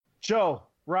Joe,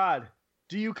 Rod,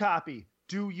 do you copy?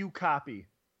 Do you copy?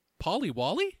 Polly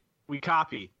Wally? We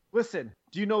copy. Listen,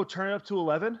 do you know turn it up to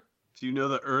 11? Do you know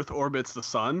the Earth orbits the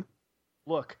sun?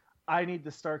 Look, I need the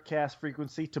StarkCast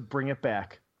frequency to bring it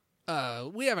back.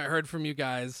 We haven't heard from you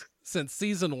guys since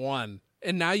season 1,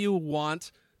 and now you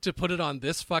want to put it on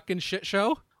this fucking shit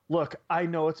show? Look, I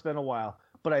know it's been a while,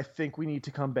 but I think we need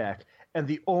to come back. And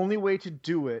the only way to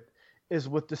do it is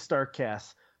with the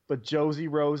StarkCast. But Josie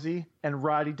Rosie and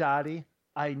Roddy Dottie,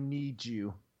 I need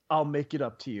you. I'll make it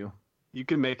up to you. You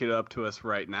can make it up to us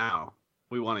right now.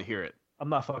 We want to hear it. I'm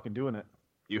not fucking doing it.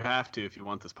 You have to if you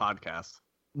want this podcast.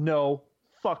 No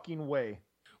fucking way.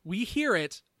 We hear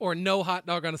it or no hot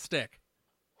dog on a stick.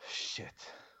 Shit.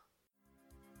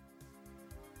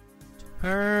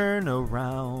 Turn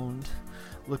around.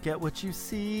 Look at what you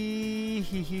see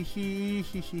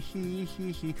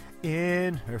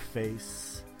in her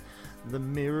face. The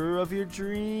mirror of your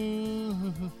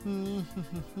dream.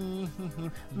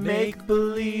 Make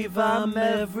believe I'm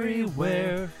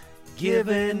everywhere,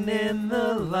 given in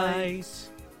the light.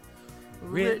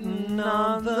 Written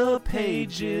on the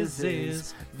pages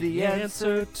is the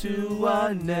answer to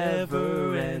our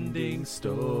never-ending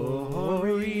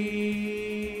story.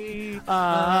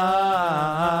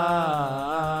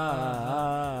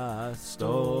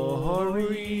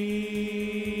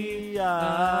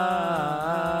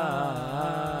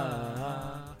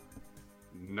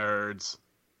 Nerds.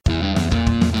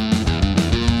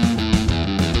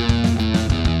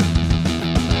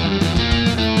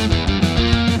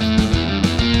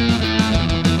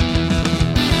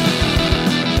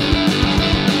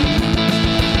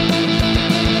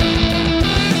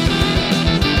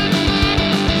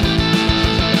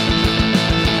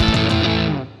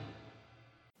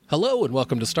 Hello and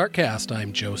welcome to StarkCast.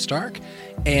 I'm Joe Stark,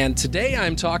 and today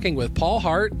I'm talking with Paul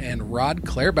Hart and Rod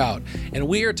Clairbout, and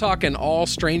we are talking all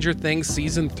Stranger Things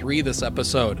Season 3 this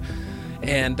episode.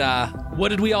 And what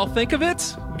did we all think of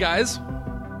it, guys?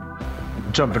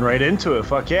 Jumping right into it.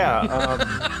 Fuck yeah.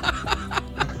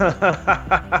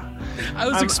 I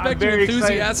was expecting very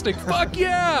enthusiastic, fuck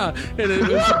yeah!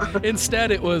 And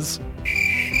instead it was...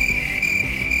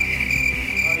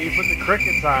 You put the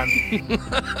crickets on. You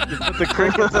put the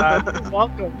crickets on. You're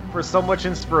welcome for so much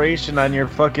inspiration on your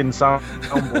fucking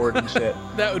soundboard and shit.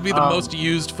 That would be the most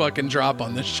used fucking drop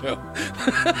on this show.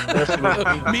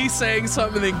 Me saying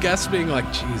something and then guests being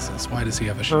like, Jesus, why does he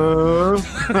have a show?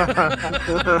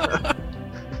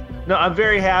 No, I'm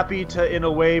very happy to, in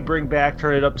a way, bring back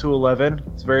Turn It Up to 11.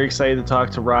 It's very excited to talk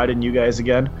to Rod and you guys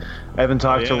again. I haven't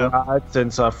talked to Rod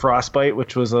since Frostbite,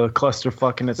 which was a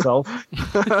clusterfuck in itself.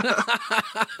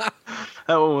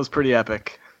 That one was pretty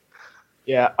epic.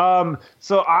 Yeah.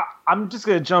 So I'm just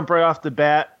going to jump right off the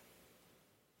bat.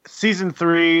 Season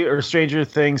 3, or Stranger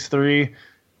Things 3,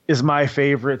 is my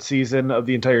favorite season of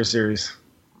the entire series.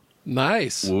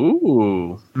 Nice.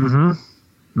 Ooh.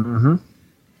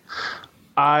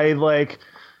 I like,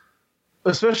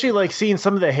 especially like seeing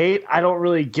some of the hate I don't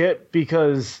really get,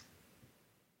 because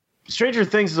Stranger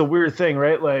Things is a weird thing,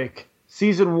 right? Like,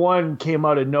 season 1 came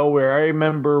out of nowhere. I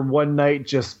remember one night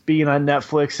just being on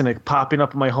Netflix and it popping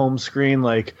up on my home screen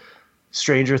like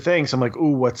Stranger Things. I'm like,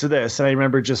 ooh, what's this? And I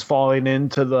remember just falling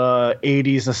into the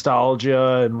 80s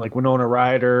nostalgia and like Winona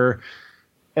Ryder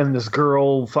and this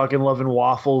girl fucking loving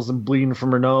waffles and bleeding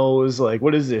from her nose. Like,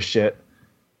 what is this shit?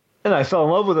 And I fell in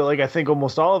love with it, like I think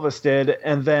almost all of us did.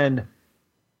 And then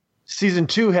season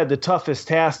 2 had the toughest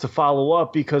task to follow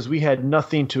up because we had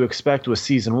nothing to expect with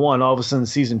season 1. All of a sudden,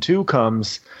 season 2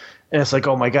 comes, and it's like,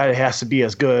 oh my God, it has to be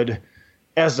as good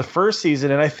as the first season.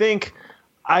 And I think,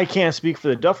 I can't speak for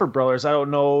the Duffer Brothers. I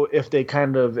don't know if they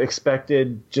kind of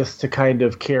expected just to kind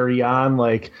of carry on,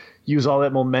 like use all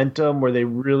that momentum where they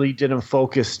really didn't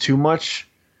focus too much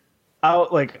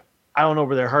out. Like, I don't know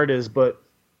where their heart is, but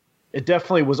it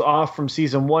definitely was off from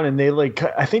season 1, and they like,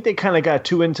 I think they kind of got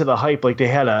too into the hype. Like they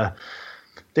had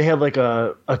like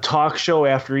a talk show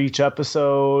after each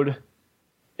episode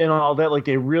and all that. Like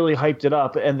they really hyped it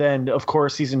up. And then of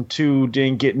course season 2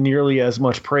 didn't get nearly as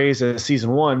much praise as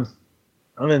season 1.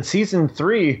 And then season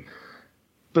 3,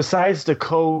 besides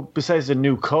the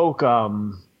new Coke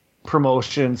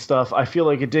promotion stuff, I feel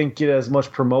like it didn't get as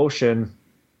much promotion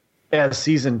as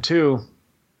season 2.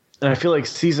 And I feel like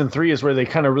season 3 is where they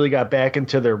kind of really got back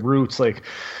into their roots. Like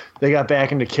they got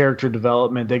back into character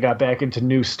development. They got back into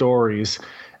new stories.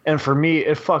 And for me,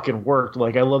 it fucking worked.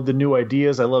 Like I love the new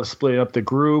ideas. I love splitting up the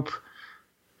group.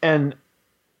 And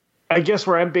I guess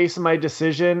where I'm basing my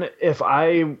decision, if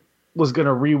I was going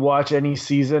to rewatch any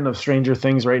season of Stranger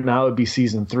Things right now, it would be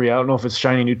season 3. I don't know if it's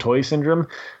shiny new toy syndrome,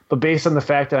 but based on the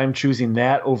fact that I'm choosing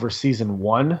that over season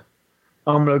 1,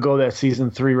 I'm gonna go that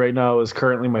season 3 right now is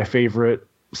currently my favorite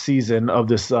season of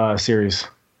this series.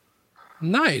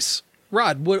 Nice.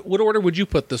 Rod, what order would you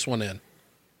put this one in?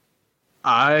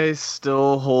 I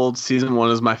still hold season 1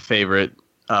 as my favorite,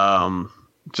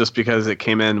 just because it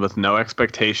came in with no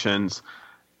expectations,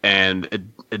 and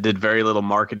it did very little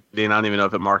marketing. I don't even know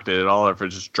if it marketed at all or if it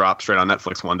just dropped straight on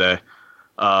Netflix one day.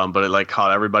 But it like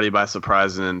caught everybody by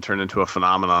surprise and then turned into a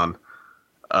phenomenon.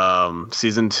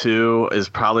 Season 2 is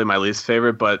probably my least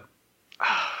favorite, but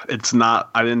it's not.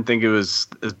 I didn't think it was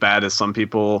as bad as some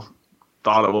people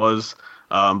thought it was.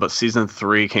 But season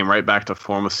 3 came right back to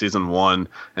form with season 1,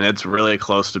 and it's really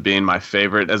close to being my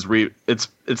favorite. It's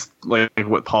like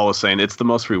what Paul was saying. It's the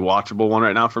most rewatchable one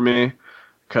right now for me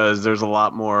because there's a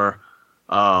lot more.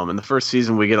 In the first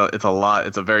season,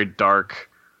 it's a very dark.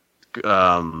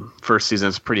 First season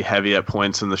is pretty heavy at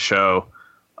points in the show,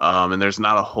 and there's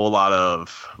not a whole lot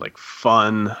of like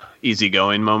fun,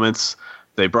 easygoing moments.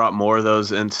 They brought more of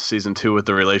those into season 2 with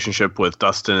the relationship with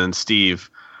Dustin and Steve.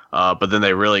 But then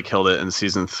they really killed it in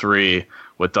season 3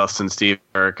 with Dustin, Steve,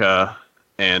 Erica,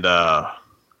 and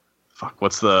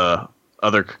what's the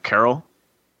other Carol?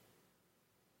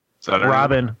 Is that her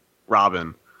Robin. name?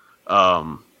 Robin.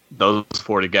 Those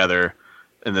 4 together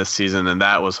in this season, and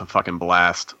that was a fucking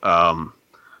blast.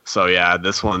 So yeah,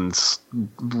 this one's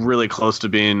really close to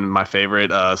being my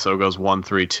favorite. So it goes 1,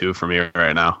 3, 2 for me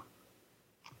right now.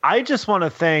 I just want to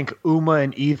thank Uma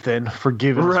and Ethan for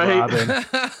giving us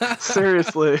Robin.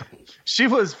 Seriously. She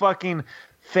was fucking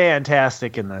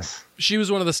fantastic in this. She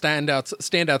was one of the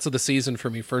standouts of the season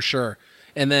for me, for sure.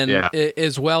 And then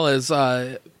as well as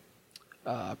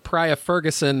Priya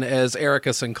Ferguson as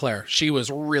Erica Sinclair. She was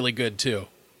really good too.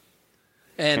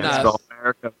 And spell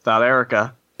America without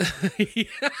Erica.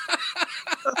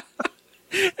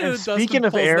 And speaking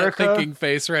of Erica, that thinking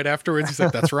face right afterwards, he's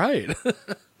like, "That's right."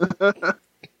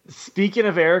 Speaking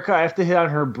of Erica, I have to hit on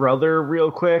her brother real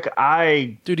quick.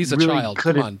 Dude, he's a really child.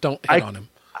 Come on, don't hit on him.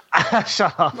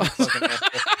 Shut up.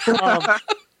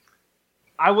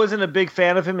 I wasn't a big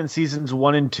fan of him in seasons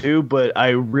 1 and 2, but I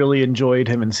really enjoyed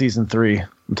him in season 3.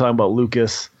 I'm talking about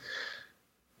Lucas.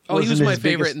 Oh, he was my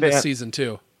favorite in this season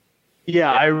too.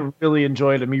 Yeah, I really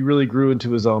enjoyed him. He really grew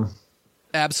into his own.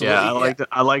 Absolutely. Yeah,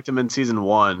 I liked him in season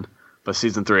 1, but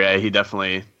season 3, he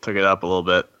definitely took it up a little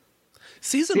bit.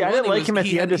 Season 1, I didn't like him at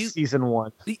the end of season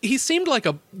 1. He seemed like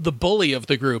the bully of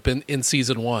the group in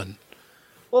season 1.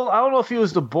 Well, I don't know if he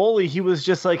was the bully. He was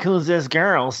just like, who's this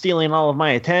girl stealing all of my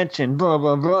attention, blah,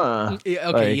 blah, blah. Yeah,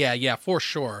 okay, yeah, for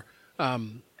sure.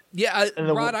 Rod,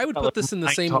 I would put this in the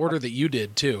same order that you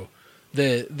did, too.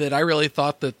 That I really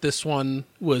thought that this one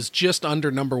was just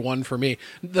under number 1 for me.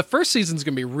 The first season's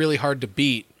going to be really hard to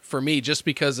beat for me just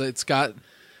because it's got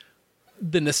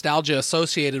the nostalgia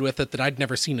associated with it that I'd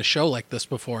never seen a show like this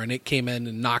before, and it came in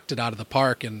and knocked it out of the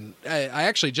park. And I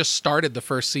actually just started the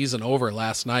first season over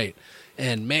last night,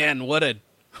 and man,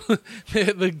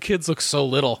 the kids look so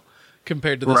little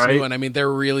compared to this new one. I mean,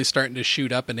 they're really starting to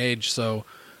shoot up in age, so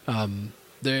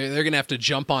they're gonna have to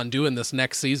jump on doing this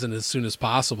next season as soon as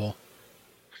possible.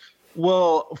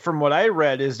 Well, from what I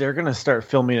read, is they're gonna start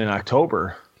filming in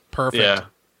October. Perfect. Yeah,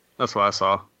 that's what I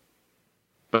saw.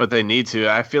 But they need to.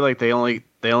 I feel like they only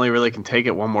really can take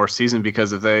it one more season,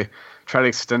 because if they try to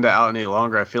extend it out any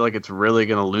longer, I feel like it's really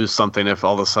going to lose something if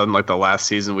all of a sudden, like the last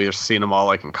season, we've seen them all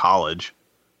like in college.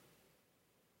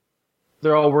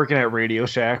 They're all working at Radio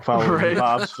Shack, following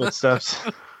Bob's footsteps.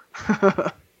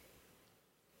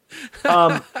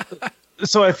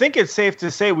 So I think it's safe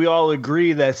to say we all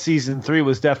agree that season 3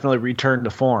 was definitely returned to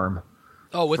form.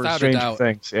 Oh, without a Stranger doubt.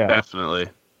 Things. Yeah, Definitely.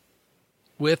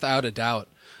 Without a doubt.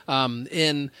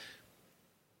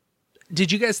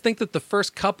 Did you guys think that the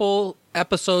first couple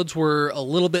episodes were a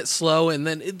little bit slow, and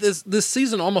then this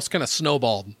season almost kind of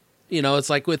snowballed? You know, it's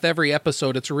like with every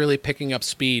episode, it's really picking up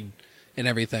speed and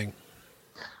everything.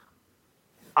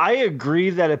 I agree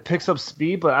that it picks up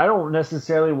speed, but I don't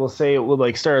necessarily will say it would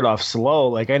like start off slow.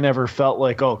 Like I never felt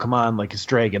like, oh, come on, like it's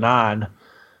dragging on.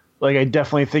 Like I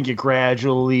definitely think it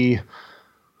gradually,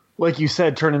 like you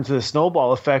said, turned into the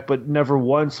snowball effect, but never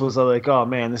once was I like, oh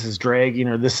man, this is dragging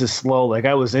or this is slow. Like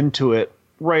I was into it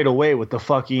right away with the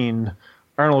fucking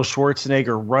Arnold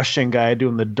Schwarzenegger Russian guy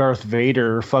doing the Darth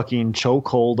Vader fucking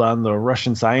chokehold on the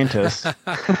Russian scientist.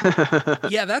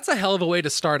 Yeah, that's a hell of a way to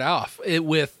start off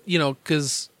with,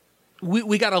 because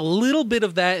we got a little bit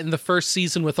of that in the first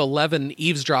season with 11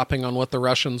 eavesdropping on what the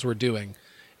Russians were doing.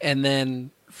 And then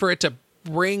for it to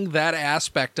bring that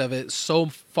aspect of it so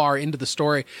far into the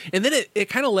story. And then it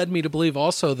kind of led me to believe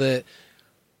also that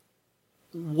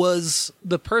was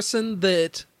the person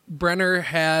that Brenner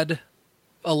had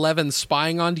Eleven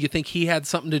spying on? Do you think he had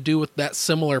something to do with that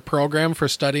similar program for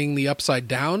studying the Upside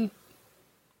Down?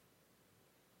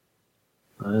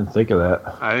 I didn't think of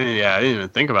that. I didn't even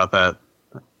think about that.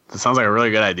 It sounds like a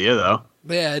really good idea, though.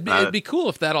 Yeah, it'd be cool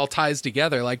if that all ties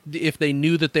together. Like if they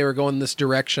knew that they were going this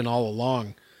direction all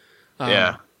along.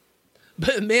 Yeah.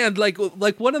 But man, like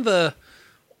one of the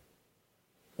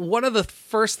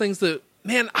first things that,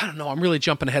 man, I don't know. I'm really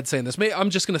jumping ahead saying this. Maybe I'm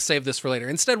just going to save this for later.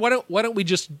 Instead, why don't we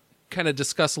just kind of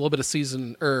discuss a little bit of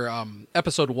season or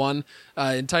episode 1,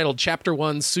 entitled Chapter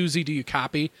 1, Susie, Do You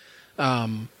Copy?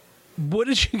 What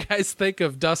did you guys think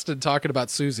of Dustin talking about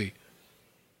Susie?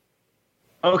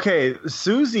 Okay,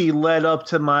 Susie led up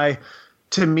to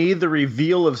me, the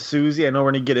reveal of Susie. I know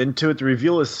we're going to get into it. The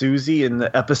reveal of Susie in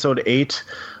the episode 8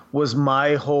 was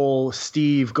my whole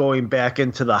Steve going back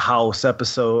into the house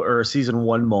episode or season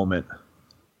 1 moment.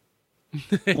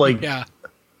 Like, Yeah.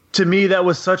 To me, that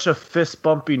was such a fist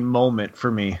bumping moment for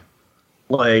me.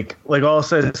 Like all of a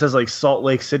sudden it says like Salt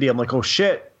Lake City. I'm like, oh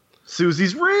shit,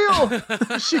 Susie's real.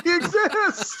 She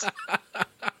exists.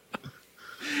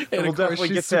 And we'll of course, definitely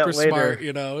she's get super that later. smart,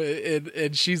 you know,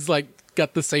 and she's like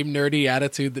got the same nerdy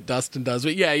attitude that Dustin does.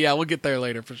 But yeah, we'll get there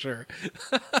later for sure.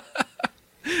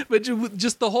 But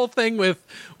just the whole thing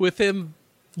with him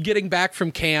getting back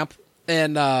from camp,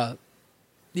 and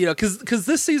you know, because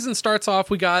this season starts off,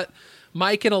 we got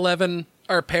Mike and 11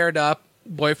 are paired up,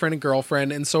 boyfriend and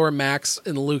girlfriend, and so are Max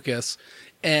and Lucas,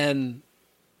 and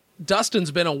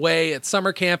Dustin's been away at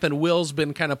summer camp, and Will's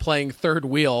been kind of playing third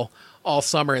wheel all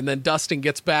summer, and then Dustin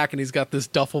gets back and he's got this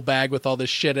duffel bag with all this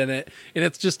shit in it, and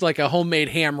it's just like a homemade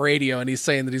ham radio, and he's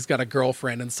saying that he's got a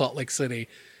girlfriend in Salt Lake City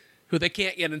who they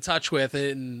can't get in touch with,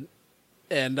 and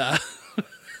I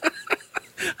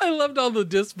loved all the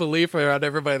disbelief around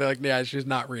everybody. They're like, yeah, she's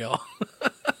not real.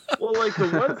 Well, like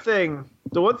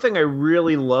the one thing I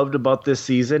really loved about this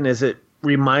season is it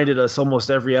reminded us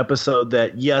almost every episode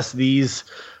that yes, these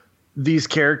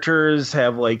characters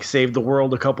have like saved the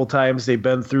world a couple times. They've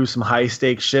been through some high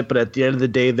stakes shit, but at the end of the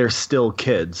day, they're still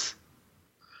kids.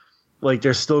 Like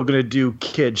they're still going to do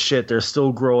kid shit. They're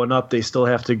still growing up. They still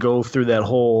have to go through that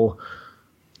whole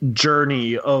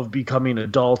journey of becoming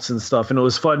adults and stuff. And it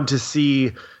was fun to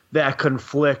see that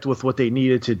conflict with what they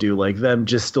needed to do. Like them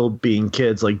just still being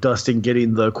kids, like Dustin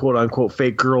getting the quote unquote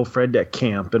fake girlfriend at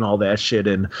camp and all that shit,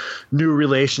 and new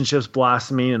relationships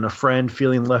blossoming and a friend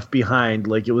feeling left behind.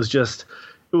 Like it was a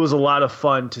lot of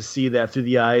fun to see that through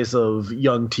the eyes of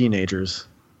young teenagers.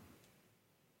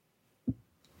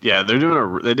 Yeah, they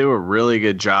do a really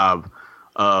good job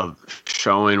of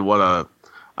showing what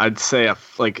I'd say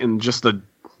like in just the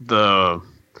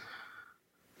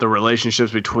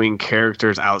relationships between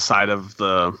characters outside of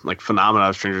the like phenomena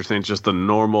of Stranger Things, just the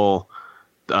normal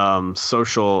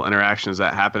social interactions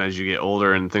that happen as you get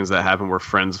older, and things that happen where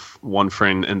one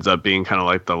friend ends up being kind of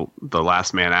like the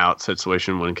last man out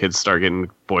situation when kids start getting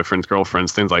boyfriends,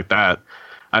 girlfriends, things like that.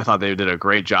 I thought they did a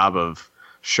great job of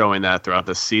showing that throughout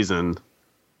this season.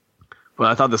 But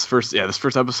I thought this first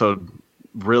episode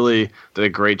really did a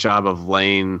great job of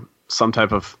laying some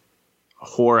type of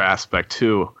horror aspect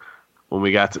too. When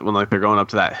they're going up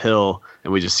to that hill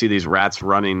and we just see these rats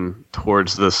running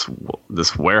towards this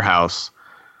warehouse,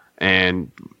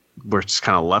 and we're just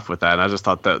kind of left with that. And I just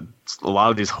thought that a lot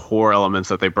of these horror elements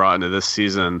that they brought into this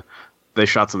season, they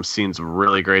shot some scenes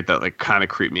really great that like kind of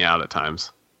creeped me out at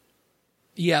times.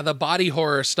 Yeah, the body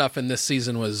horror stuff in this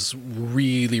season was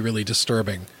really, really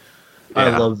disturbing. Yeah.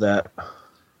 I love that.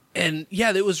 And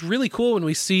yeah, it was really cool when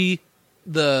we see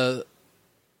what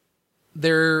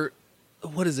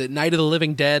is it, Night of the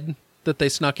Living Dead that they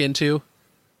snuck into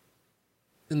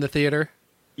in the theater?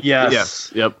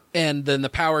 Yes. Yep. And then the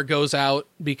power goes out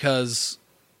because,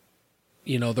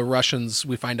 you know, the Russians,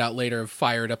 we find out later, have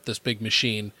fired up this big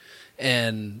machine.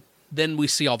 And then we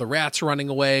see all the rats running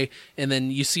away, and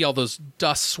then you see all those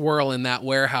dust swirl in that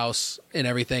warehouse and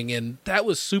everything. And that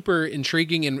was super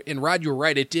intriguing. And Rod, you're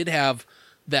right. It did have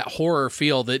that horror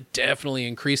feel that definitely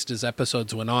increased as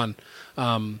episodes went on.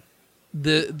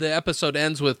 The episode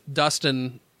ends with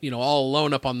Dustin, you know, all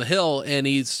alone up on the hill, and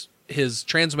his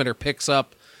transmitter picks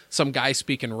up some guy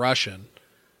speaking Russian.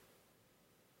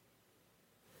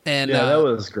 And yeah, that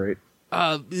was great.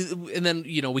 And then,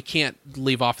 you know, we can't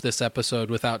leave off this episode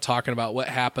without talking about what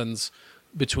happens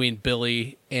between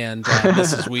Billy and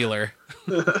Mrs. Wheeler.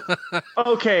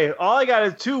 Okay, all I got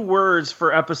is 2 words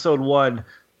for episode 1,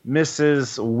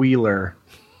 Mrs. Wheeler.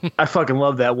 I fucking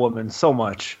love that woman so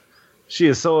much. She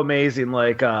is so amazing.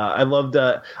 Like, I love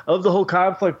the whole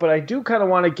conflict, but I do kind of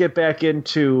want to get back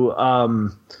into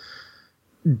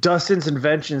Dustin's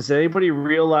inventions. Did anybody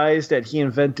realize that he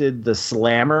invented the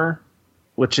slammer,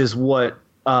 which is what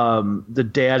the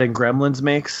dad in Gremlins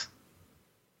makes.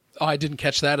 Oh, I didn't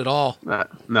catch that at all.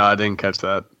 No, I didn't catch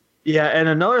that. Yeah, and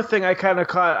another thing I kind of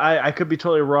caught, I could be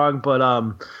totally wrong,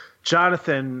 but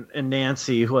Jonathan and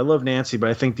Nancy, who I love Nancy, but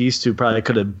I think these two probably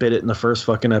could have bit it in the first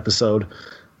fucking episode.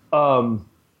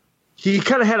 He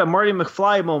kind of had a Marty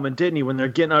McFly moment, didn't he? When they're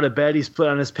getting out of bed, he's put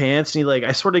on his pants, and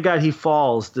I swear to God, he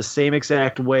falls the same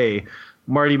exact way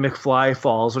Marty McFly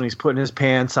falls when he's putting his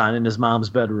pants on in his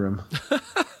mom's bedroom.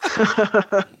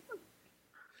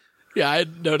 Yeah, I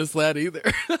didn't notice that either.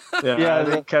 Yeah, I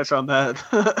didn't catch on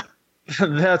that.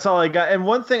 That's all I got. And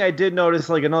one thing I did notice,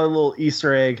 like another little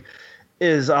Easter egg,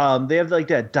 is they have like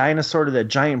that dinosaur to that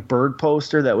giant bird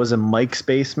poster that was in Mike's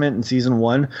basement in season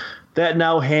 1. That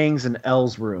now hangs in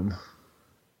Elle's room.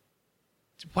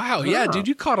 Wow, yeah, dude,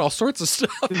 you caught all sorts of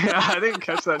stuff. Yeah, I didn't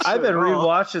catch that shit. I've been at all.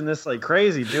 rewatching this like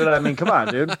crazy, dude. I mean, come on,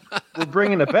 dude. We're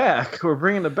bringing it back. We're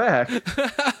bringing it back.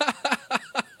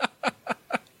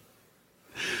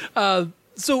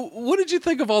 So what did you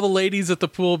think of all the ladies at the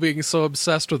pool being so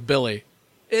obsessed with Billy?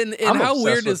 And I'm how obsessed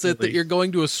weird with is it Billy. that you're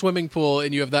going to a swimming pool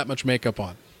and you have that much makeup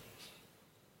on?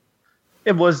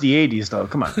 It was the 80s, though.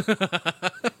 Come on.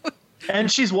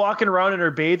 And she's walking around in her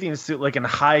bathing suit, like in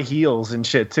high heels and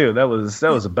shit, too. That was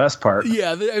the best part.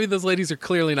 Yeah, I mean, those ladies are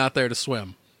clearly not there to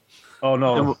swim. Oh,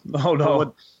 no. Oh,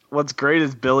 no. What's great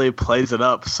is Billy plays it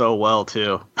up so well,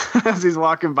 too. As he's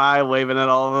walking by, waving at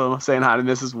all of them, saying hi to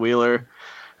Mrs. Wheeler.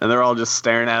 And they're all just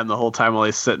staring at him the whole time while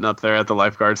he's sitting up there at the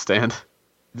lifeguard stand.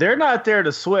 They're not there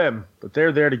to swim, but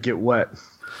they're there to get wet.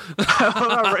 You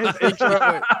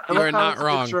are not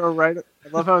wrong. I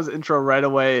love how his intro right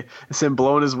away is him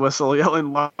blowing his whistle,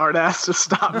 yelling "lard ass" to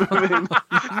stop moving.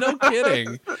 No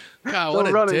kidding. God, what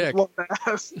Don't a run dick. lard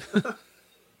ass.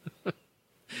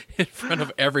 In front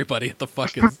of everybody at the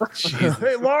fucking... Jesus.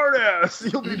 Hey, lard ass,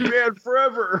 you'll be banned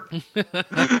forever.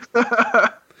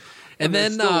 And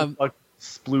then... Like,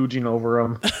 splooging over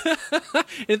him.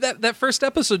 that first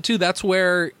episode too, that's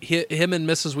where him and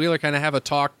Mrs. Wheeler kind of have a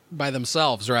talk by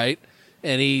themselves, right?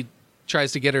 And he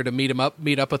tries to get her to meet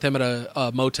up with him at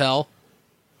a motel.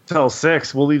 Till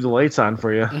 6, we'll leave the lights on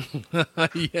for you. Yeah,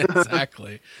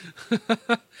 exactly.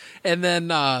 And then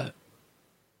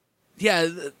yeah,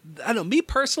 I don't know, me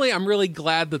personally, I'm really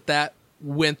glad that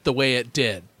went the way it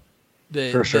did.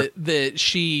 For sure. That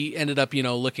she ended up,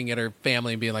 looking at her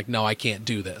family and being like, no, I can't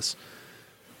do this.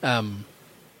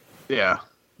 Yeah.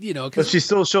 But Cause, she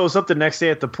still shows up the next day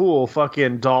at the pool,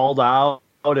 fucking dolled out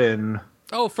and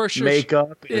oh, for sure.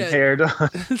 makeup and hair done.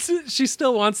 She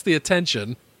still wants the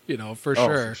attention, for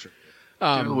sure. For sure.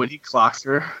 Dude, when he clocks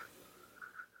her,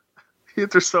 he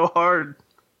hits her so hard.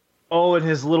 Oh, and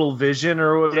his little vision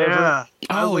or whatever. Yeah.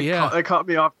 Oh, yeah. That caught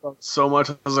me off guard so much.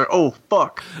 I was like, oh,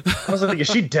 fuck. I was like, is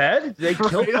she dead? Did they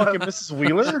kill fucking Mrs.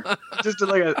 Wheeler? Just did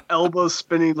like an elbow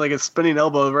spinning, like a spinning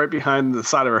elbow right behind the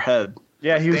side of her head.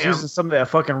 Yeah, he was Damn. using some of that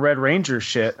fucking Red Ranger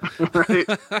shit. Right?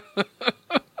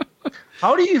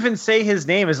 How do you even say his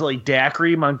name? Is it like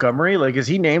Dacre Montgomery? Like, is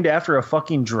he named after a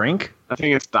fucking drink? I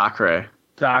think it's Dacre.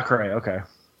 Dacre, okay. Are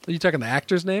you talking the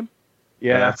actor's name?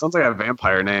 Yeah, Yeah, it sounds like a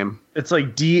vampire name. it's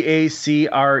like Dacre.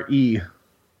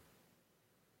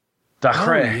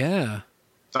 Dacre. Oh, yeah.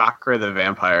 Dacre the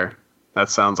vampire. That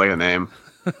sounds like a name.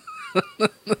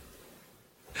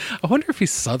 I wonder if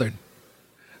he's Southern.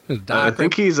 I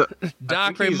think he's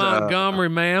Dacre Montgomery,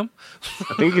 ma'am.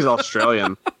 I think he's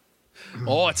Australian.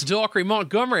 Oh, it's Dacre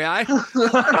Montgomery, eh?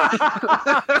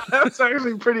 That's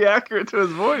actually pretty accurate to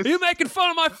his voice. You making fun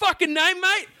of my fucking name,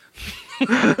 mate?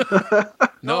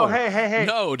 No. Oh, hey.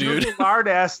 No, Do dude. the lard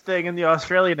ass thing in the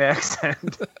Australian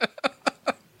accent.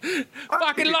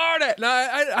 Fucking lord it. No,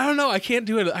 I don't know. I can't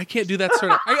do it. I can't do that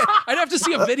sort of... I'd have to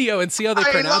see a video and see how they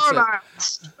pronounce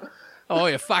it. Oh,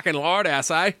 you fucking lord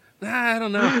ass, I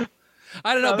don't know.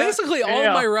 I don't know. Basically, all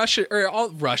of my Russian,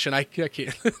 I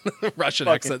can't. Russian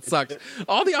accent sucks.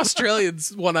 All the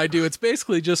Australians one I do, it's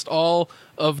basically just all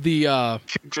of the...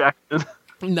 Jackson.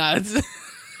 Nah,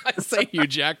 I say Hugh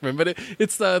Jackman, but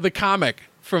it's the comic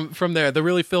from there, the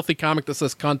really filthy comic that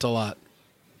says cunt a lot.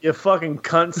 You fucking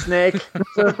cunt snake.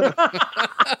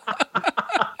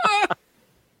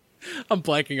 I'm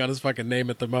blanking on his fucking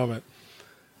name at the moment.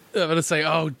 I'm going to say,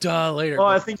 oh, duh, later. Oh,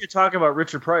 I think you're talking about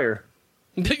Richard Pryor.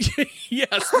 Yes,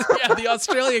 yeah, the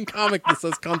Australian comic that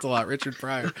says cunt a lot, Richard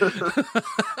Pryor.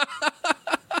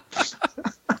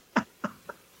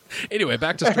 Anyway,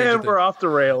 back to Stranger And we're Things. off the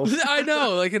rails. I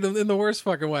know, like in the worst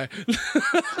fucking way.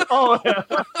 Oh, yeah.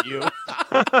 Fuck you.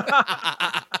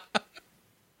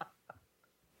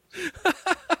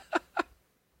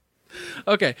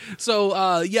 Okay,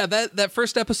 so yeah, that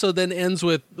first episode then ends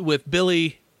with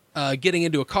Billy getting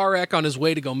into a car wreck on his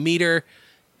way to go meet her,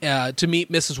 to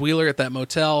meet Mrs. Wheeler at that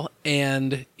motel,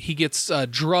 and he gets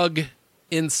drug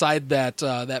inside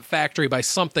that factory by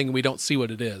something we don't see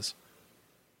what it is.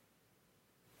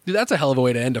 Dude, that's a hell of a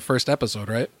way to end a first episode,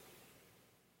 right?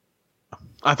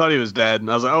 I thought he was dead, and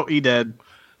I was like, oh, he dead.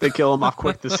 They kill him off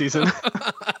quick this season.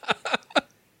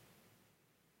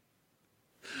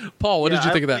 Paul, what did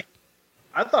you think of that?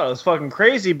 I thought it was fucking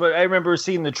crazy, but I remember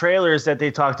seeing the trailers that they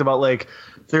talked about, like,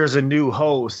 there's a new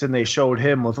host, and they showed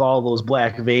him with all those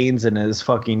black veins in his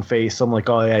fucking face. I'm like,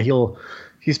 oh, yeah,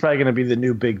 he's probably going to be the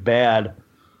new big bad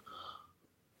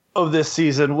of this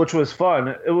season, which was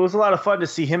fun. It was a lot of fun to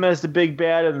see him as the big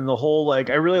bad, and the whole, like,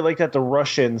 I really like that the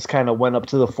Russians kind of went up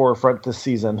to the forefront this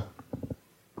season.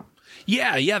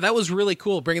 Yeah, that was really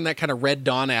cool, bringing that kind of Red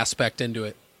Dawn aspect into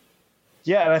it.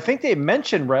 Yeah, and I think they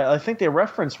mentioned I think they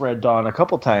referenced Red Dawn a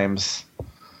couple times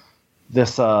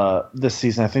this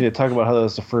season. I think they talk about how that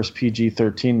was the first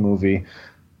PG-13 movie.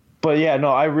 But yeah, no,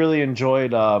 I really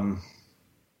enjoyed. I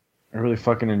really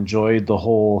fucking enjoyed the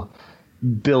whole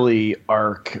Billy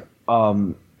arc,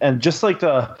 and just like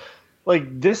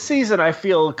this season, I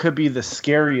feel could be the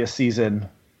scariest season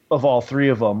of all three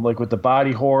of them. Like with the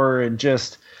body horror and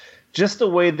just the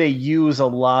way they use a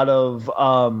lot of.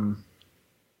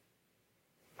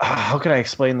 How can I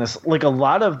explain this? Like a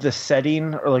lot of the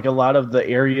setting or like a lot of the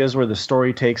areas where the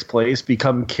story takes place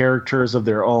become characters of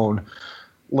their own.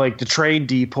 Like the train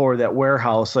depot or that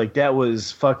warehouse, like that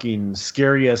was fucking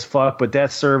scary as fuck, but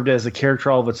that served as a character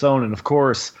all of its own. And of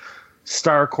course,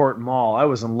 Starcourt Mall. I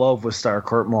was in love with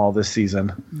Starcourt Mall this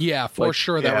season. Yeah, for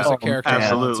sure. That was a character.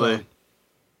 Absolutely.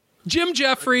 Jim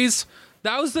Jeffries.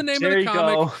 That was the name There of the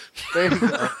comic. Go. There you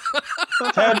go.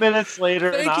 10 minutes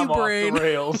later, Thank and I'm you, Brain. off the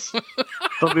rails.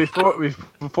 But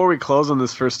before we close on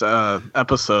this first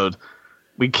episode,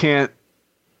 we can't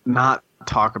not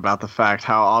talk about the fact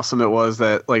how awesome it was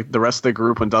that like the rest of the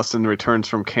group, when Dustin returns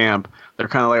from camp, they're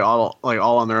kind of all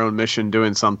on their own mission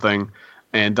doing something,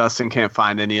 and Dustin can't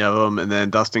find any of them. And then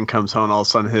Dustin comes home, and all of a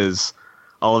sudden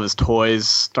all of his toys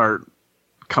start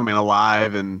coming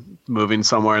alive and moving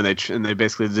somewhere, and they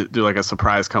basically do like a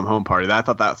surprise come home party. I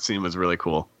thought that scene was really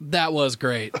cool. That was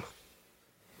great.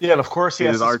 Yeah, and of course he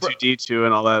has his R2D2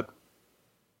 and all that.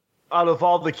 Out of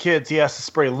all the kids, he has to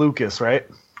spray Lucas, right?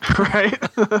 Right.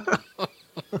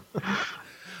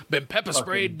 Been pepper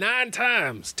sprayed 9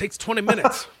 times. Takes 20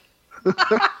 minutes.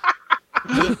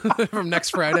 From next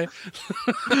Friday.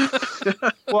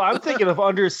 Well, I'm thinking of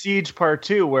Under Siege Part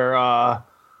 2, where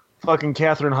fucking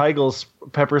Katherine Heigl's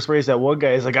pepper sprays that one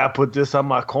guy. He's like, I put this on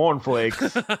my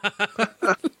cornflakes.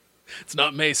 It's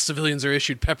not mace. Civilians are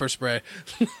issued pepper spray.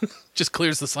 Just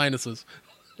clears the sinuses.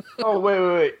 Oh,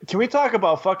 wait. Can we talk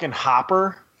about fucking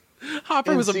Hopper?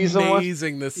 Hopper was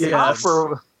amazing this season.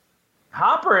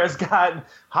 Hopper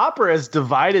has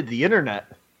divided the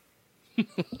internet.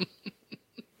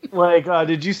 Like,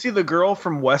 did you see the girl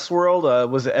from Westworld?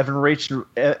 Was it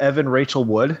Evan Rachel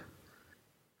Wood?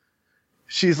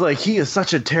 She's like, he is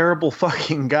such a terrible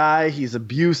fucking guy. He's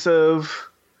abusive.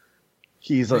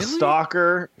 He's a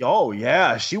stalker. Oh,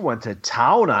 yeah. She went to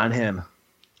town on him.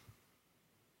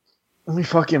 Let me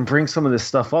fucking bring some of this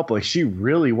stuff up. Like, she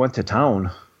really went to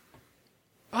town.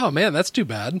 Oh, man, that's too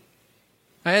bad.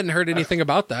 I hadn't heard anything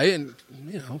about that. And,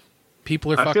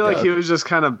 people are fucked up. I feel like he was just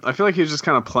kind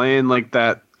of playing like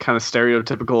that kind of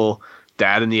stereotypical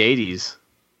dad in the 80s.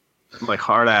 Like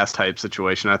hard-ass type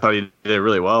situation. I thought he did it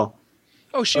really well.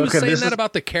 Oh, she was saying that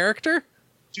about the character?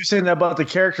 She was saying that about the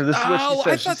character. This is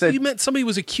what she said. I thought you meant somebody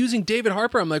was accusing David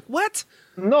Harper. I'm like, what?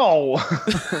 No.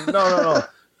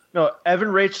 No,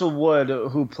 Evan Rachel Wood,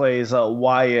 who plays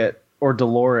Wyatt or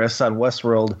Dolores on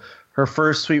Westworld, her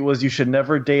first tweet was, "You should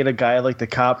never date a guy like the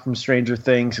cop from Stranger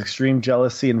Things. Extreme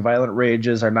jealousy and violent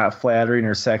rages are not flattering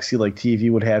or sexy like TV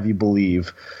would have you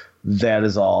believe. That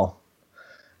is all."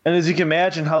 And as you can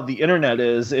imagine how the internet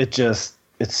is, it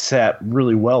sat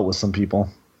really well with some people.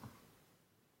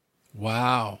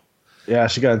 Wow. Yeah,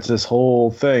 she got into this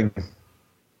whole thing.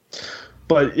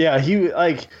 But yeah,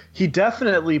 he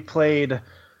definitely played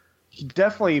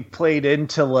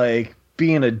into like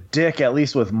being a dick, at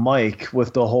least with Mike,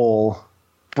 with the whole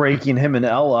breaking him and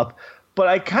Elle up. But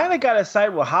I kind of got to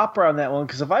side with Hopper on that one,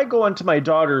 because if I go into my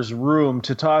daughter's room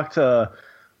to talk to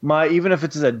even if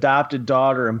it's his adopted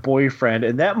daughter and boyfriend,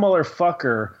 and that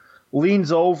motherfucker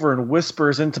leans over and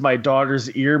whispers into my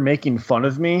daughter's ear, making fun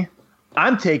of me,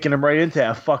 I'm taking him right into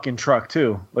that fucking truck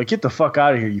too. Like, get the fuck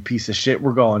out of here, you piece of shit.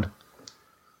 We're going.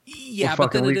 Yeah,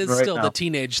 but then it is still the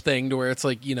teenage thing to where it's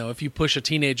like, if you push a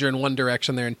teenager in one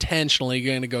direction, they're intentionally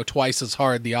going to go twice as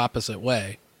hard the opposite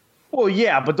way. Well,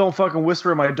 yeah, but don't fucking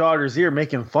whisper in my daughter's ear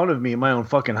making fun of me in my own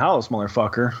fucking house,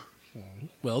 motherfucker.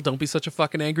 Well, don't be such a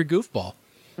fucking angry goofball.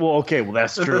 Well, okay, well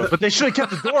that's true, but they should have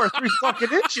kept the door 3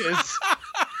 fucking inches.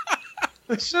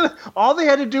 They should. All they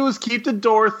had to do was keep the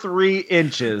door 3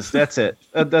 inches. That's it.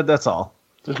 That's all.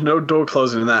 There's no door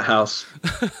closing in that house.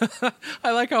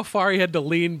 I like how far he had to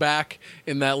lean back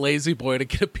in that lazy boy to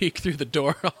get a peek through the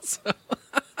door. Also,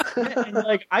 And,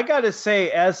 like, I gotta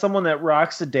say, as someone that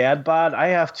rocks the dad bod, I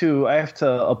have to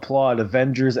applaud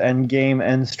Avengers Endgame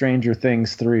and Stranger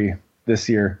Things 3 this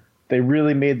year. They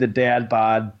really made the dad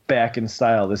bod back in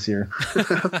style this year.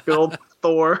 Good old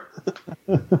Thor.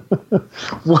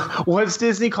 What's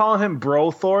Disney calling him,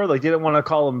 Bro Thor? Like, they didn't want to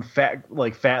call him fat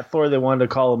Thor. They wanted to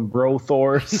call him Bro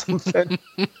Thor or something.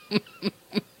 I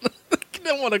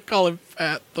don't want to call him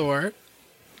Fat Thor.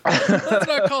 Let's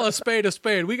not call a spade a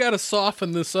spade. We got to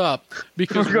soften this up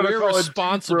because we're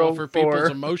responsible for people's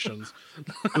emotions.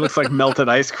 It looks like melted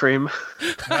ice cream.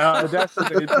 That's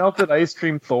the melted ice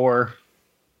cream Thor.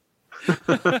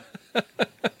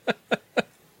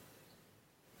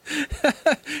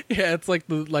 Yeah, it's like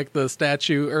the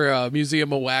statue or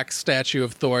Museum of Wax statue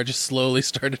of Thor just slowly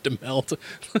started to melt.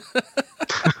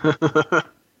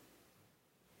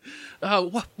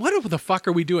 What the fuck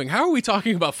are we doing? How are we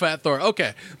talking about Fat Thor?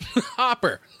 Okay,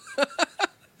 Hopper.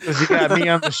 Because you got me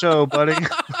on the show, buddy.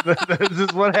 This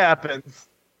is what happens.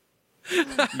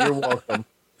 You're welcome.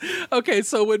 Okay,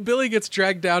 so when Billy gets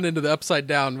dragged down into the Upside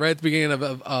Down, right at the beginning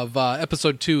of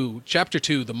episode 2, chapter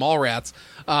 2, the Mallrats,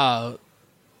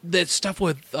 that stuff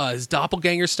with his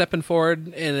doppelganger stepping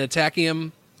forward and attacking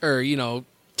him, or,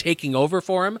 taking over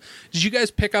for him. Did you guys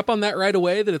pick up on that right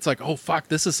away? That it's like, oh, fuck,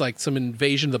 this is like some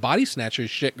Invasion of the Body Snatchers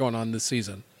shit going on this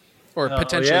season. Or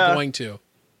potentially going to.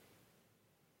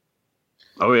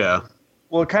 Oh, yeah.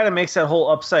 Well, it kind of makes that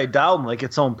whole Upside Down like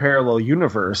its own parallel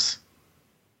universe.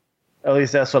 At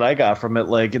least that's what I got from it.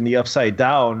 Like, in the Upside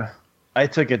Down, I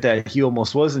took it that he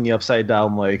almost was in the Upside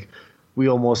Down. Like, we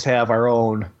almost have our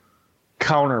own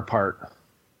counterpart.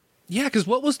 Yeah, because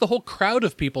what was the whole crowd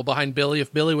of people behind Billy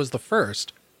if Billy was the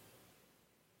first?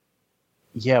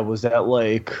 Yeah, was that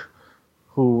like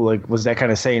who, like, was that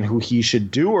kind of saying who he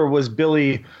should do, or was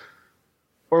Billy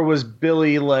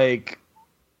like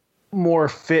more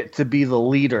fit to be the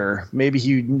leader? Maybe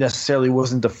he necessarily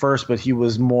wasn't the first, but he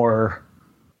was more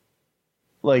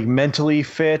like mentally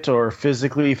fit or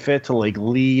physically fit to like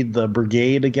lead the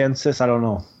brigade against this. I don't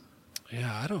know.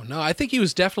 Yeah, I don't know. I think he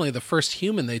was definitely the first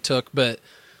human they took, but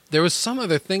there was some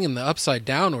other thing in the Upside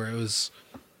Down where it was,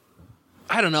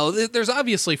 I don't know. There's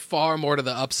obviously far more to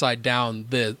the Upside Down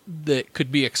that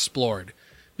could be explored,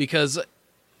 because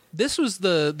this was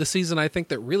the season I think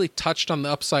that really touched on the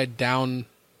Upside Down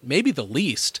maybe the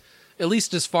least, at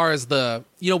least as far as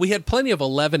we had plenty of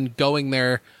 11 going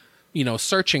there,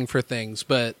 searching for things,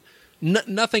 but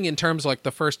nothing in terms of like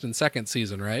the first and second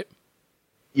season, right?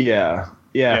 Yeah.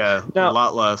 Now, a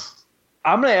lot less.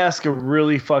 I'm going to ask a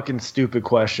really fucking stupid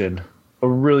question. A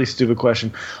really stupid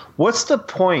question. What's the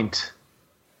point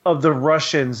of the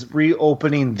Russians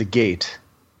reopening the gate?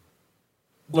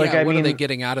 Like, what are they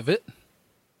getting out of it?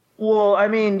 Well, I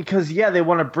mean, because, they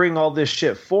want to bring all this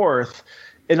shit forth.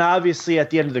 And obviously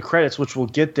at the end of the credits, which we'll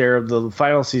get there, the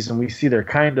final season, we see they're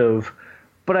kind of...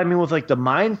 But I mean, with like the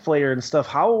Mind Flayer and stuff,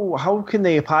 how can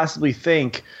they possibly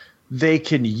think they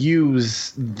can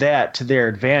use that to their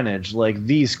advantage? Like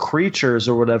these creatures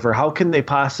or whatever, how can they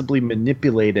possibly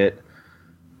manipulate it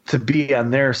to be on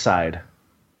their side?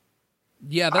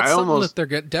 Yeah, that's something that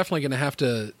they're definitely going to have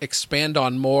to expand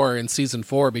on more in season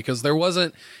 4, because there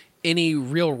wasn't any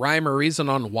real rhyme or reason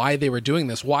on why they were doing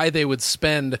this, why they would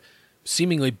spend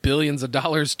seemingly billions of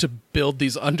dollars to build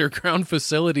these underground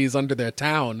facilities under their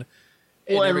town.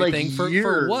 And everything like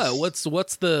for what?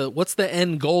 What's the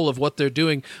end goal of what they're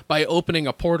doing by opening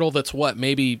a portal that's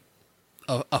maybe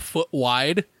a foot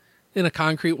wide in a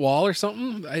concrete wall or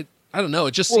something? I don't know.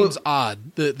 It just seems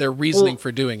odd, their reasoning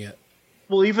for doing it.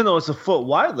 Well, even though it's a foot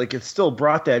wide, like it still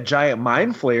brought that giant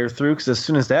Mind Flayer through, because as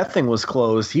soon as that thing was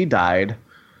closed, he died.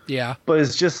 Yeah. But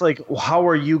it's just like, how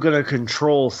are you going to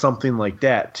control something like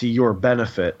that to your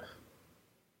benefit?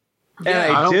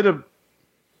 Yeah, And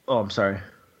I'm sorry.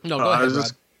 No, go ahead,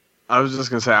 I was just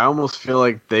gonna say, I almost feel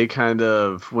like they kind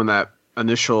of, when that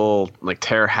initial like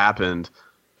tear happened,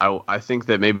 I think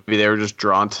that maybe they were just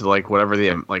drawn to like whatever the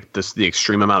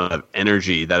extreme amount of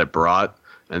energy that it brought,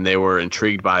 and they were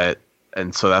intrigued by it,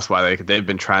 and so that's why they've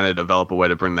been trying to develop a way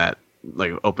to bring that,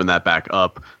 like, open that back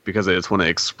up, because they just want to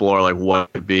explore like what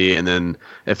it could be. And then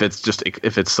if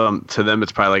it's some, to them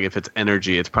it's probably like, if it's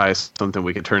energy, it's probably something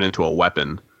we could turn into a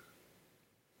weapon.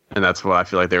 And that's what I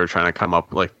feel like they were trying to come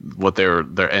up, like what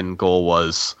their end goal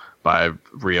was by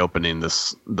reopening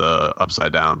the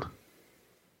Upside Down.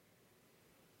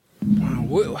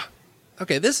 Wow.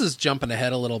 Okay, this is jumping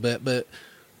ahead a little bit, but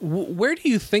where do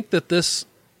you think that this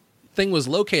thing was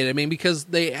located? I mean, because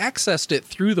they accessed it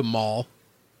through the mall,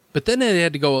 but then they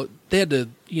had to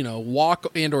walk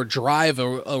and or drive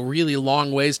a really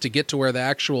long ways to get to where the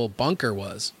actual bunker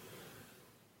was.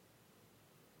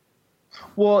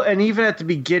 Well, and even at the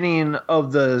beginning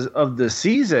of the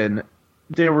season,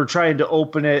 they were trying to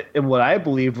open it in what I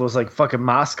believe was like fucking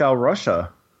Moscow,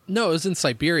 Russia. No, it was in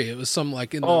Siberia. It was some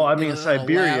like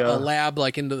Siberia, a lab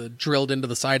like drilled into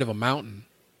the side of a mountain.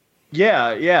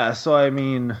 Yeah. So I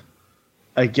mean,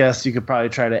 I guess you could probably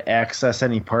try to access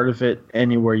any part of it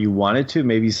anywhere you wanted to.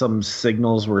 Maybe some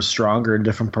signals were stronger in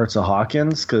different parts of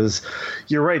Hawkins, because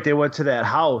you're right. They went to that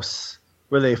house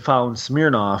where they found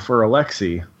Smirnov or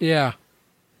Alexei. Yeah.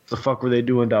 The fuck were they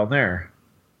doing down there?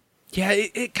 Yeah,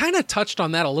 it kind of touched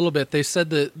on that a little bit. They said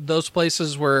that those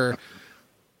places were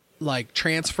like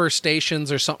transfer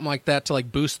stations or something like that to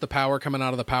like boost the power coming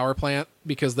out of the power plant,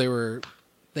 because they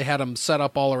had them set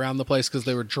up all around the place because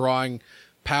they were drawing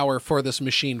power for this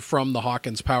machine from the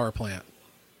Hawkins power plant.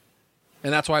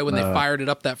 And that's why when they fired it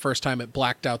up that first time, it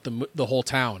blacked out the whole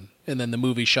town, and then the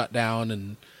movie shut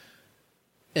down,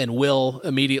 and Will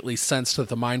immediately sensed that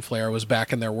the Mind Flayer was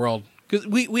back in their world. Because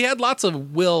we had lots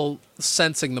of Will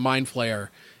sensing the Mind Flayer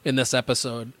in this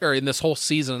episode, or in this whole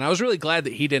season, and I was really glad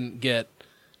that he didn't get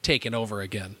taken over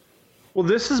again. Well,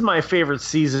 this is my favorite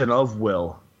season of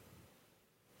Will.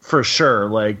 For sure.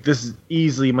 Like, this is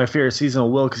easily my favorite season of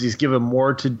Will because he's given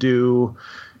more to do.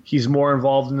 He's more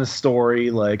involved in the story.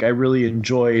 Like, I really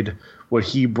enjoyed what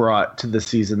he brought to the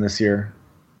season this year.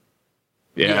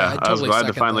 Yeah, I was glad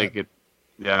to finally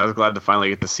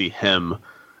get to see him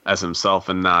as himself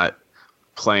and not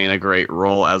playing a great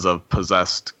role as a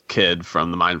possessed kid from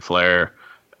the Mind Flayer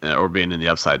or being in the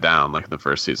Upside Down like in the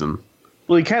first season.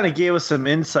 Well, he kind of gave us some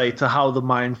insight to how the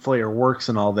Mind Flayer works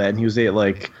and all that, and he was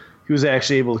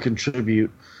actually able to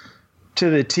contribute to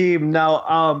the team.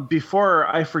 Now, before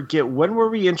I forget, when were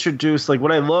we introduced? Like,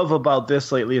 what I love about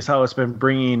this lately is how it's been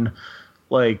bringing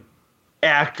like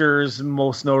actors,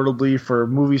 most notably for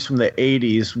movies from the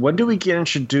 80s. When do we get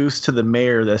introduced to the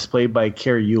mayor that's played by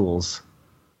Carrie Ewells?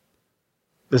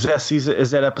 Is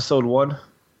that episode 1?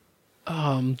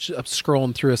 I'm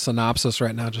scrolling through a synopsis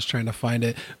right now, just trying to find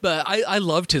it. But I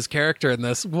loved his character in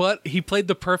this. He played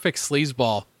the perfect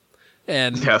sleazeball.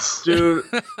 And yes, dude,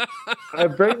 I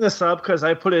bring this up because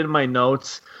I put it in my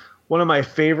notes. One of my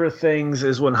favorite things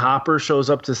is when Hopper shows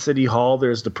up to City Hall.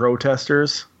 There's the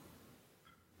protesters.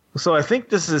 So I think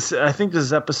this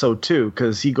is episode 2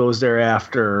 because he goes there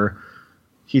after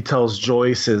he tells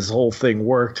Joyce his whole thing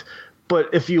worked. But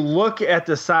if you look at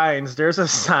the signs, there's a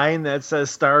sign that says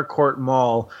Starcourt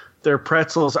Mall. Their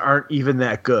pretzels aren't even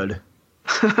that good.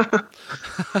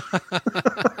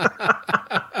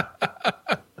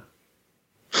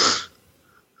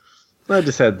 I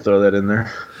just had to throw that in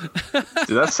there.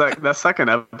 Dude, that second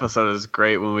episode is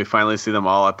great when we finally see them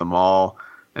all at the mall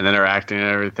and interacting and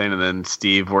everything, and then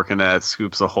Steve working at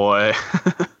Scoops Ahoy.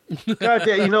 God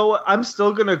damn, you know what? I'm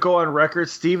still going to go on record.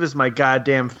 Steve is my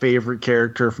goddamn favorite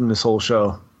character from this whole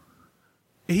show.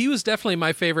 He was definitely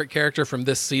my favorite character from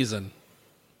this season.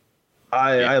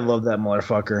 I love that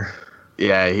motherfucker.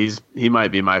 Yeah, he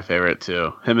might be my favorite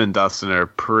too. Him and Dustin are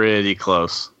pretty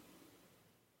close.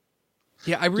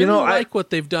 Yeah, I really like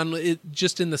what they've done,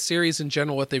 just in the series in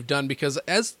general, what they've done, because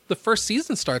as the first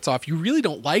season starts off, you really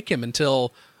don't like him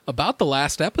until about the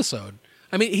last episode.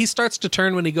 I mean, he starts to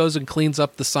turn when he goes and cleans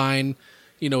up the sign,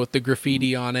 with the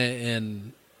graffiti on it,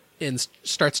 and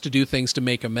starts to do things to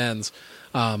make amends.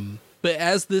 But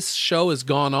as this show has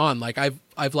gone on, like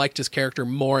I've liked his character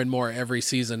more and more every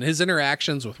season. His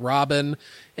interactions with Robin,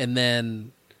 and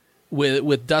then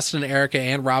with Dustin and Erica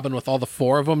and Robin, with all the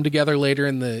 4 of them together later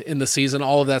in the season,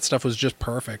 all of that stuff was just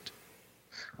perfect.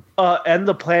 And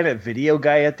the Planet Video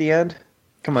guy at the end.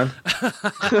 Come on,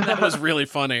 that was really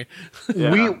funny.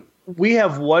 Yeah. We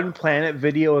have one Planet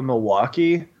Video in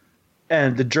Milwaukee,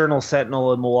 and the Journal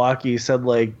Sentinel in Milwaukee said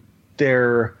like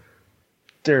their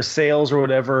sales or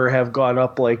whatever have gone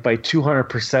up like by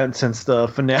 200% since the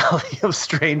finale of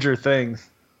Stranger Things.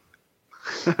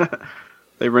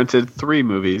 They rented 3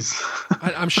 movies.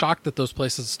 I'm shocked that those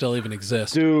places still even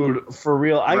exist. Dude, for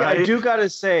real. Right? I do gotta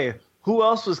say, who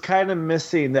else was kind of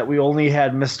missing that we only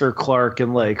had Mr. Clark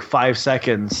in like 5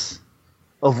 seconds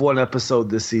of one episode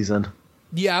this season?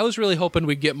 Yeah, I was really hoping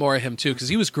we'd get more of him too, because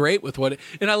he was great with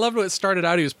and I loved when it started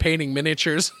out, he was painting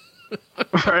miniatures.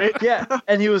 Right? Yeah,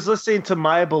 and he was listening to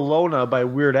My Bologna by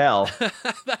Weird Al.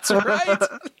 That's right.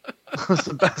 That was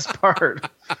the best part.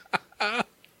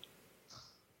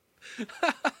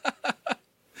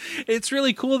 It's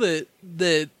really cool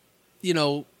that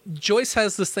Joyce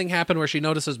has this thing happen where she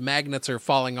notices magnets are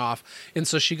falling off, and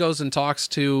so she goes and talks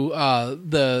to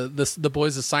the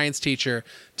boys' science teacher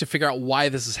to figure out why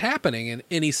this is happening,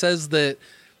 and he says that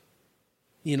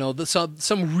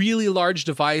some really large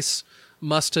device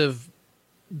must have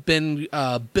been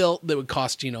built that would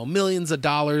cost millions of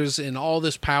dollars and all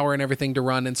this power and everything to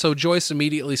run. And so Joyce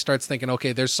immediately starts thinking,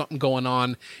 okay, there's something going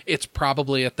on. It's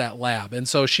probably at that lab. And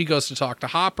so she goes to talk to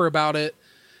Hopper about it.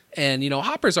 And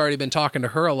Hopper's already been talking to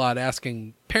her a lot,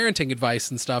 asking parenting advice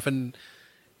and stuff. And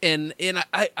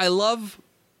I love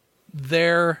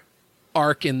their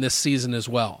arc in this season as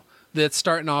well. That's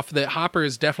starting off that Hopper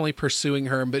is definitely pursuing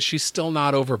her, but she's still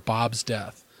not over Bob's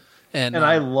death. And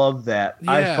I love that.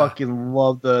 Yeah. I fucking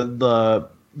love the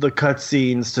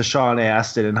cutscenes to Sean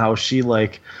Astin and how she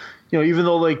even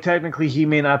though technically he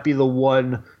may not be the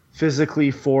one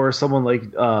physically for someone like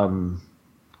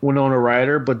Winona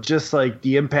Ryder, but just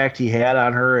the impact he had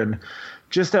on her, and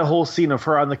just that whole scene of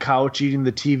her on the couch eating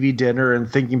the TV dinner and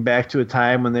thinking back to a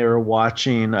time when they were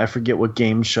watching, I forget what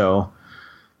game show,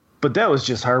 but that was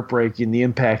just heartbreaking, the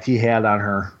impact he had on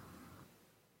her.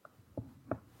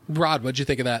 Rod, what'd you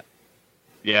think of that?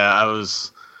 Yeah, I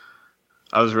was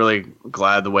really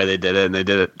glad the way they did it, and they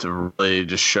did it to really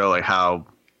just show how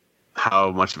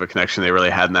much of a connection they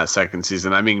really had in that second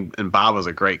season. I mean, and Bob was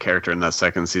a great character in that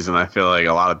second season. I feel like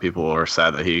a lot of people were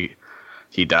sad that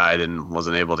he died and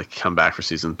wasn't able to come back for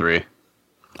season 3.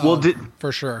 Well,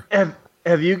 for sure.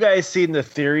 Have you guys seen the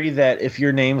theory that if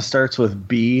your name starts with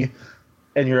B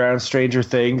and you're on Stranger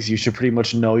Things, you should pretty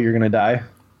much know you're gonna die?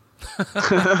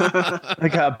 I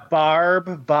got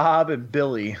Barb, Bob, and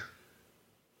Billy.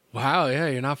 Wow, yeah,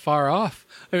 you're not far off.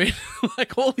 I mean,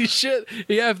 holy shit.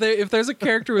 Yeah, if there's a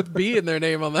character with B in their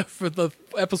name on that for the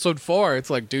episode 4, it's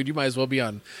like, dude, you might as well be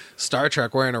on Star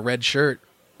Trek wearing a red shirt.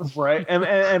 Right,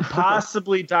 and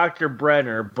possibly Dr.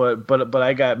 Brenner, but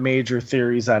I got major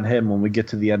theories on him when we get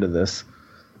to the end of this.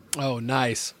 Oh,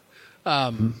 nice.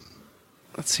 Let's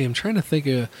see, I'm trying to think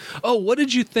of... Oh, what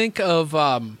did you think of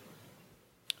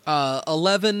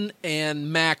 11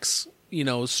 and Max,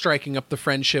 striking up the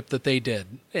friendship that they did,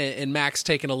 and Max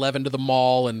taking 11 to the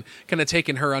mall and kind of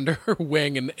taking her under her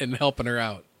wing and helping her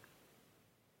out?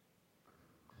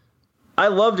 I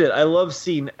loved it. I love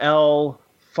seeing Elle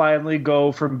finally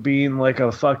go from being like a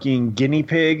fucking guinea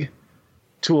pig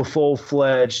to a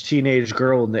full-fledged teenage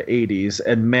girl in the 80s,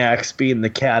 and Max being the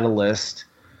catalyst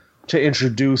to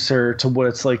introduce her to what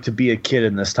it's like to be a kid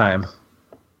in this time.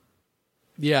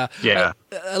 Yeah.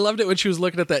 I loved it when she was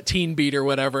looking at that Teen Beat or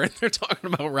whatever, and they're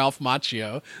talking about Ralph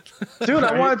Macchio. Dude,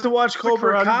 I wanted to watch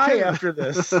Cobra Kai after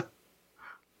this.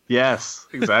 Yes,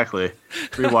 exactly.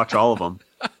 Rewatch all of them.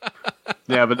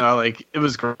 Yeah, but no, it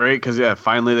was great because,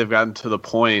 finally they've gotten to the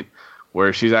point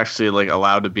where she's actually,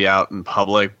 allowed to be out in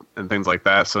public and things like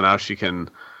that, so now she can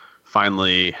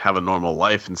finally have a normal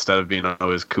life instead of being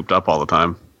always cooped up all the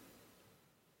time.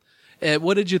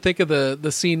 What did you think of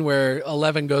the scene where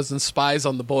 11 goes and spies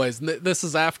on the boys? And this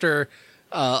is after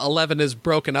 11 is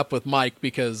broken up with Mike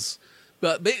because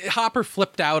Hopper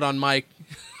flipped out on Mike.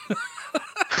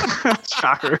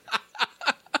 Shocker.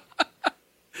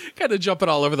 Kind of jumping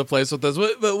all over the place with this.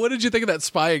 But what did you think of that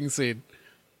spying scene?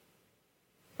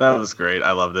 That was great.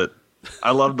 I loved it. I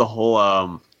loved the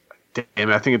whole... Damn,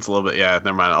 I think it's a little bit... Yeah,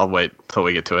 never mind. I'll wait till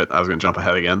we get to it. I was going to jump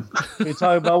ahead again. You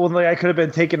talking about when I could have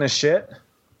been taking a shit?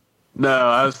 No,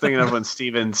 I was thinking of when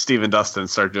Steve and Dustin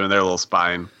started doing their little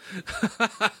spying.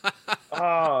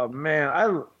 Oh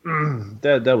man,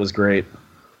 that was great.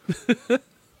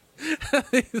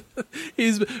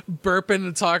 He's burping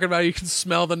and talking about you can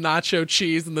smell the nacho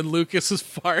cheese, and then Lucas is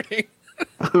farting.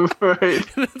 Right.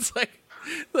 And it's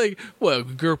like what, a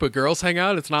group of girls hang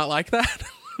out? It's not like that.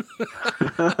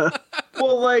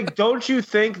 Well, don't you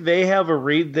think they have a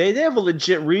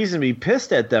legit reason to be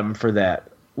pissed at them for that?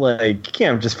 You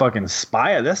can't just fucking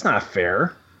spy it. That's not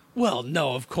fair. Well,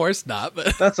 no, of course not.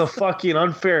 But that's a fucking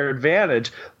unfair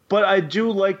advantage. But I do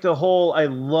like I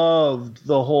loved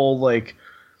the whole,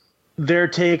 their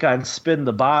take on spin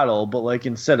the bottle, but,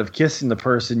 instead of kissing the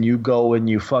person, you go and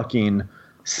you fucking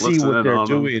see what they're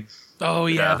doing. Oh,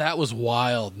 yeah, that was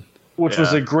wild. Which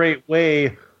was a great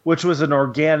way, which was an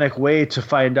organic way to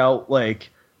find out,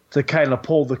 to kind of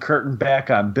pull the curtain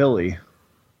back on Billy.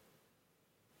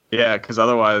 Yeah, because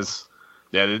otherwise,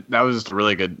 that was just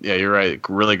really good. Yeah, you're right.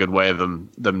 Really good way of them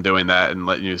doing that and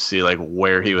letting you see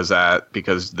where he was at,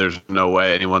 because there's no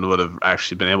way anyone would have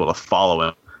actually been able to follow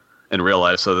him in real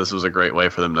life. So this was a great way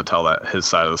for them to tell his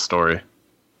side of the story.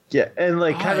 Yeah, and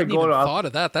kind of going off. Thought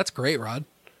of that. That's great, Rod.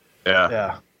 Yeah.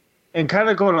 Yeah. And kind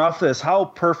of going off this, how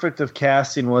perfect of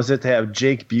casting was it to have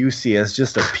Jake Busey as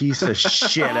just a piece of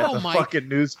shit at the fucking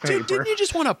newspaper? Dude, didn't you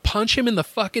just want to punch him in the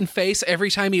fucking face every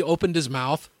time he opened his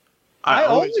mouth? I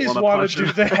always want to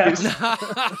do that.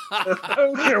 I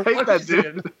don't care what that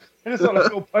did. I just want to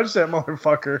go punch that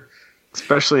motherfucker.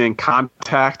 Especially in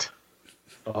Contact.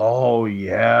 Oh,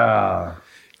 yeah.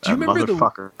 Do you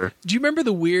remember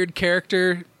the weird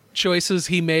character choices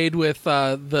he made with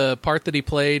the part that he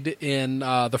played in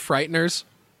The Frighteners?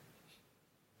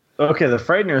 Okay, The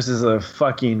Frighteners is a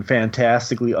fucking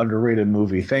fantastically underrated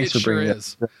movie. Thanks for bringing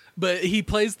it. But he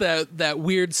plays that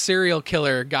weird serial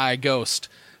killer guy, Ghost,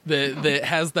 that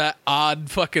has that odd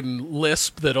fucking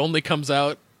lisp that only comes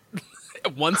out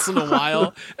once in a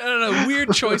while. I don't know.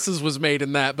 Weird choices was made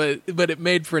in that, but it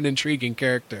made for an intriguing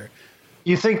character.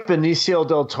 You think Benicio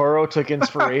del Toro took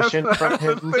inspiration from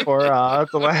him for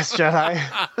The Last Jedi?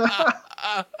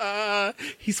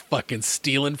 He's fucking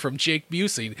stealing from Jake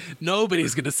Busey.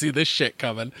 Nobody's going to see this shit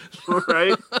coming.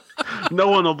 Right? No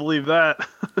one will believe that.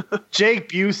 Jake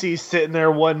Busey's sitting there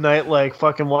one night like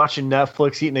fucking watching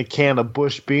Netflix eating a can of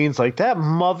Bush beans like, that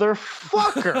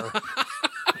motherfucker.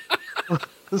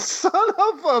 Son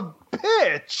of a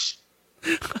bitch.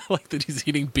 I like that he's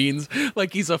eating beans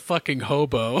like he's a fucking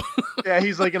hobo. Yeah,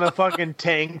 he's like in a fucking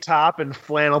tank top and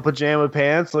flannel pajama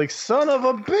pants. Like, son of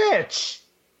a bitch.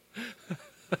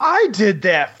 I did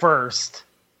that first.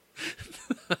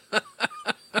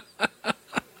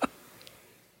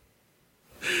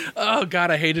 Oh, God,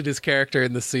 I hated his character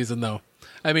in this season, though.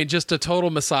 I mean, just a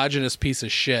total misogynist piece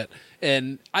of shit.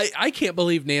 And I can't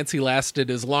believe Nancy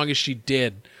lasted as long as she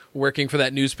did working for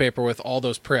that newspaper with all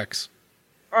those pricks.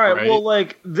 All right, well,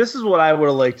 like, this is what I would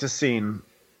have liked to seen.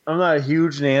 I'm not a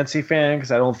huge Nancy fan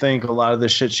because I don't think a lot of the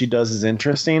shit she does is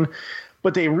interesting.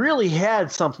 But they really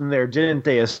had something there, didn't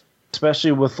they?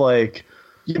 Especially with, like,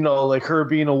 you know, like her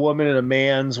being a woman in a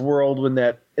man's world in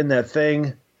that thing.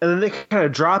 And then they kind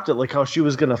of dropped it, like how she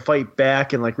was going to fight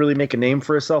back and, like, really make a name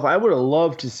for herself. I would have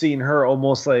loved to seen her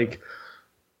almost like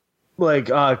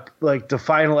the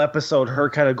final episode, her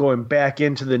kind of going back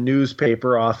into the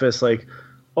newspaper office, like,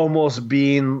 almost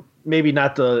being maybe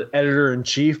not the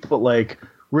editor-in-chief, but like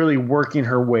really working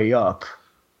her way up.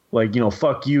 Like, you know,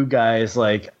 fuck you guys.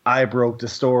 Like, I broke the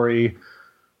story.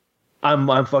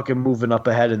 I'm fucking moving up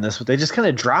ahead in this. But they just kind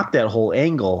of dropped that whole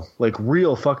angle like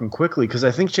real fucking quickly. Cause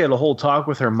I think she had a whole talk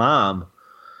with her mom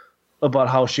about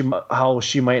how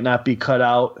she might not be cut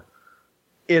out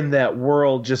in that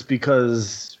world just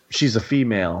because she's a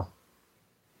female.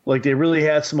 Like, they really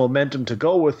had some momentum to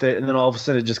go with it, and then all of a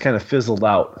sudden it just kind of fizzled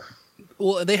out.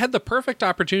 Well, they had the perfect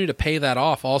opportunity to pay that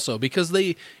off also, because at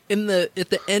the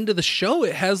end of the show,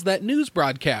 it has that news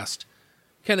broadcast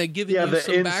kind of giving you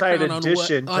some background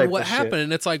on what happened.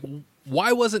 And it's like,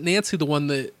 why wasn't Nancy the one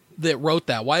that wrote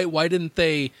that? Why didn't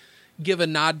they give a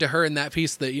nod to her in that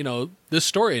piece that, you know, this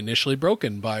story initially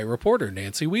broken by reporter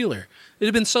Nancy Wheeler? It'd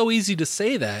have been so easy to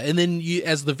say that. And then you,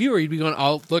 as the viewer, you'd be going,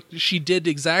 oh, look, she did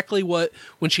exactly what,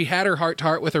 when she had her heart to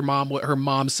heart with her mom, what her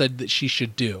mom said that she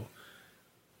should do.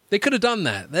 They could have done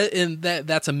that.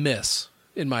 That's a miss,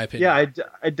 in my opinion. Yeah,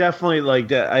 I definitely like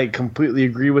that. I completely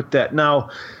agree with that. Now,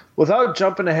 without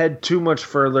jumping ahead too much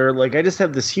further, like, I just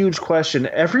have this huge question.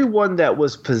 Everyone that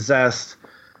was possessed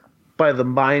by the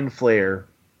Mind Flayer,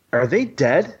 are they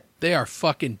dead? They are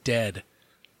fucking dead.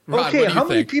 Rod, okay, how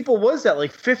many people was that?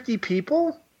 Like 50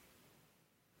 people?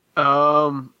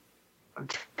 I'm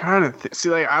trying to see.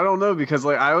 Like, I don't know, because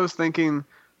like I was thinking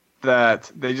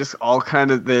that they just all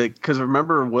kind of because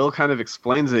remember Will kind of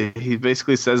explains it. He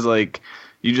basically says like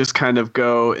you just kind of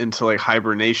go into like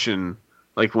hibernation.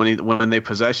 Like when they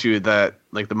possess you, that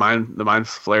like the mind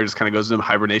flayer just kind of goes into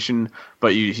hibernation,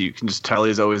 but you can just tell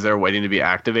he's always there waiting to be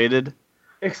activated.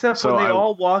 Except when they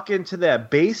all walk into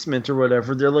that basement or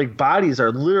whatever, their like bodies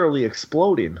are literally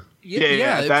exploding.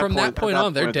 Yeah. From that point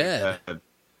on, they're dead.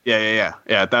 Yeah.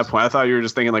 At that point, I thought you were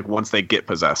just thinking like once they get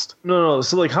possessed. No.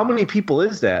 So like, how many people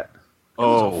is that?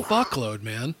 Oh, a fuckload,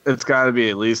 man! It's got to be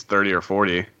at least 30 or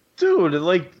 40. Dude,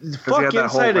 like, fuck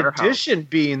Inside Edition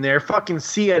being there. Fucking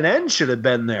CNN should have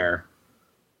been there.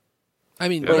 I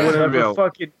mean, or whatever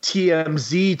fucking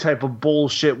TMZ type of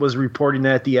bullshit was reporting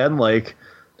that at the end. Like,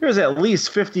 there's at least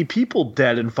 50 people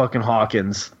dead in fucking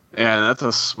Hawkins. Yeah, that's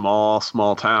a small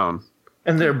town.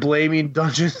 And they're blaming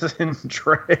Dungeons and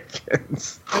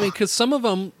Dragons. I mean, because some of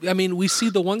them, I mean, we see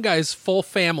the one guy's full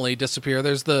family disappear.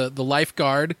 There's the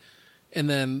lifeguard, and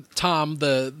then Tom,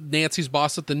 the Nancy's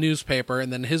boss at the newspaper,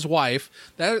 and then his wife.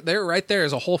 They're right there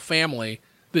as a whole family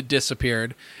that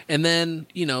disappeared. And then,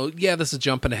 this is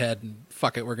jumping ahead and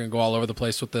fuck it, we're going to go all over the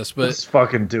place with this, but let's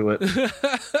fucking do it.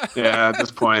 Yeah, at this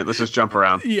point, let's just jump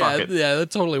around. Yeah, Fuck it. yeah, that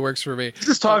totally works for me.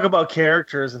 Just talk about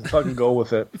characters and fucking go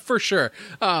with it. For sure.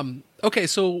 Okay,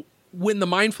 so when the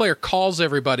Mind Flayer calls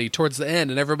everybody towards the end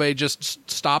and everybody just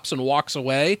stops and walks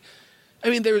away, I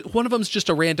mean, one of them's just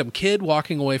a random kid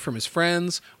walking away from his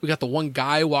friends. We got the one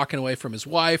guy walking away from his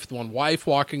wife, the one wife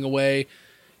walking away.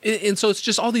 And so it's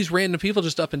just all these random people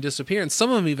just up and disappear. And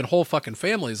some of them even whole fucking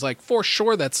families. Like, for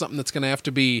sure, that's something that's going to have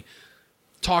to be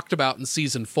talked about in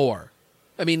season 4.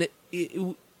 I mean,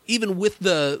 even with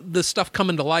the stuff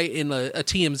coming to light in a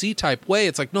TMZ type way,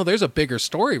 it's like, no, there's a bigger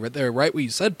story right there, right? What you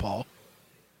said, Paul.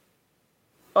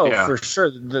 Oh, Yeah. for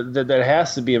sure. That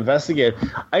has to be investigated.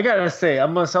 I gotta say,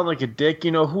 I'm gonna sound like a dick.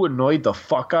 You know who annoyed the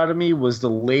fuck out of me was the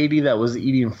lady that was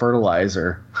eating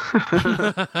fertilizer.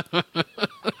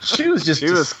 She was just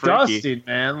disgusting,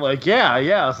 man. Like, yeah.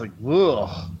 I was like,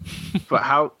 ugh. But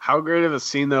how great of a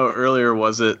scene though earlier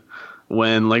was it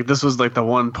when like this was like the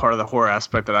one part of the horror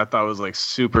aspect that I thought was like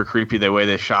super creepy the way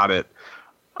they shot it.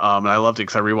 And I loved it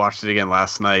because I rewatched it again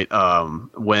last night.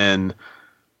 When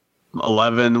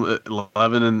 11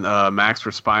 and Max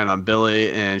were spying on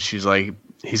Billy, and she's like,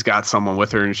 he's got someone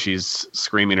with her, and she's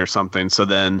screaming or something. So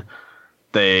then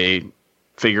they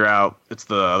figure out it's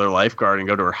the other lifeguard and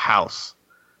go to her house.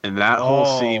 And that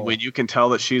whole scene, when you can tell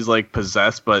that she's like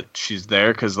possessed, but she's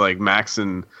there because like Max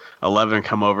and 11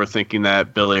 come over thinking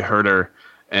that Billy hurt her,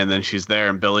 and then she's there,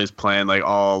 and Billy's playing like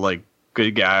all like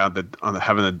good guy on the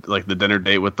having the dinner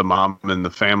date with the mom and the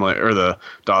family, or the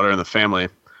daughter and the family,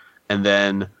 and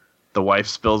then the wife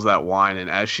spills that wine, and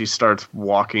as she starts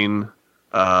walking,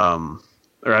 or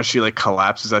as she like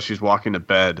collapses as she's walking to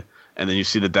bed, and then you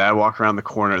see the dad walk around the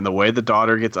corner, and the way the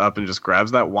daughter gets up and just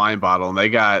grabs that wine bottle, and they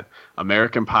got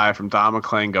American Pie from Don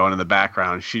McClane going in the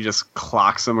background. She just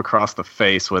clocks him across the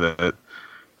face with it.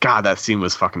 God, that scene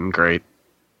was fucking great.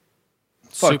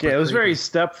 Fuck Super yeah, it was creepy. very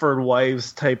Stepford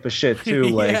Wives type of shit too.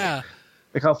 Like, Yeah.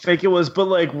 like how fake it was. But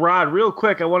like, Rod, real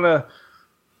quick, I want to,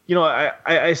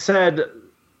 I said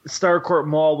Starcourt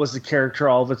Mall was a character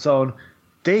all of its own.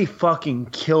 They fucking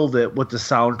killed it with the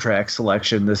soundtrack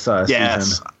selection this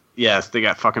season. Yes, they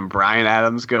got fucking Bryan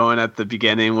Adams going at the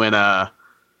beginning when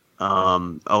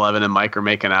 11 and Mike are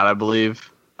making out, I believe.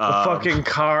 The fucking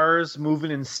cars moving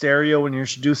in stereo when you're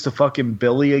introduced to fucking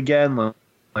Billy again.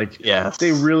 Like, Yes.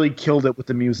 they really killed it with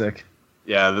the music.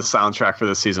 Yeah, the soundtrack for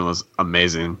this season was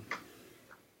amazing.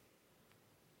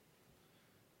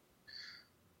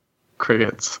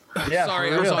 Crickets. Yeah, Sorry,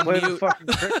 for I was real. on Play the mute. fucking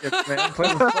crickets, man.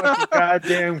 Play the fucking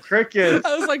goddamn crickets.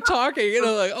 I was like talking,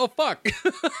 like, oh, fuck.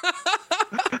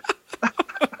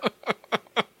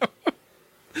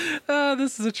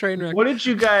 This is a train wreck. What did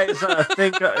you guys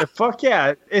think? Fuck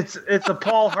yeah, it's a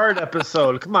Paul Hart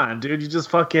episode. Come on, dude. You just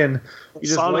fucking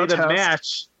Sauna light a test.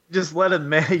 match. You just light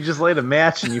a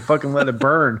match and you fucking let it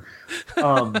burn.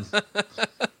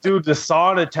 Dude, the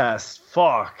sauna test.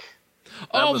 Fuck.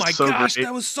 Oh was my so gosh, great.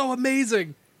 that was so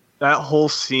amazing. That whole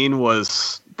scene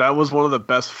was one of the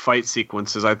best fight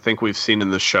sequences I think we've seen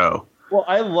in the show. Well,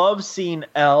 I love seeing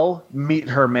Elle meet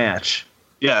her match.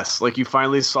 Yes, like you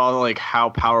finally saw like how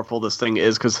powerful this thing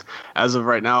is, because as of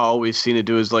right now, all we've seen it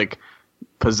do is like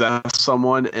possess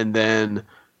someone and then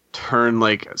turn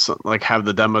like have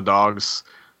the demo dogs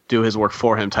do his work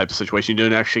for him type of situation. You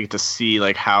don't actually get to see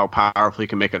like how powerful he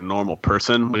can make a normal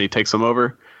person when he takes them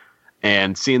over.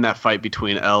 And seeing that fight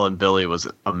between Elle and Billy was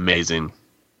amazing.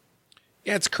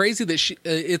 Yeah, it's crazy that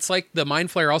it's like the Mind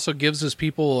Flayer also gives his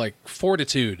people like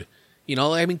fortitude.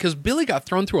 I mean, because Billy got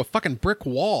thrown through a fucking brick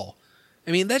wall.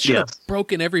 I mean, that should have Yes.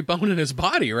 broken every bone in his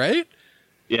body, right?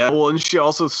 Yeah, well, and she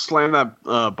also slammed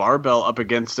that barbell up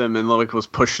against him and like was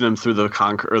pushing him through the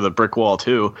concrete or the brick wall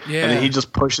too. Yeah. And then he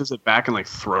just pushes it back and like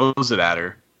throws it at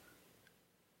her.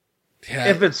 Yeah,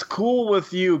 If it's cool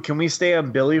with you, can we stay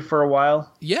on Billy for a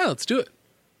while? yeah, let's do it.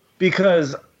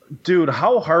 Because, dude,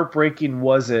 how heartbreaking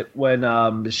was it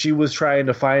when she was trying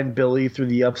to find Billy through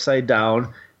the Upside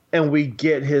Down, and we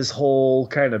get his whole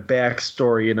kind of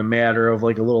backstory in a matter of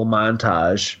like a little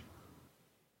montage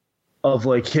of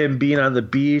like him being on the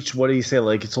beach. What do you say?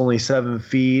 Like it's only 7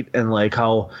 feet, and like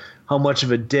how much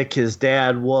of a dick his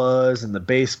dad was, and the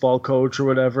baseball coach or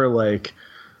whatever. Like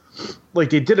they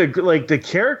did the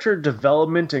character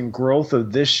development and growth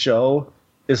of this show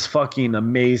is fucking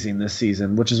amazing this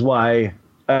season, which is why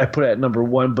I put it at number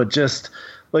 1. But just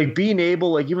like being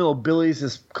able, like, even though Billy's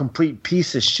this complete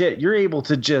piece of shit, you're able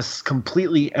to just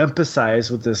completely empathize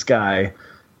with this guy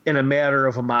in a matter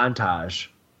of a montage.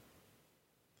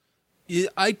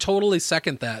 I totally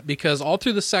second that, because all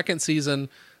through the second season,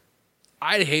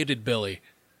 I hated Billy.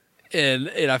 And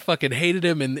I fucking hated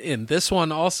him in this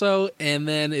one also. And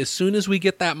then as soon as we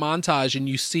get that montage and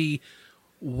you see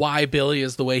why Billy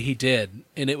is the way he did,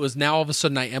 and it was now all of a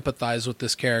sudden I empathize with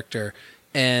this character.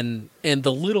 And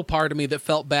the little part of me that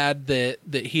felt bad that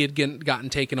he had gotten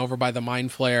taken over by the Mind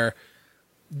Flayer,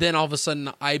 then all of a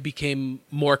sudden I became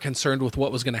more concerned with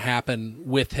what was going to happen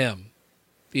with him.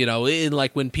 You know, in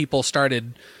like when people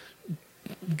started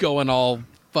going all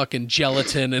fucking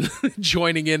gelatin and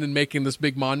joining in and making this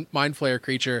big Mind Flayer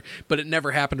creature, but it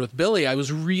never happened with Billy. I was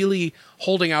really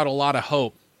holding out a lot of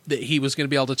hope that he was going to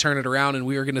be able to turn it around and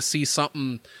we were going to see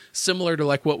something similar to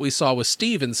like what we saw with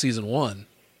Steve in season 1.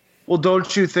 Well,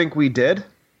 don't you think we did?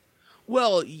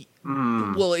 Well,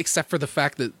 well, except for the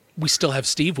fact that we still have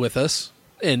Steve with us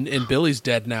and Billy's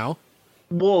dead now.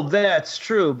 Well, that's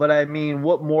true, but I mean,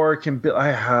 what more can Billy?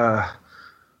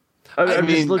 I'm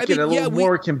just looking at what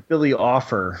more can Billy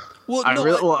offer. Well,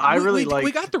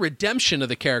 we got the redemption of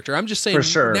the character. I'm just saying, for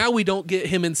sure. Now we don't get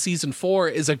him in season 4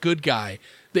 as a good guy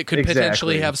that could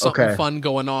potentially have something fun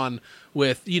going on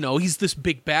with, you know, he's this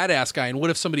big badass guy. And what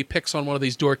if somebody picks on one of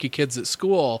these dorky kids at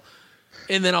school,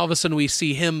 and then all of a sudden we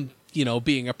see him, you know,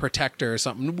 being a protector or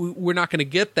something? We're not going to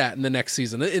get that in the next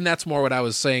season, and that's more what I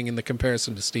was saying in the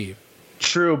comparison to Steve.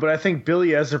 True, but I think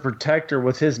Billy as a protector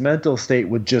with his mental state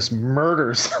would just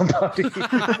murder somebody.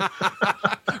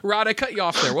 Rod, I cut you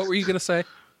off there. What were you going to say?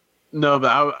 No,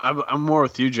 but I'm more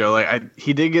with you, Joe. Like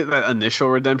he did get that initial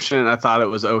redemption, and I thought it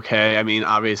was okay. I mean,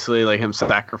 obviously, like him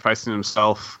sacrificing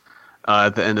himself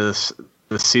at the end of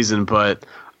this season, but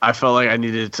I felt like I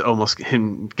needed to almost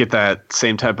him get that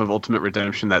same type of ultimate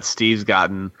redemption that Steve's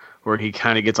gotten, where he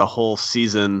kind of gets a whole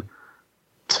season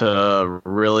to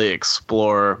really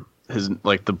explore his,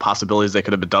 like, the possibilities that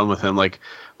could have been done with him. Like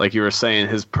you were saying,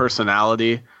 his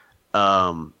personality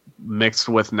mixed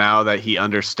with now that he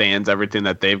understands everything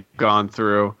that they've gone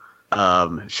through.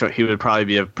 He would probably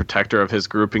be a protector of his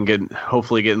group and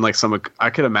hopefully getting like some. I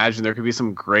could imagine there could be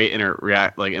some great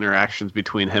interactions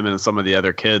between him and some of the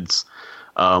other kids.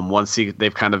 Once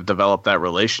they've kind of developed that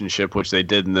relationship, which they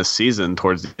did in this season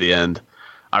towards the end.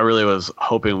 I really was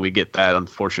hoping we get that.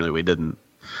 Unfortunately, we didn't.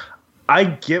 I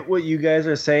get what you guys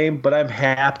are saying, but I'm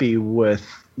happy with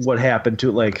what happened to,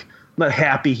 like, I'm not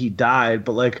happy he died,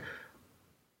 but like,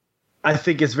 I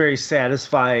think it's very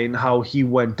satisfying how he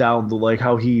went down,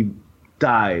 how he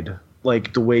died,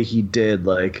 like the way he did.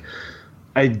 Like,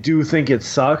 I do think it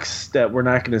sucks that we're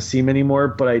not going to see him anymore,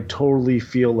 but I totally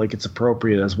feel like it's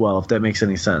appropriate as well, if that makes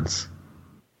any sense.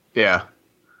 Yeah.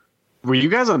 Were you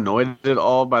guys annoyed at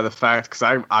all by the fact,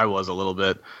 because I was a little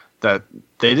bit, that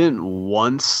they didn't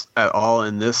once at all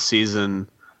in this season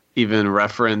even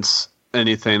reference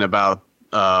anything about,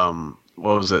 what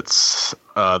was it,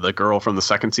 the girl from the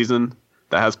second season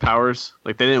that has powers?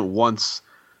 Like, they didn't once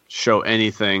show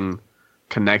anything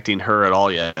connecting her at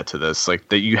all yet to this. Like,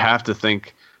 that you have to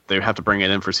think they have to bring it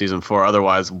in for season 4.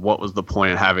 Otherwise, what was the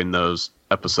point of having those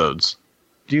episodes?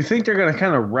 Do you think they're going to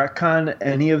kind of retcon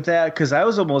any of that? Because I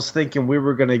was almost thinking we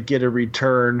were going to get a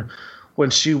return when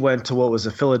she went to, what was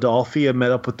it, Philadelphia,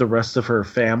 met up with the rest of her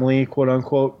family, quote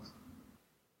unquote.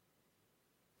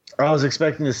 I was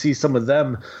expecting to see some of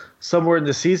them somewhere in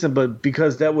the season, but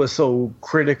because that was so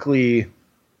critically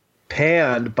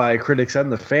panned by critics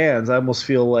and the fans, I almost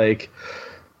feel like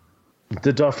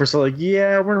the Duffers are like,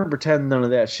 yeah, we're going to pretend none of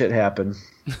that shit happened.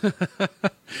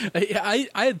 I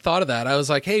had thought of that. I was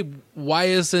like, hey, why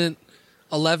isn't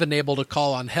 11 able to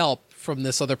call on help from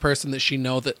this other person that she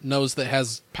knows that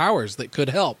has powers that could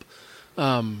help?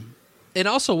 And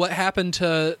also, what happened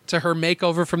to her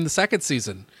makeover from the second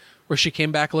season, where she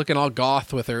came back looking all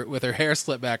goth with her hair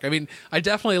slicked back? I mean, I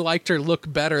definitely liked her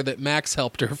look better that Max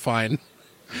helped her find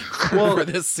for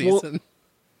this season.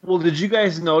 Well, did you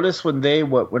guys notice when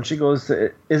she goes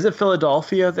to, is it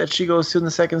Philadelphia that she goes to in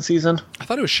the second season? I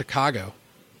thought it was Chicago.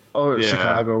 Oh, yeah.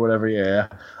 Chicago or whatever, yeah.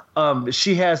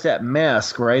 She has that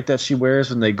mask, right, that she wears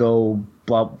when they go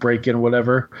break in,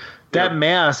 whatever. That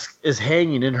mask is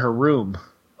hanging in her room.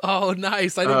 Oh,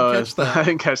 nice! I didn't catch that. I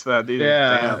didn't catch that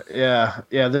either. Yeah.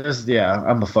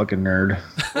 I'm a fucking nerd.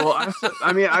 Well,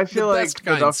 I feel like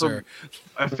the Duffer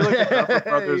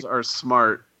Brothers are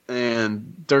smart,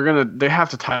 and they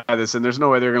have to tie this in. There's no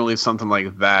way they're gonna leave something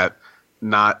like that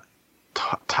not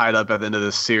tied up at the end of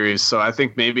this series. So I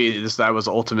think maybe that was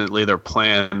ultimately their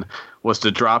plan, was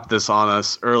to drop this on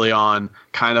us early on,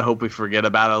 kind of hope we forget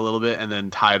about it a little bit, and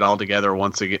then tie it all together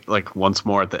once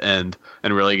more at the end,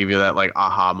 and really give you that like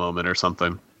aha moment or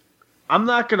something. I'm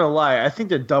not gonna lie, I think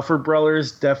the Duffer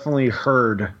Brothers definitely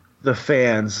heard the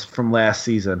fans from last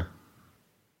season,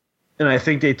 and I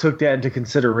think they took that into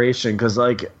consideration, because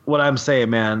like what I'm saying,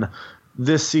 man,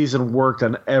 this season worked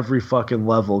on every fucking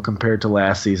level compared to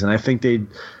last season. I think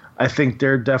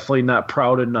they're definitely not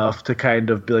proud enough to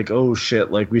kind of be like, oh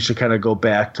shit, like we should kind of go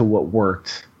back to what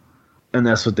worked. And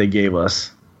that's what they gave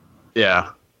us.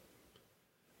 Yeah.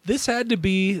 This had to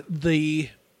be the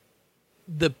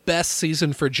best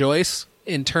season for Joyce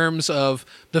in terms of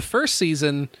the first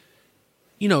season.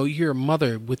 You know, you're a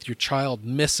mother with your child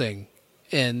missing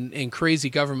and crazy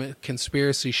government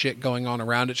conspiracy shit going on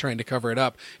around it, trying to cover it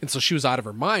up. And so she was out of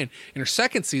her mind. In her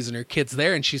second season, her kid's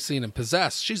there and she's seen him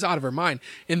possessed. She's out of her mind.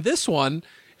 In this one,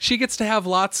 she gets to have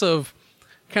lots of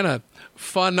kind of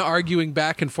fun arguing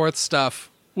back and forth stuff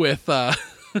with,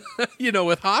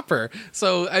 with Hopper.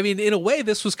 So, I mean, in a way,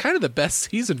 this was kind of the best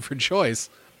season for Joyce.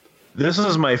 This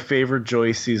was my favorite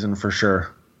Joyce season for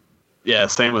sure. Yeah,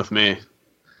 same with me.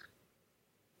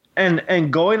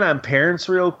 And going on Parents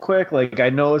real quick, like I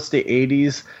know it's the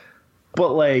 80s,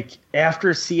 but like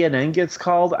after CNN gets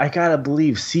called, I gotta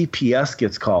believe CPS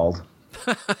gets called.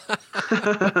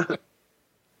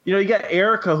 You know, you got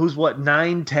Erica, who's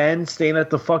 9, 10, staying at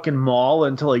the fucking mall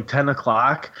until like 10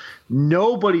 o'clock.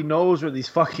 Nobody knows where these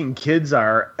fucking kids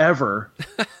are ever.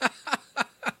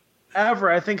 Ever.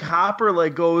 I think Hopper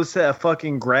like goes to that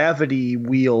fucking gravity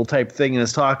wheel type thing and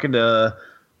is talking to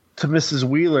Mrs.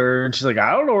 Wheeler, and she's like,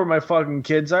 I don't know where my fucking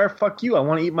kids are. Fuck you. I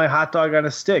want to eat my hot dog on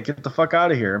a stick. Get the fuck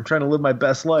out of here. I'm trying to live my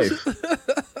best life.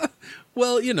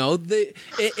 Well, you know,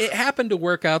 it happened to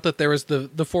work out that there was the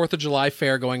 4th of July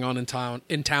fair going on in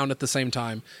town at the same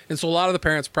time. And so a lot of the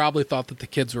parents probably thought that the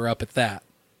kids were up at that.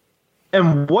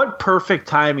 And what perfect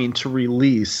timing to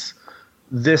release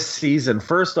this season.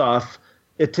 First off,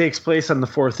 it takes place on the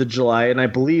 4th of July, and I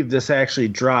believe this actually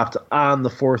dropped on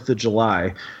the 4th of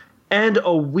July. And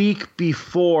a week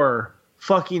before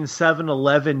fucking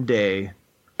 7-Eleven Day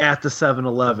at the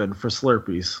 7-Eleven for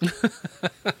Slurpees.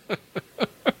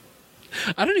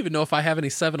 I don't even know if I have any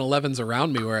 7-Elevens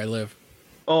around me where I live.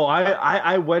 Oh,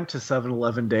 I went to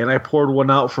 7-Eleven Day and I poured one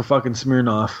out for fucking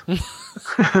Smirnoff.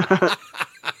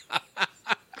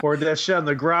 Poured that shit on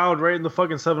the ground right in the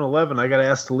fucking 7-Eleven. I got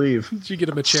asked to leave. Did you get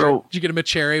him a cherry? Did you get him a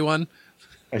cherry one?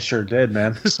 I sure did,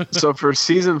 man. So for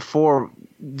season 4,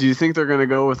 do you think they're going to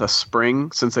go with a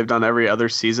spring since they've done every other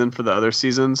season for the other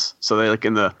seasons? So they like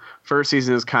in the first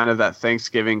season is kind of that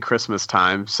Thanksgiving, Christmas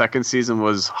time. Second season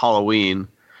was Halloween.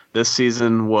 This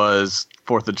season was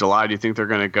 4th of July. Do you think they're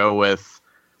going to go with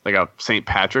like a St.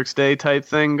 Patrick's Day type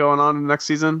thing going on next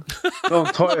season?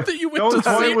 Don't toy, that you went to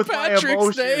St.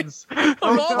 Patrick's Day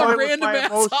of all the random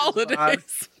ass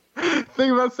holidays.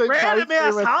 Think about St. Random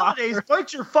ass holidays.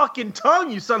 Bite your fucking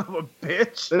tongue, you son of a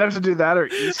bitch. They'd have to do that or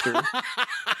Easter.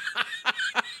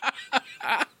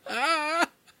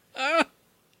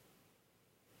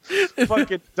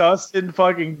 Fucking Dustin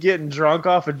fucking getting drunk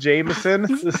off of Jameson.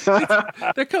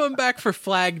 They're coming back for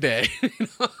Flag Day.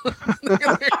 They're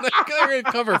going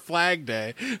to cover Flag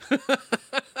Day.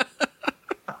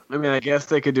 I mean, I guess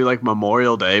they could do like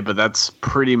Memorial Day, but that's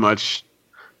pretty much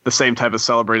the same type of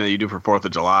celebrating that you do for 4th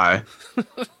of July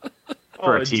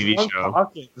for a TV show.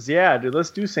 Hawkins. Yeah, dude, let's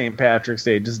do St. Patrick's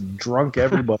Day. Just drunk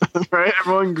everybody. Right?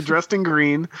 Everyone dressed in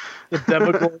green. The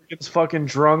Demogorgon's fucking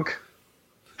drunk.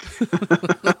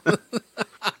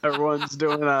 Everyone's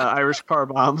doing Irish car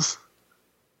bombs.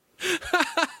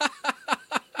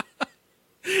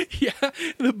 Yeah,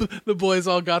 the boys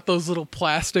all got those little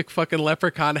plastic fucking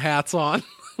leprechaun hats on.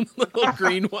 Little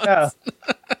green ones. Yeah.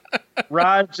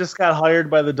 Rod just got hired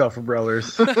by the Duffer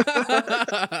Brothers.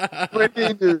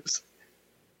 Breaking news.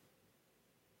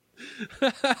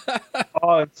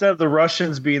 Oh, instead of the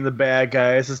Russians being the bad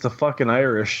guys, it's the fucking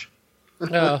Irish.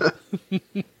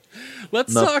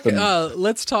 Let's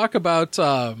talk about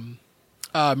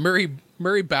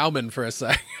Murray Bauman for a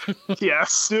sec.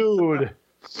 Yes, dude.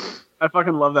 I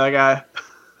fucking love that guy.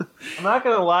 I'm not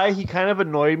gonna lie, he kind of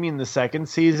annoyed me in the second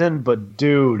season, but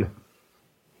dude,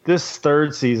 this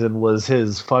third season was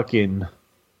his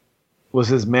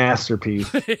masterpiece.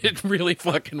 It really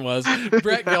fucking was.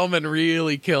 Brett Gelman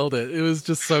really killed it. It was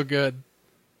just so good.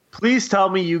 Please tell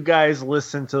me you guys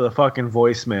listened to the fucking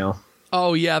voicemail.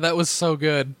 Oh yeah, that was so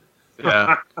good.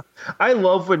 Yeah. I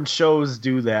love when shows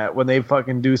do that, when they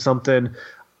fucking do something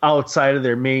outside of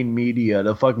their main media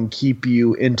to fucking keep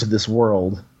you into this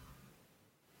world.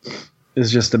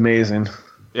 It's just amazing.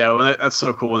 Yeah, that's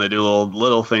so cool when they do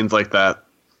little things like that.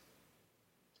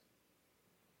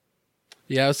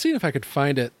 Yeah, I was seeing if I could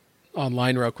find it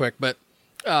online real quick, but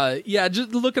yeah,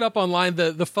 just look it up online.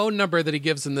 The phone number that he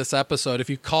gives in this episode,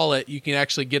 if you call it, you can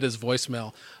actually get his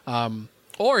voicemail.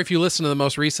 Or if you listen to the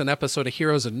most recent episode of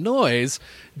Heroes of Noise,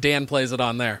 Dan plays it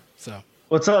on there. So,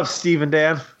 what's up, Steve and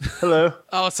Dan? Hello.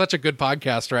 Oh, it's such a good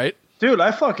podcast, right? Dude,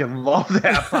 I fucking love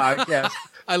that podcast.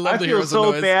 I love the feel Heroes so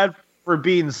of Noise. bad for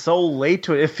being so late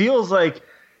to it. It feels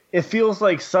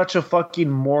like such a fucking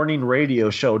morning radio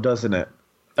show, doesn't it?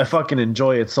 I fucking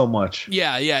enjoy it so much.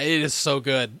 Yeah, it is so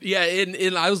good. Yeah,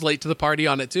 and I was late to the party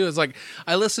on it too. It's like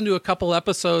I listened to a couple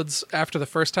episodes after the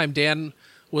first time Dan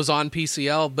was on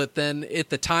PCL, but then at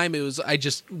the time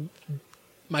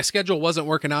my schedule wasn't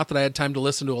working out that I had time to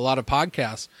listen to a lot of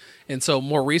podcasts. And so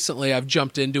more recently I've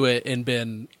jumped into it and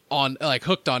been on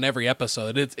hooked on every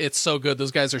episode. It's so good.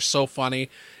 Those guys are so funny.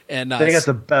 And They got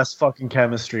the best fucking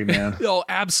chemistry, man. oh,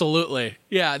 absolutely.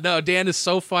 Yeah, no, Dan is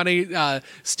so funny.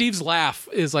 Steve's laugh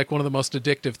is like one of the most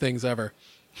addictive things ever.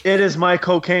 It is my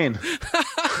cocaine.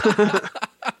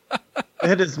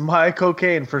 It is my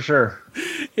cocaine for sure.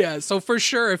 Yeah, so for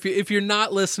sure, if you're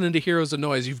not listening to Heroes of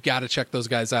Noise, you've got to check those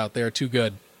guys out. They're too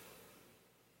good.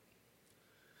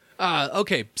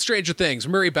 Okay, Stranger Things,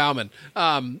 Murray Bauman,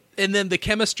 and then the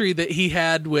chemistry that he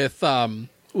had with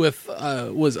was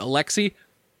Alexi.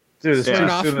 Dude, it's too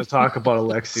Smirnoff. soon to talk about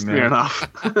Alexi, man.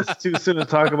 Smirnoff. It's too soon to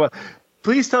talk about.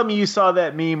 Please tell me you saw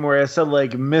that meme where it said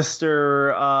like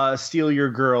Mr. Steal Your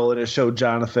Girl and it showed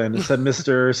Jonathan. It said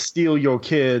Mr. Steal Your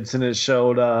Kids and it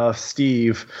showed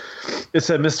Steve. It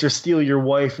said Mr. Steal Your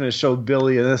Wife and it showed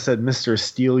Billy, and it said Mr.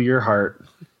 Steal Your Heart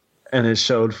and it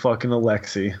showed fucking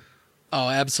Alexi. Oh,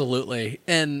 absolutely.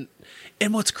 And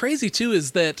what's crazy too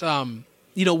is that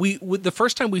we the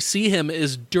first time we see him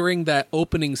is during that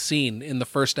opening scene in the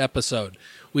first episode.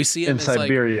 We see him in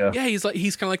Siberia. He's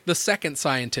kind of like the second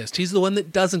scientist. He's the one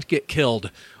that doesn't get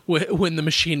killed when the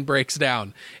machine breaks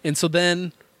down. And so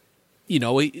then,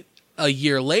 a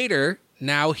year later,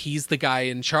 now he's the guy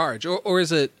in charge. Or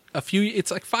is it it's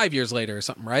like 5 years later or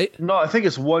something, right? No, I think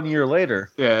it's 1 year later.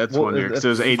 Yeah, it's 1 year because it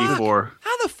was 84.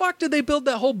 How the fuck did they build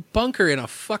that whole bunker in a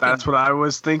fucking... That's what I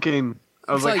was thinking.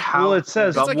 I was It's like, like- how? Well, it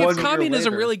says It's like 1 if year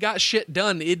communism later. really got shit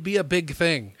done, it'd be a big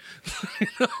thing.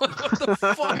 What the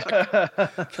fuck?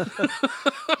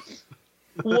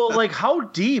 Well, like, how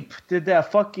deep did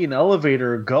that fucking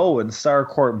elevator go in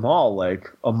Starcourt Mall?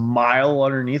 Like, a mile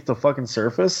underneath the fucking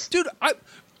surface? Dude,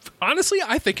 honestly,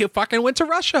 I think it fucking went to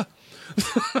Russia.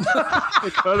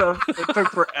 It could have. It took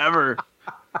forever.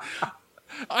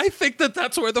 I think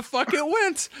that's where the fuck it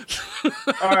went.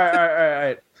 All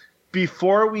right.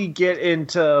 Before we get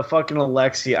into fucking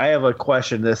Alexi, I have a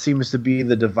question that seems to be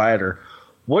the divider.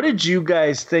 What did you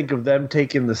guys think of them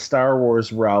taking the Star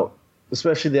Wars route,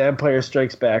 especially the Empire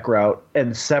Strikes Back route,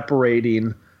 and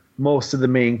separating most of the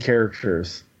main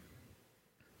characters?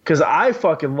 Because I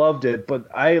fucking loved it, but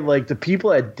I like the people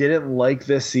that didn't like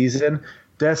this season,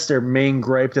 that's their main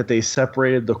gripe, that they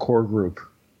separated the core group.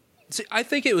 See, I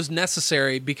think it was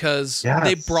necessary because Yes.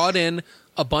 they brought in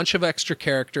a bunch of extra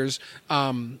characters.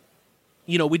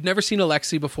 We'd never seen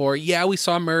Alexi before. Yeah, we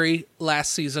saw Murray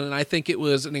last season, and I think it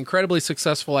was an incredibly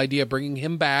successful idea bringing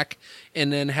him back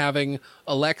and then having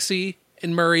Alexi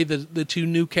and Murray, the two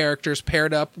new characters,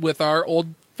 paired up with our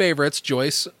old favorites,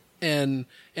 Joyce and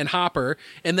Hopper,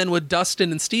 and then with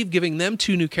Dustin and Steve, giving them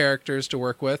two new characters to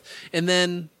work with. And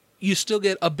then you still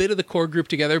get a bit of the core group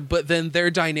together, but then their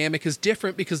dynamic is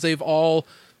different because they've all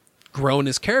grown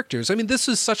as characters. I mean, this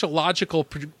is such a logical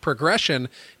progression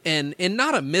and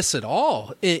not a miss at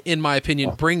all, in my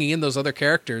opinion, bringing in those other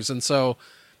characters. And so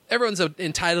everyone's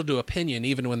entitled to opinion,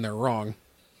 even when they're wrong.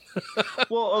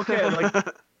 Well, okay, like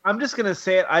I'm just gonna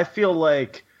say it. I feel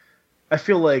like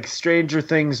Stranger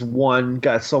Things 1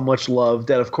 got so much love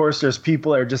that, of course, there's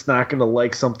people that are just not gonna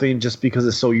like something just because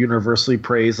it's so universally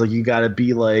praised. Like, you gotta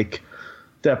be like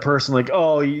that person, like,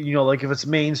 oh, like if it's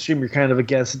mainstream, you're kind of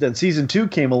against it. Then season 2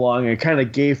 came along and it kind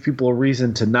of gave people a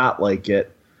reason to not like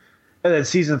it. And then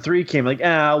season 3 came, like,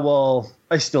 well,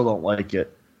 I still don't like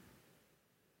it.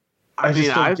 I just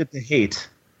don't get the hate.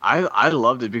 I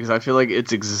loved it because I feel like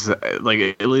it's like,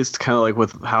 at least kind of like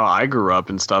with how I grew up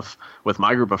and stuff with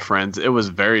my group of friends, it was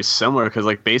very similar because,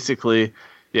 like, basically,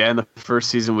 yeah, in the first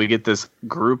season we get this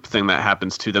group thing that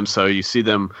happens to them, so you see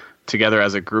them together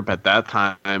as a group at that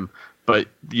time, but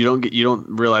you don't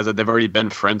realize that they've already been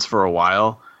friends for a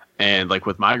while. And like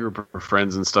with my group of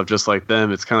friends and stuff, just like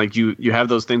them, it's kind of like you have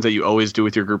those things that you always do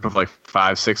with your group of like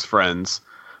 5-6 friends.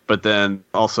 But then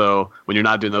also when you're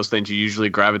not doing those things, you usually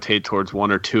gravitate towards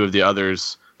one or two of the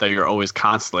others that you're always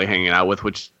constantly hanging out with,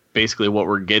 which basically what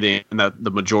we're getting that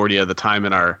the majority of the time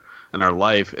in our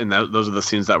life. And those are the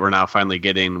scenes that we're now finally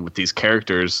getting with these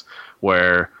characters,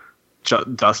 where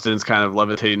Dustin's kind of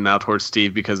levitating now towards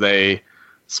Steve because they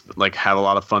like have a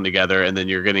lot of fun together, and then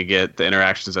you're going to get the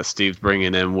interactions that Steve's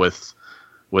bringing in with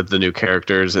the new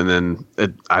characters, and then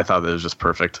I thought that it was just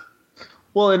perfect.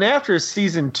 Well, and after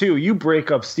season 2, you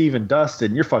break up Steve and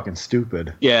Dustin. You're fucking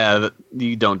stupid. Yeah,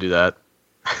 you don't do that.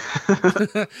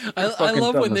 I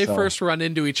love when they first run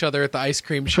into each other at the ice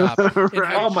cream shop. And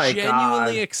how Oh my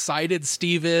genuinely God. excited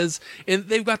Steve is. And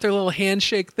they've got their little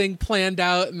handshake thing planned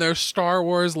out and their Star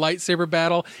Wars lightsaber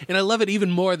battle. And I love it even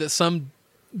more that some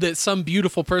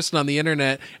beautiful person on the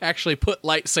internet actually put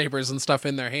lightsabers and stuff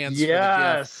in their hands.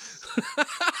 Yes.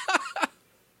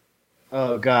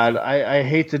 Oh, God. I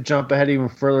hate to jump ahead even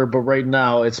further, but right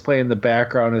now it's playing in the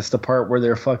background. It's the part where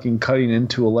they're fucking cutting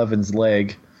into Eleven's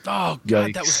leg. Oh,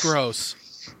 God, that was Yikes. gross.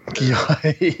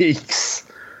 Yikes.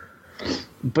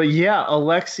 But yeah,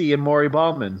 Alexei and Maury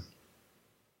Bauman.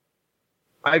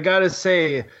 I gotta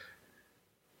say,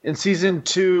 in season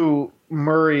 2,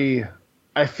 Murray,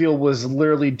 I feel, was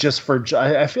literally just for.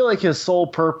 I feel like his sole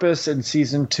purpose in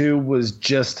season 2 was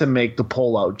just to make the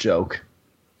pull-out joke.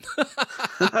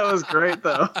 That was great,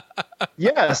 though.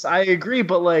 Yes, I agree,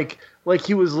 but like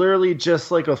he was literally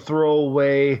just like a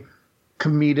throwaway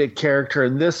comedic character.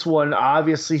 In this one,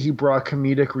 obviously he brought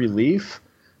comedic relief,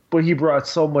 but he brought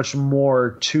so much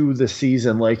more to the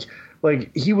season. Like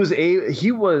he was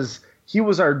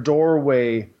our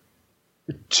doorway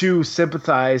to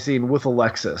sympathizing with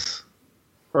Alexei,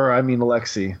 or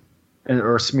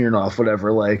Smirnoff,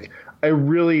 whatever. Like, I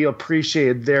really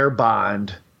appreciated their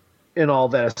bond and all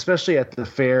that, especially at the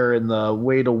fair and the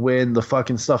way to win the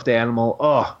fucking stuffed animal.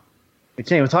 Oh, I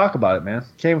can't even talk about it, man.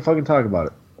 Can't even fucking talk about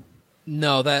it.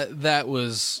 No, that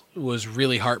was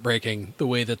really heartbreaking the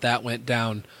way that went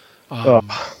down.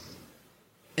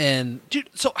 And dude,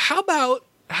 so how about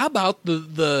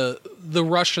the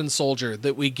Russian soldier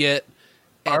that we get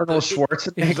at Arnold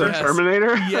Schwarzenegger? Yes.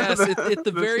 Terminator? Yes, at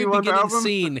the very C1 beginning album?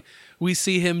 scene, we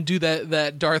see him do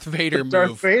that Darth Vader move.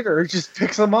 Darth Vader just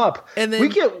picks him up, And then- we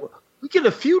get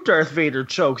a few Darth Vader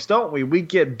chokes, don't we? We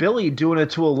get Billy doing it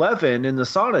to 11 in the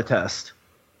sauna test.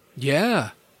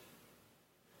 Yeah.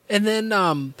 And then,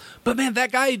 but man,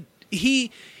 that guy,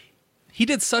 he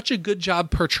did such a good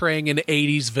job portraying an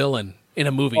 80s villain in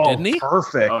a movie, didn't he?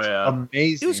 Perfect. Oh, yeah.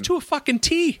 Amazing. It was to a fucking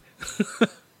T.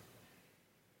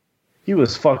 He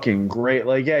was fucking great.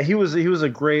 Like, yeah, he was a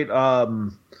great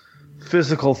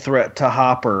physical threat to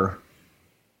Hopper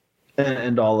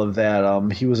and all of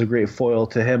that. He was a great foil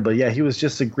to him, but yeah, he was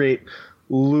just a great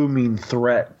looming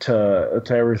threat to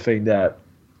everything that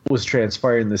was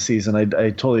transpiring this season. I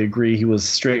totally agree. He was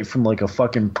straight from like a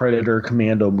fucking Predator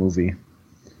Commando movie.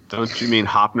 Don't you mean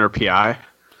Hopner P.I.?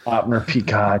 Opner P.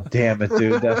 God damn it,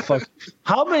 dude. That fuck.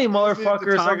 How many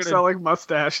motherfuckers Tom are gonna? Selleck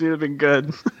mustache would have been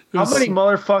good. How many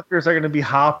motherfuckers are gonna be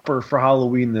Hopper for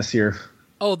Halloween this year?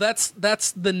 Oh, that's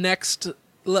the next,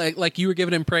 like you were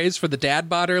giving him praise for the dad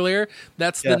bod earlier.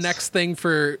 That's the Yes. next thing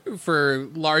for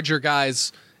larger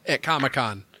guys at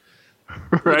Comic-Con.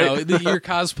 Right? You know, you're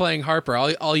cosplaying Harper.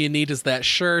 All you need is that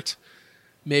shirt,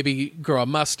 maybe grow a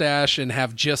mustache and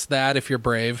have just that if you're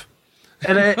brave.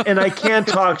 And I can't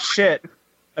talk shit.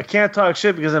 I can't talk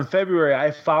shit because in February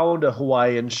I found a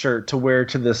Hawaiian shirt to wear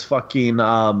to this fucking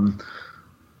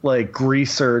like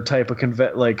greaser type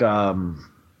of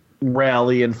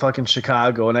rally in fucking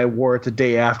Chicago, and I wore it the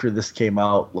day after this came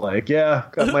out. Like, yeah,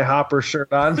 got my Hopper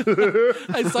shirt on.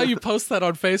 I saw you post that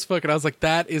on Facebook, and I was like,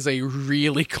 that is a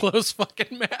really close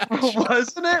fucking match.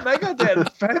 Wasn't it? I got that in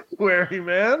February,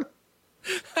 man.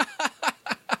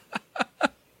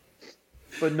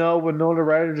 But no, Winona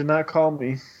Ryder did not call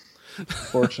me.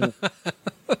 Fortunate.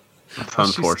 That's She's still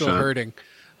unfortunate. hurting.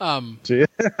 Gee.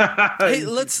 Hey,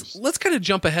 let's kind of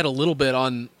jump ahead a little bit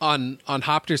on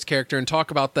Hopter's character and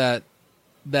talk about that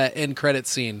end credit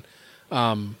scene.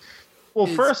 Well,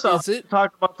 first off, is it-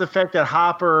 talk about the fact that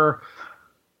Hopper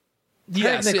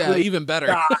Yes, yeah, technically even better.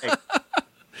 died.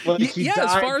 Like, he Yeah,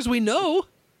 as died. far as we know.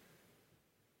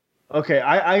 Okay,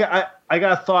 I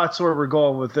got thoughts where we're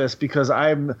going with this because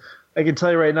I can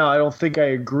tell you right now, I don't think I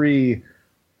agree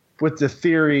with the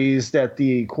theories that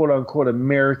the quote unquote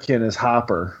American is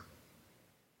Hopper.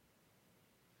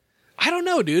 I don't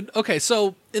know, dude. Okay,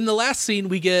 so in the last scene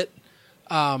we get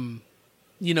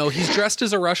he's dressed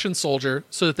as a Russian soldier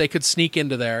so that they could sneak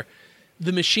into there.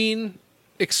 The machine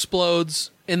explodes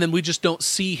and then we just don't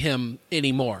see him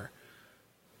anymore.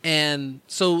 And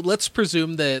so let's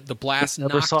presume that the blast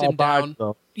Never knocked saw a him body, down.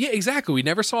 though. Yeah, exactly. We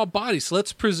never saw a body. So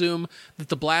let's presume that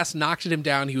the blast knocked him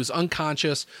down. He was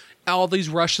unconscious. All these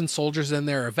Russian soldiers in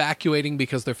there are evacuating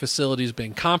because their facility is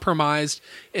being compromised.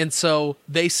 And so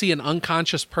they see an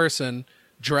unconscious person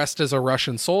dressed as a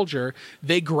Russian soldier.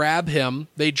 They grab him.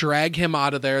 They drag him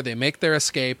out of there. They make their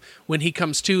escape. When he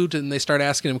comes to and they start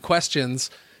asking him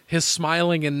questions, his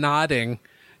smiling and nodding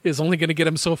is only going to get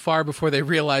him so far before they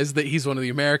realize that he's one of the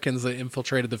Americans that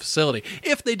infiltrated the facility.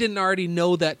 If they didn't already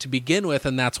know that to begin with,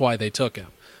 and that's why they took him.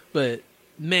 But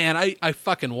man, I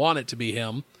fucking want it to be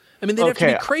him. I mean, they'd have to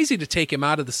be crazy to take him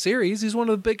out of the series. He's one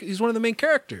of the main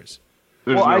characters.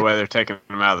 There's no way they're taking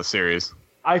him out of the series.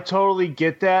 I totally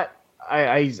get that.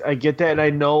 I get that, and I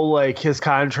know like his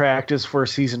contract is for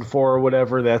season 4 or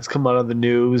whatever. That's come out of the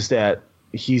news that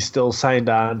he's still signed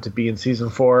on to be in season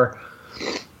 4.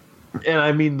 And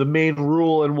I mean, the main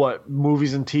rule in what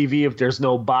movies and TV, if there's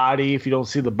no body, if you don't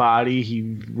see the body,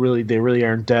 they really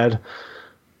aren't dead.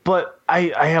 But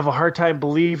I have a hard time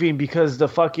believing, because the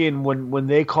fucking when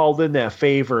they called in that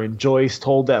favor and Joyce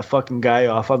told that fucking guy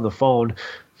off on the phone,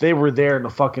 they were there in a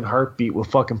fucking heartbeat with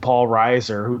fucking Paul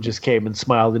Reiser, who just came and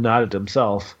smiled and nodded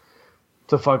himself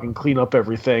to fucking clean up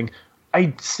everything.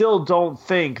 I still don't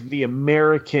think the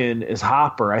American is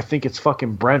Hopper. I think it's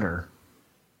fucking Brenner.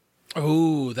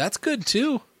 Oh, that's good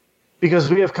too. Because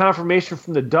we have confirmation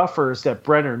from the Duffers that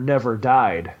Brenner never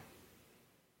died.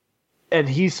 And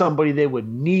he's somebody they would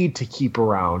need to keep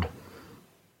around.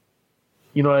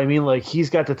 You know what I mean? Like, he's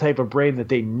got the type of brain that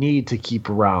they need to keep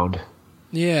around.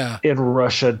 Yeah. In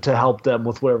Russia to help them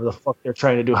with whatever the fuck they're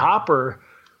trying to do. Hopper,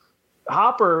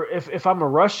 if I'm a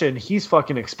Russian, he's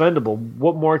fucking expendable.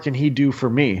 What more can he do for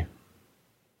me?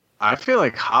 I feel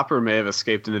like Hopper may have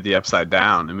escaped into the Upside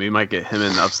Down, and we might get him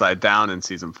in the Upside Down in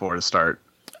season 4 to start.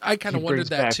 I kind of wondered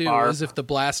that too, as if the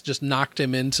blast just knocked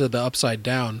him into the Upside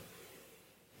Down.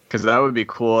 Because that would be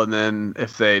cool. And then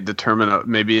if they determine,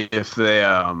 maybe if they,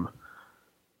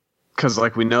 because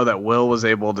like we know that Will was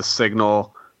able to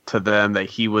signal to them that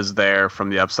he was there from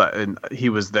the upside, and he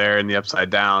was there in the Upside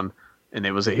Down, and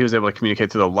he was able to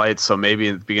communicate through the lights. So maybe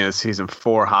at the beginning of season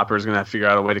 4, Hopper's going to have to figure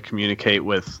out a way to communicate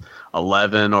with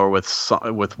 11 or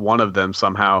with one of them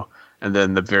somehow. And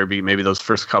then maybe those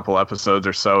first couple episodes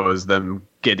or so is them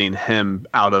getting him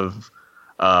out of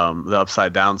the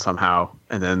Upside Down somehow,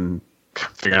 and then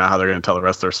figuring out how they're going to tell the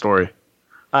rest of their story.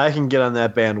 I can get on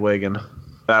that bandwagon.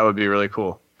 That would be really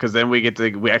cool, because then we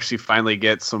actually finally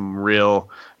get some real.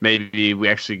 Maybe we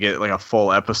actually get like a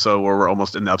full episode where we're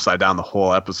almost in the Upside Down the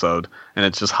whole episode, and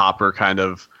it's just Hopper kind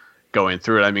of going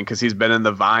through it. I mean, because he's been in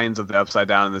the vines of the Upside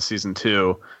Down in the season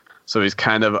 2, so he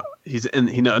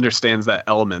understands that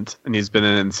element, and he's been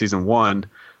in season 1.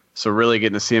 So really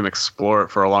getting to see him explore it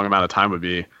for a long amount of time would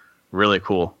be really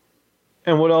cool.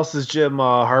 And what else is Jim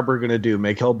Harbour going to do?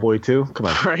 Make Hellboy 2? Come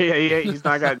on. Right, yeah, he's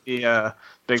not got the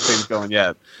big things going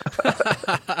yet.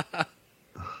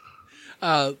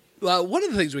 Well, one of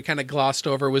the things we kind of glossed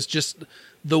over was just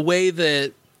the way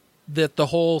that the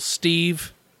whole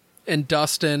Steve and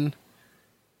Dustin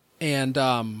and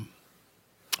I'm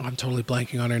totally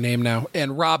blanking on her name now,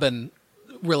 and Robin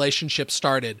relationship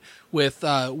started with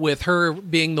her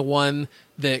being the one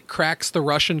that cracks the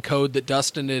Russian code that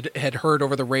Dustin had heard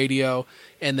over the radio,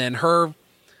 and then her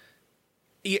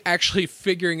actually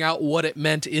figuring out what it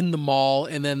meant in the mall,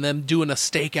 and then them doing a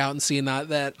stakeout and seeing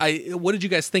that. What did you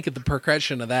guys think of the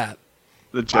progression of that?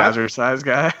 The jazzercise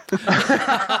guy.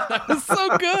 That was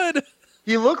so good.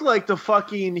 He looked like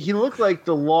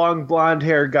the long blonde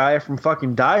hair guy from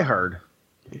fucking Die Hard.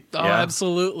 Oh, yeah.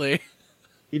 Absolutely.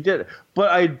 He did.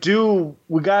 But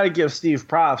we got to give Steve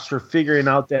props for figuring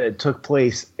out that it took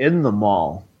place in the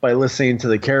mall by listening to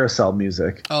the carousel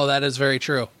music. Oh, that is very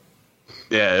true.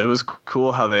 Yeah, it was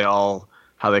cool how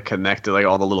they connected like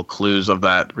all the little clues of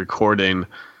that recording,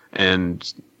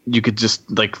 and you could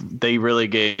just like they really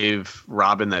gave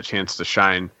Robin that chance to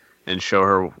shine and show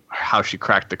her how she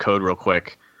cracked the code real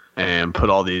quick and put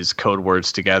all these code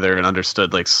words together and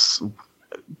understood like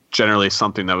generally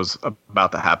something that was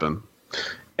about to happen.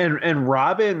 And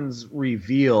Robin's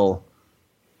reveal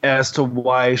as to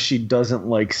why she doesn't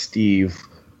like Steve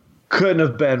couldn't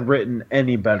have been written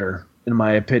any better, in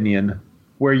my opinion.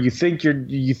 Where you think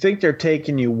they're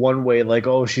taking you one way, like,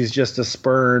 oh, she's just a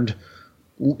spurned,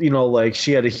 like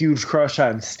she had a huge crush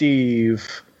on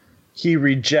Steve, he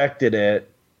rejected it,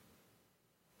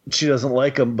 she doesn't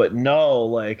like him. But no,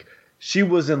 like she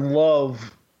was in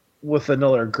love with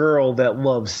another girl that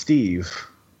loves Steve.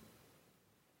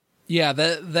 Yeah,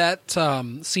 that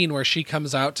scene where she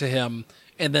comes out to him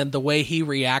and then the way he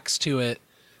reacts to it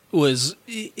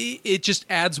it just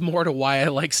adds more to why I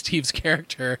like Steve's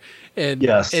character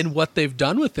and what they've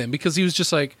done with him, because he was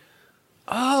just like,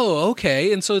 oh,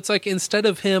 okay. And so it's like, instead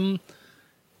of him,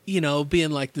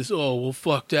 being like this, oh, well,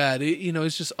 fuck that.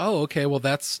 It's just, oh, okay, well,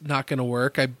 that's not going to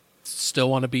work. I still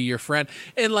want to be your friend.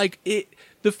 And like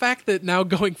the fact that now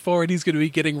going forward, he's going to be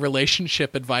getting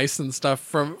relationship advice and stuff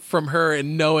from her,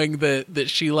 and knowing that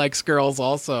she likes girls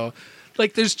also.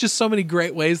 Like, there's just so many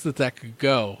great ways that could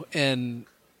go. And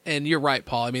And you're right,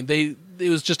 Paul. I mean, it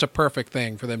was just a perfect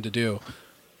thing for them to do.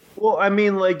 Well, I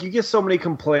mean, like, you get so many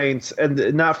complaints,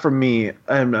 and not from me.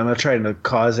 I'm not trying to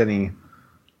cause any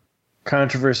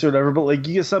controversy or whatever, but like,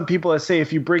 you get some people that say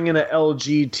if you bring in an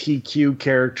LGBTQ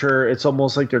character, it's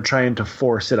almost like they're trying to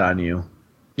force it on you.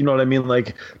 You know what I mean?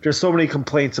 Like, there's so many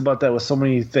complaints about that with so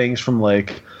many things from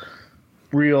like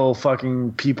real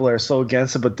fucking people that are so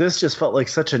against it, but this just felt like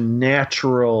such a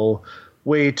natural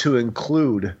way to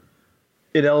include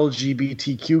an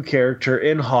LGBTQ character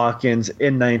in Hawkins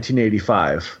in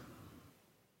 1985.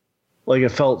 Like, it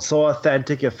felt so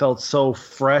authentic, it felt so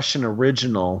fresh and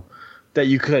original that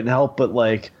you couldn't help but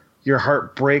like your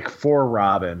heart break for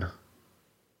Robin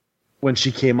when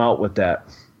she came out with that.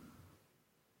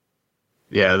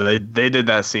 Yeah, they did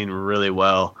that scene really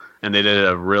well, and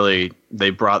they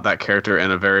brought that character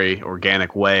in a very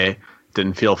organic way.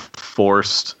 Didn't feel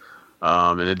forced,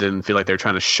 and it didn't feel like they were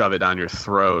trying to shove it down your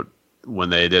throat when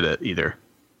they did it either.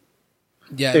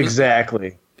 Yeah,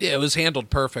 exactly. It was handled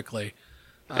perfectly.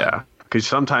 Yeah, because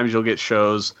sometimes you'll get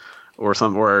shows or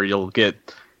something where you'll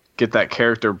get that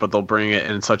character, but they'll bring it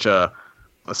in such a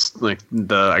like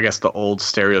the old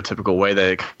stereotypical way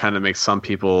that it kind of makes some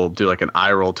people do like an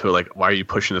eye roll to it, like, why are you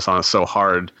pushing this on us so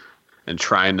hard and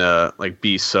trying to like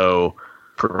be so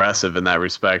progressive in that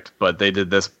respect. But they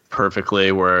did this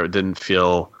perfectly where it didn't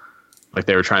feel like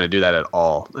they were trying to do that at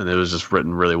all, and it was just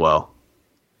written really well.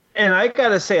 And I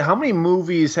gotta say, how many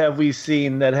movies have we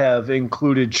seen that have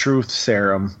included truth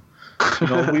serum? You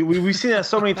know, we've seen that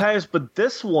so many times, but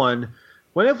this one,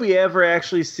 when have we ever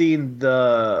actually seen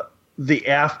the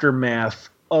aftermath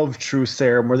of truth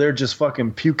serum, where they're just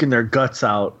fucking puking their guts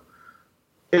out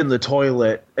in the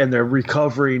toilet and they're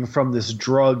recovering from this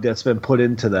drug that's been put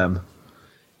into them?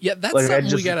 Yeah, that's like,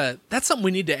 something that's something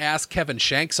we need to ask Kevin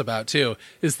Shanks about too.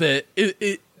 Is that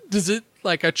does it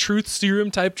like a truth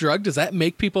serum type drug? Does that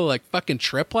make people like fucking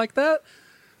trip like that?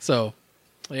 So,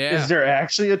 yeah. Is there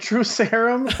actually a truth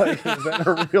serum? Like, is that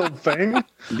a real thing?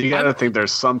 You gotta think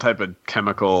there's some type of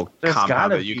chemical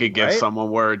compound that you could give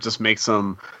someone where it just makes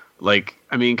them like,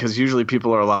 I mean, because usually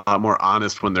people are a lot more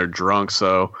honest when they're drunk.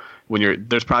 So when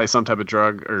there's probably some type of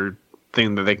drug or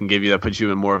thing that they can give you that puts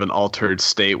you in more of an altered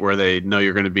state where they know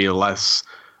you're going to be less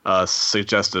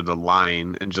suggested to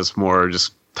lying and just more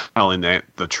just telling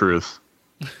the truth.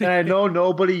 And I know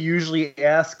nobody usually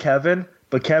asks Kevin,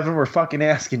 but Kevin, we're fucking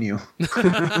asking you.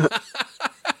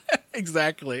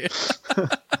 Exactly.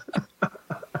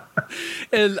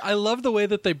 And I love the way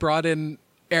that they brought in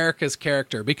Erica's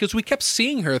character, because we kept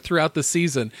seeing her throughout the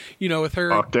season, you know, with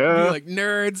her like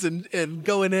nerds and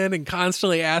going in and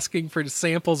constantly asking for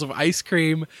samples of ice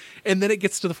cream. And then it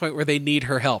gets to the point where they need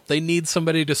her help. They need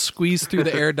somebody to squeeze through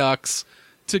the air ducts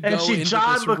to go into this room. And she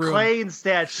John McClane's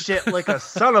that shit like a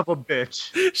son of a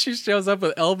bitch. She shows up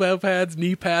with elbow pads,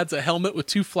 knee pads, a helmet with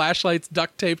 2 flashlights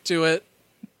duct taped to it.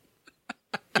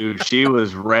 Dude, she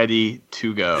was ready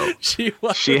to go. She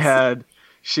was.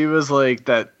 She was like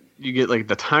that. You get like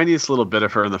the tiniest little bit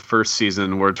of her in the first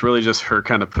season where it's really just her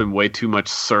kind of putting way too much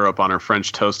syrup on her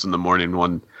French toast in the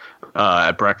morning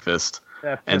at breakfast.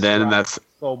 And then that's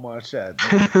so much.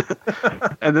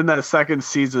 And then that second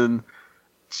season,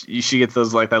 she gets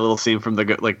those like that little scene from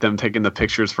them taking the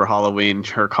pictures for Halloween,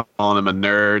 her calling him a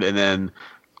nerd, and then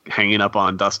hanging up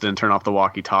on Dustin, turn off the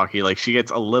walkie-talkie. Like, she gets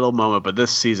a little moment, but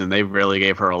this season they really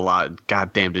gave her a lot.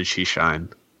 God damn, did she shine.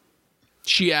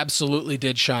 She absolutely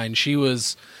did shine. She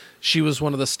was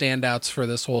one of the standouts for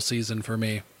this whole season for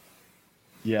me.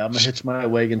 Yeah, I'm gonna hitch my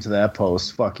wagon to that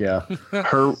post. Fuck yeah.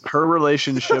 Her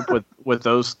relationship with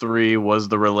those three was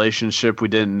the relationship we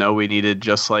didn't know we needed,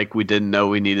 just like we didn't know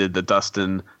we needed the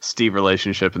Dustin-Steve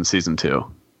relationship in season 2.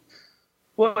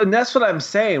 Well, and that's what I'm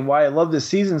saying. Why I love this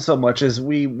season so much is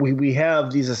we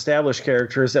have these established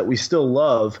characters that we still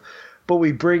love, but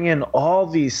we bring in all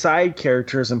these side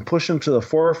characters and push them to the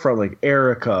forefront, like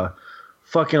Erica,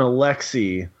 fucking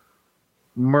Alexi,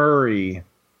 Murray,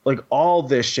 like all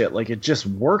this shit. Like, it just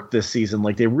worked this season.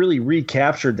 Like, they really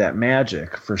recaptured that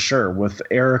magic for sure with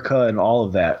Erica and all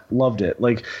of that. Loved it.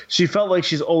 Like, she felt like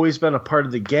she's always been a part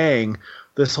of the gang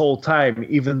this whole time,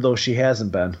 even though she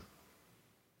hasn't been.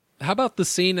 How about the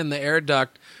scene in the air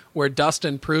duct where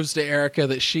Dustin proves to Erica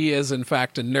that she is in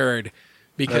fact a nerd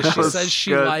because she says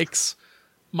she likes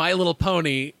My Little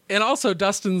Pony, and also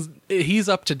he's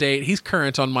up to date. He's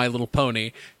current on My Little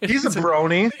Pony. He's a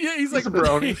brony. Yeah, he's like a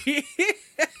brony. He's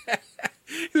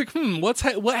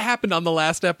like, what happened on the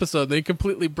last episode? And he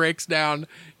completely breaks down,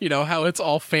 you know, how it's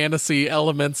all fantasy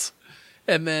elements,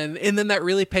 and then that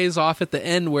really pays off at the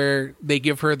end where they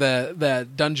give her the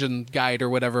dungeon guide or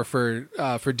whatever for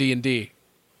D&D.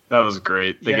 That was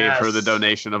great. They gave her the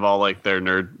donation of all like their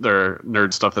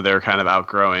nerd stuff that they were kind of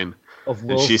outgrowing. Of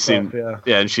Will and she stuff, seemed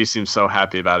and she seemed so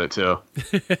happy about it too.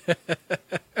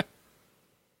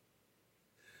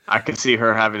 I could see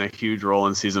her having a huge role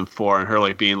in season 4 and her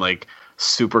like being like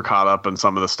super caught up in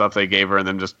some of the stuff they gave her and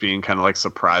then just being kind of like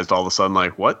surprised all of a sudden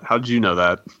like, what? How did you know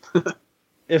that?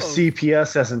 If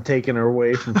CPS hasn't taken her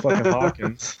away from fucking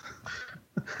Hawkins.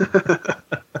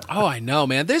 Oh, I know,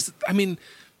 man.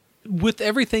 With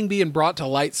everything being brought to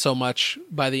light so much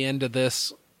by the end of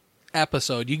this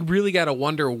episode, you really got to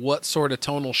wonder what sort of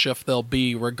tonal shift there'll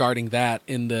be regarding that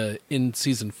in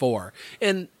season 4.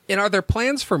 And are there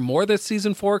plans for more this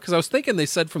season 4? Because I was thinking they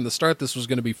said from the start this was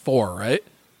going to be 4, right?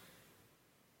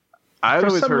 For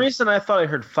some reason, I thought I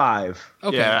heard 5.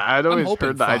 Okay. Yeah, I'd always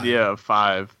heard the idea of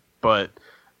 5, but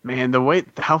man,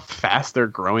 how fast they're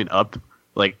growing up,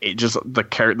 like just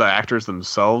the actors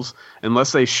themselves.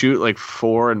 Unless they shoot like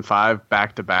 4 and 5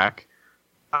 back to back,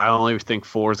 I don't even think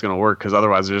 4 is going to work because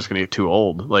otherwise they're just going to get too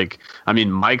old. Like, I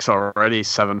mean, Mike's already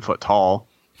 7 foot tall.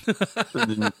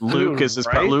 Lucas is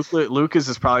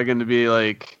probably going to be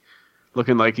like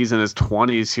looking like he's in his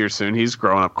 20s here soon. He's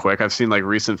growing up quick. I've seen like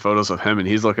recent photos of him and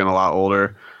he's looking a lot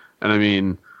older. And I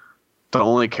mean, the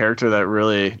only character that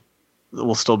really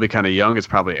will still be kind of young is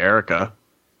probably Erica.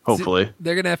 Hopefully.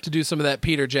 They're going to have to do some of that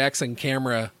Peter Jackson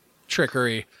camera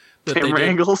trickery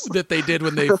angles that they did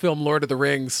when they filmed Lord of the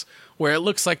Rings, where it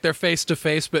looks like they're face to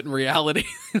face, but in reality,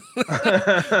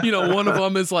 one of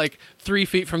them is like 3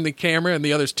 feet from the camera and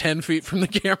the other's 10 feet from the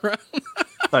camera.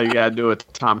 Oh, you got to do it to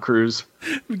Tom Cruise.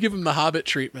 Give him the Hobbit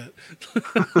treatment.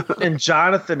 And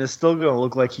Jonathan is still going to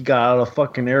look like he got out of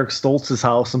fucking Eric Stoltz's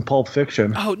house in Pulp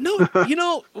Fiction. Oh,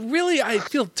 no. Really, I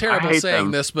feel terrible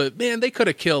saying this, but man, they could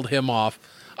have killed him off.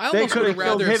 I almost would have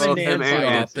rather seen him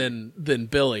fight it than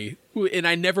Billy. And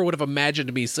I never would have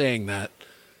imagined me saying that.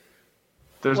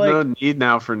 There's no need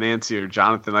now for Nancy or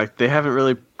Jonathan. Like, they haven't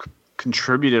really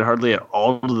contributed hardly at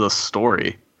all to the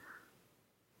story.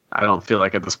 I don't feel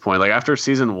like at this point. Like, after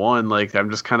season 1, like,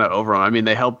 I'm just kind of over them. I mean,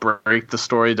 they helped break the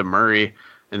story to Murray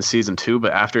in season 2,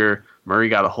 but after Murray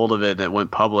got a hold of it and it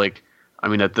went public, I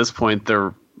mean, at this point,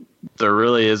 there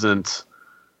really isn't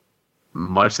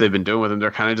much they've been doing with him.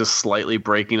 They're kind of just slightly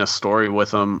breaking a story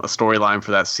with him, a storyline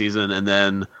for that season, and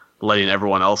then letting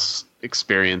everyone else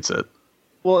experience it.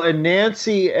 Well, and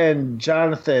Nancy and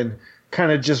Jonathan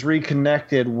kind of just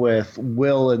reconnected with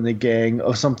Will and the gang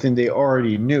of something they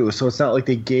already knew. So it's not like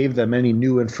they gave them any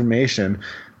new information.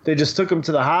 They just took them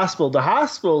to the hospital. The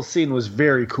hospital scene was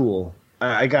very cool.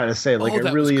 I gotta say, like,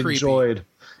 I really enjoyed.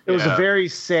 It was a very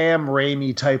Sam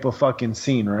Raimi type of fucking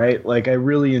scene, right? Like, I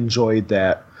really enjoyed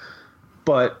that.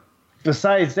 But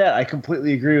besides that, I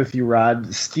completely agree with you,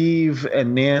 Rod. Steve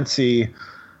and Nancy,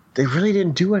 they really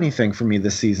didn't do anything for me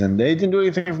this season. They didn't do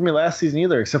anything for me last season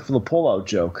either, except for the pullout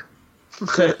joke.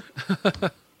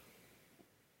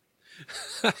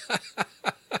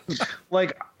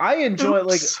 Like, I enjoy,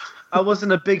 like, I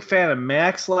wasn't a big fan of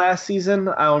Max last season.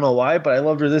 I don't know why, but I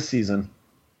loved her this season.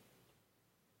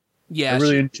 Yeah, I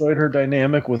really enjoyed her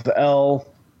dynamic with Elle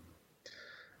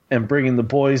and bringing the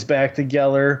boys back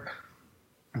together.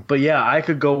 But yeah, I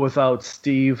could go without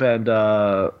Steve and,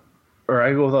 or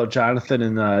I go without Jonathan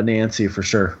and Nancy for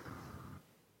sure.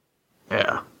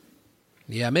 Yeah.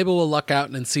 Yeah, maybe we'll luck out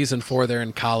and in season 4 they're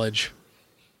in college.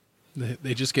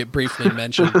 They just get briefly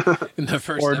mentioned in the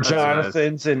first Or episode.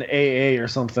 Jonathan's in AA or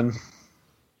something.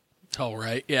 Oh,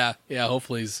 right. Yeah.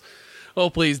 Hopefully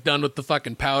he's done with the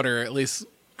fucking powder. At least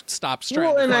stops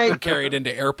trying to fucking carry it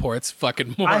into airports.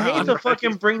 Fucking moron. I hate to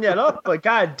fucking bring that up, but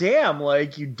goddamn,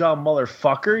 like, you dumb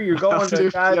motherfucker, you're going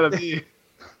to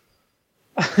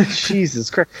Jesus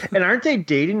Christ! And aren't they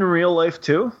dating in real life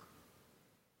too?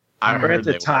 Or at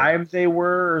the time they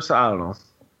were, or so, I don't know.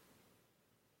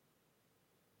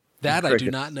 That I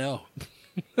do not know.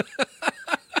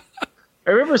 I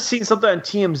remember seeing something on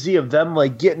TMZ of them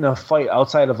like getting a fight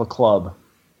outside of a club.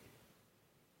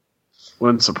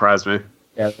 Wouldn't surprise me.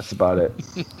 Yeah, that's about it.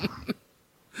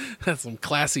 That's some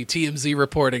classy TMZ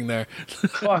reporting there.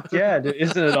 Fuck yeah, dude.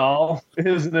 Isn't it all?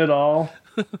 Isn't it all?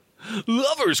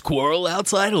 Lovers quarrel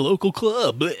outside a local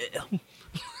club.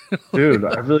 Dude,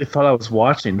 I really thought I was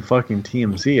watching fucking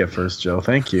TMZ at first, Joe.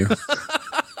 Thank you.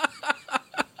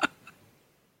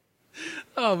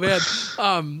 Oh man.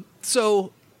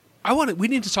 So we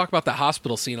need to talk about the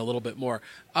hospital scene a little bit more.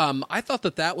 I thought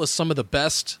that was some of the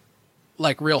best,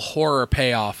 like, real horror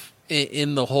payoff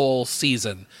in the whole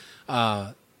season.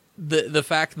 The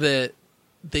fact that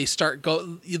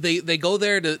they go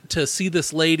there to see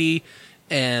this lady,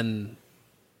 and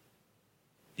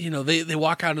they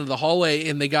walk out into the hallway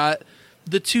and they got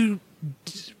the two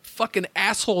fucking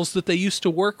assholes that they used to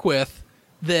work with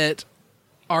that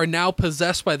are now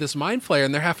possessed by this mind flayer,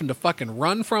 and they're having to fucking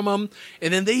run from them.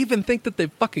 And then they even think that they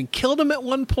fucking killed him at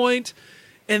one point.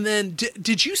 And then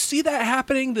did you see that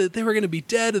happening, that they were going to be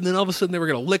dead, and then all of a sudden they were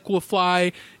going to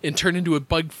liquefy and turn into a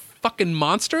bug fucking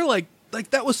monster? Like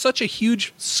that was such a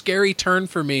huge, scary turn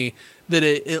for me that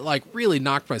it like really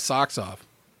knocked my socks off.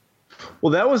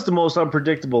 Well, that was the most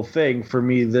unpredictable thing for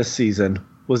me this season,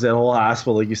 was that whole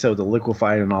hospital, like you said, with the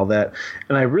liquefying and all that.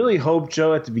 And I really hope,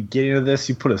 Joe, at the beginning of this,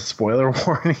 you put a spoiler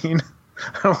warning.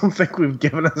 I don't think we've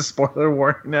given a spoiler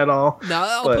warning at all. No,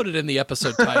 I'll put it in the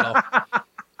episode title.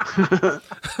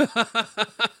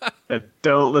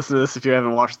 Don't listen to this if you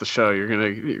haven't watched the show. You're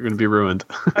gonna be ruined.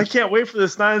 I can't wait for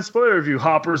this 9 spoiler review.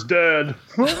 Hopper's dead.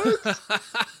 What?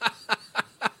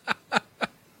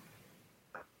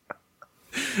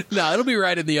 No, it'll be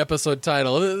right in the episode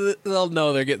title. They'll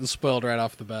know they're getting spoiled right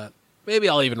off the bat. Maybe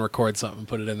I'll even record something and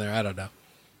put it in there. I don't know.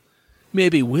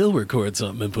 Maybe we'll record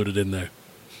something and put it in there.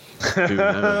 Who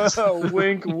knows?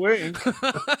 Wink, wink.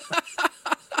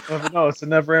 Never know. It's a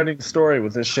never-ending story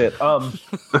with this shit. I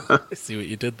see what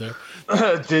you did there.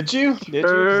 Did you?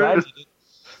 'Cause I didn't.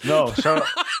 No, shut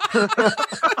up.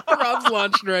 Rob's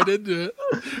launched right into it.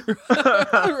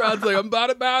 Rob's like, I'm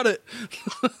about it.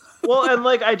 Well, and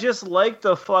like I just like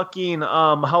the fucking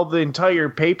how the entire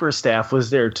paper staff was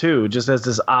there too, just as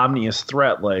this ominous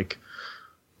threat. Like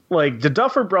the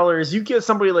Duffer Brothers, you get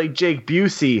somebody like Jake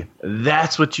Busey,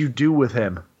 that's what you do with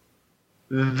him.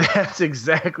 That's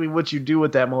exactly what you do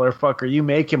with that motherfucker. You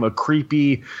make him a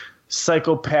creepy,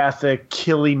 psychopathic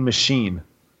killing machine.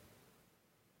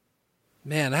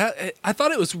 Man, I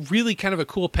thought it was really kind of a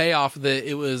cool payoff that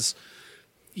it was,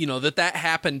 that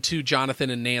happened to Jonathan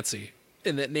and Nancy.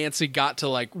 And that Nancy got to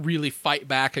like really fight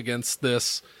back against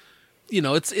this.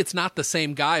 It's not the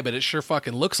same guy, but it sure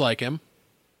fucking looks like him.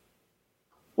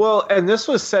 Well, and this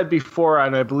was said before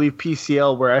on, I believe,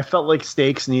 PCL, where I felt like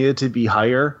stakes needed to be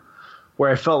higher, where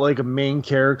I felt like a main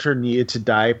character needed to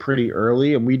die pretty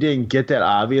early, and we didn't get that,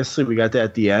 obviously. We got that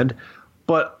at the end.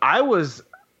 But I was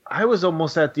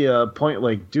almost at the point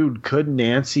like, dude, could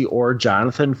Nancy or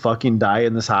Jonathan fucking die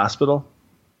in this hospital?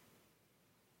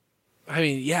 I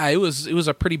mean, yeah, it was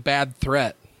a pretty bad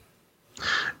threat.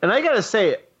 And I gotta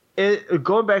say,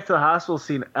 going back to the hospital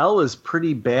scene, Elle is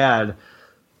pretty bad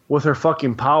with her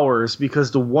fucking powers,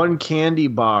 because the one candy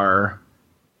bar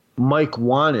Mike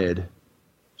wanted,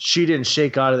 she didn't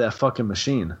shake out of that fucking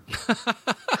machine.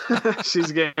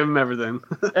 She's gave him everything.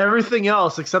 Everything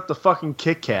else except the fucking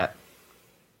Kit Kat.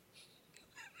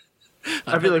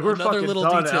 I'd be like, we're another fucking little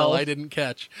done, detail Elle. I didn't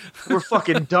catch. We're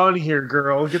fucking done here,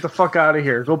 girl. Get the fuck out of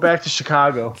here. Go back to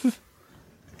Chicago.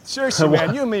 Seriously,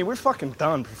 man, you and me, we're fucking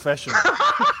done professionally.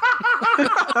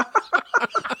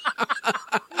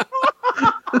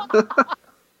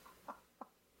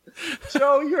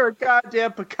 Joe, you're a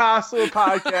goddamn Picasso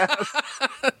podcast.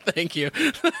 Thank you.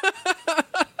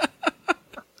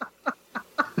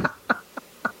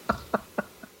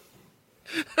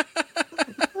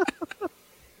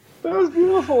 That was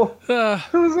beautiful.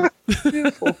 That was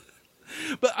beautiful.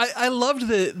 But I loved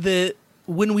that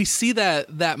when we see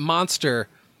that monster,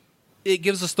 it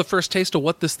gives us the first taste of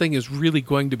what this thing is really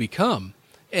going to become.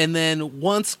 And then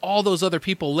once all those other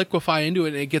people liquefy into it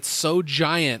and it gets so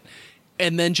giant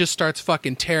and then just starts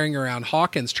fucking tearing around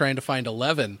Hawkins trying to find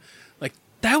 11, like,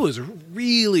 that was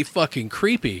really fucking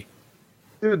creepy.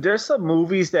 Dude, there's some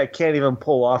movies that can't even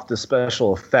pull off the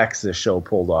special effects this show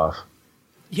pulled off.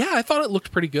 Yeah, I thought it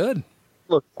looked pretty good.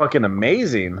 Look fucking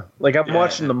amazing. Like I'm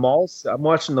watching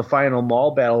the final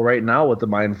mall battle right now with the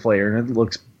Mind Flayer, and it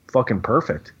looks fucking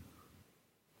perfect.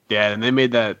 Yeah, and they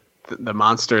made the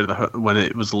monster when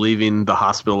it was leaving the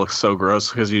hospital look so gross,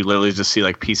 because you literally just see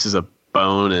like pieces of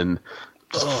bone and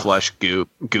just flesh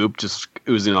goop just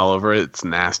oozing all over it. It's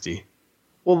nasty.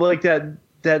 Well, like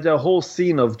that whole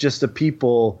scene of just the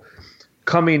people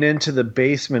coming into the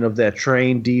basement of that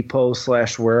train depot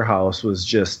 / warehouse was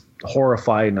just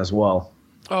horrifying as well.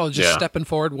 Oh, just stepping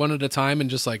forward one at a time and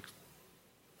just like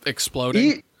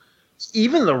exploding.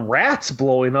 Even the rats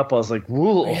blowing up, I was like,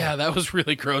 whoa. Yeah, that was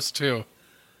really gross too.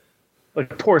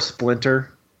 Like poor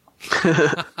Splinter.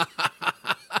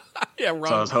 Yeah, wrong.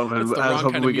 So I was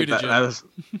hoping we get that. I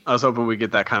was hoping we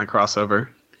get that kind of crossover.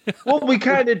 Well, we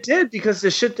kind of did, because the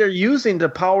shit they're using to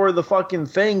power the fucking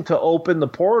thing to open the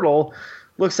portal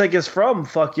looks like it's from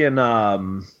fucking.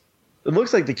 It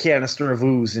looks like the canister of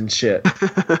ooze and shit.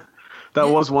 That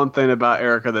was one thing about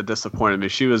Erica that disappointed me.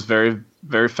 She was very,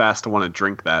 very fast to want to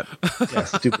drink that. Yeah,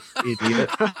 stupid idiot.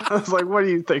 I was like, what are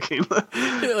you thinking?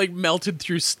 It like melted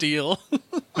through steel.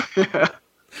 Yeah.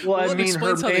 Well, I that mean,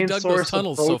 explains her how they main dug source those of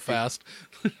tunnels so protein- fast.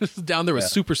 Down there with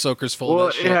super soakers full Well,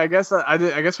 of that shit. yeah,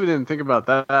 I guess we didn't think about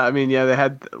that. I mean, yeah, they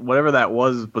had whatever that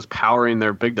was powering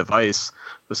their big device.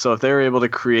 So if they were able to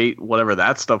create whatever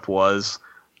that stuff was,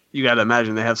 you got to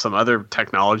imagine they have some other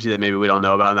technology that maybe we don't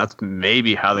know about, and that's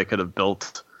maybe how they could have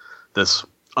built this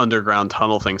underground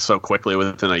tunnel thing so quickly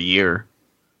within a year.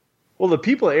 Well, the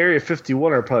people at Area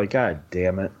 51 are probably, God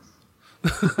damn it.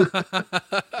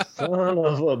 Son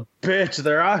of a bitch,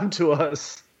 they're on to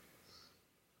us.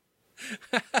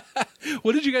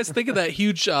 What did you guys think of that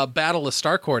huge battle of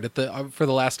Starcourt for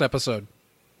the last episode?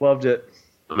 Loved it.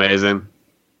 Amazing.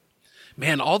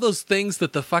 Man, all those things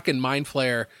that the fucking Mind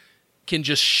Flayer can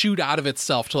just shoot out of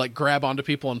itself to like grab onto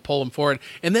people and pull them forward.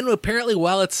 And then apparently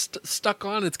while it's stuck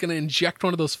on, it's going to inject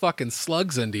one of those fucking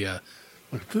slugs into you.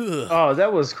 Oh,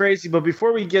 that was crazy. But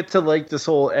before we get to like this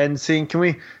whole end scene, can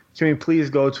we please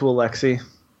go to Alexei?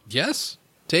 Yes.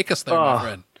 Take us there, my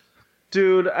friend.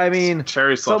 Dude, I mean...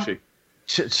 Cherry slushy.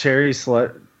 Cherry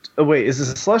slut... Oh, wait, is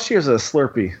this a slushy or is it a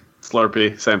Slurpee?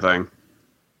 Slurpee, same thing.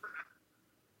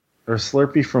 Or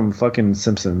Slurpee from fucking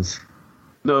Simpsons?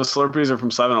 No, Slurpees are from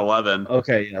 7-Eleven.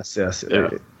 Okay, yes.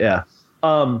 Yeah.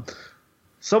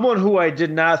 Someone who I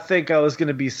did not think I was going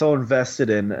to be so invested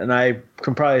in, and I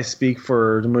can probably speak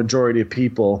for the majority of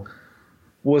people,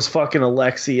 was fucking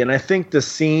Alexei. And I think the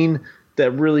scene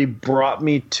that really brought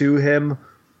me to him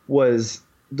was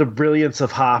the brilliance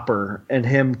of Hopper and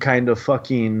him kind of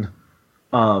fucking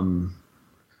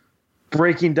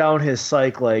breaking down his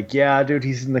psyche like, yeah, dude,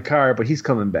 he's in the car, but he's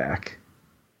coming back.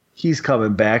 He's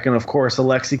coming back. And of course,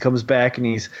 Alexei comes back and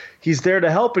he's there to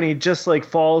help, and he just like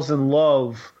falls in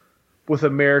love with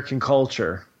American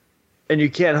culture. And you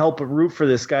can't help but root for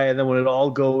this guy, and then when it all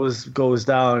goes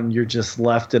down, you're just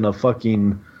left in a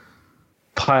fucking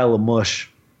pile of mush.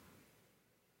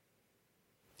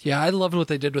 Yeah, I loved what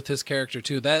they did with his character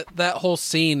too. That whole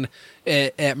scene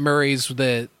at Murray's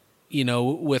that, you know,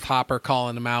 with Hopper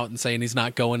calling him out and saying he's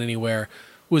not going anywhere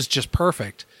was just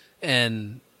perfect.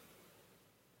 And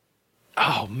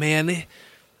oh man,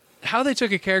 how they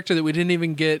took a character that we didn't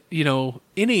even get, you know,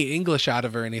 any English out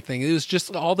of or anything. It was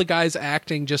just all the guys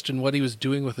acting just in what he was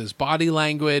doing with his body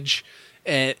language,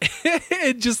 and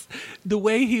it just the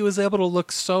way he was able to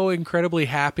look so incredibly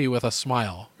happy with a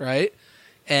smile, right?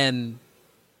 And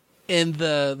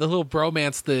the little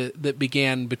bromance that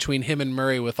began between him and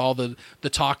Murray with all the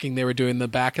talking they were doing in the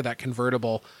back of that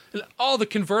convertible. Oh, the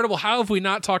convertible. How have we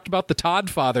not talked about the Todd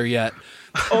father yet?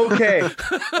 Okay.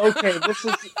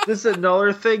 This is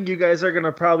another thing. You guys are going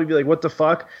to probably be like, what the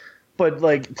fuck? But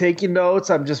like taking notes,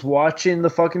 I'm just watching the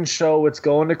fucking show. It's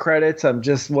going to credits. I'm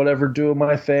just whatever doing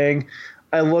my thing.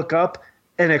 I look up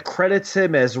and it credits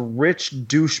him as Rich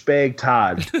Douchebag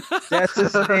Todd. That's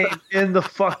his name in the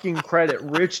fucking credit.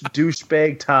 Rich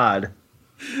Douchebag Todd.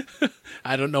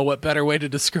 I don't know what better way to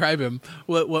describe him.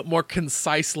 What more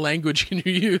concise language can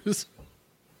you use?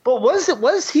 But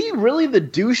was he really the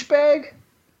douchebag?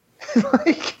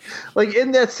 like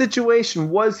in that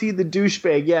situation, was he the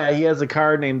douchebag? Yeah, he has a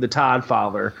car named the Todd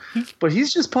Father, but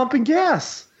he's just pumping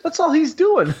gas. That's all he's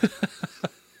doing.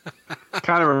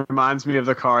 Kind of reminds me of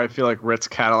the car I feel like Ritz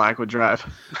Cadillac would drive.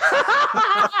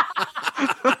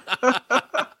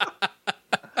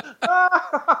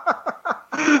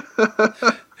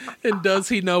 And does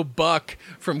he know Buck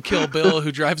from Kill Bill,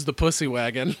 who drives the pussy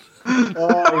wagon?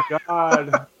 Oh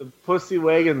God, the pussy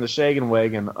wagon, the shaggin'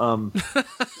 wagon.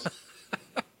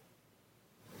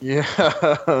 Yeah,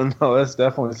 no, that's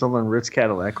definitely something Ritz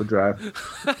Cadillac would drive.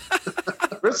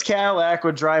 Ritz Cadillac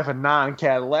would drive a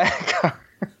non-Cadillac car.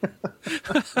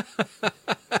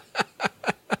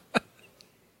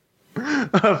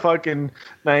 A fucking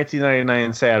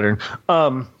 1999 Saturn.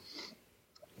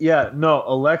 Yeah, no,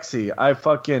 Alexei, I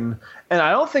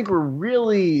don't think we're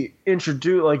really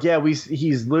introduced. Like, yeah,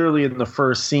 he's literally in the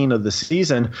first scene of the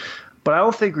season, but I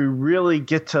don't think we really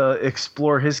get to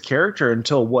explore his character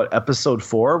until episode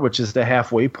 4, which is the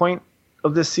halfway point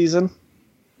of this season.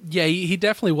 Yeah, he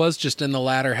definitely was just in the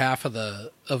latter half of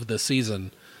the season.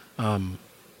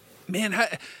 Man,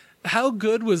 how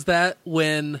good was that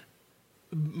when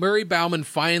Murray Bauman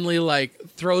finally like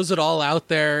throws it all out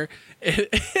there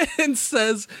and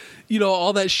says, you know,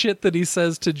 all that shit that he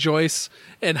says to Joyce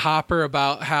and Hopper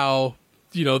about how,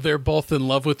 you know, they're both in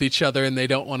love with each other and they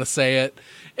don't want to say it.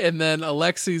 And then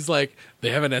Alexei's like, they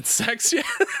haven't had sex yet.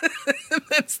 And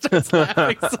then starts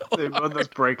laughing so They both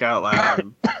just break out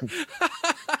laughing.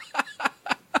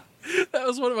 That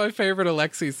was one of my favorite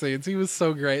Alexei scenes. He was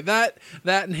so great. That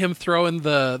and him throwing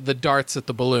the darts at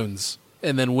the balloons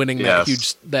and then winning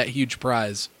that huge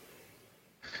prize.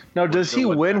 Now, does he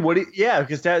win? Yeah,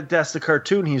 because that's the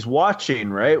cartoon he's watching,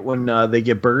 right? When they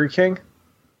get Burger King.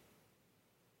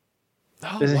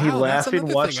 Oh, Isn't he wow, laughing?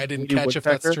 That's another thing I didn't catch if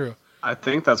that's true. I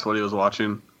think that's what he was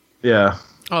watching. Yeah.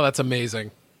 Oh, that's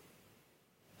amazing.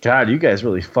 God, you guys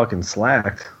really fucking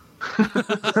slacked.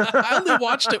 I only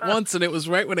watched it once, and it was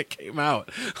right when it came out.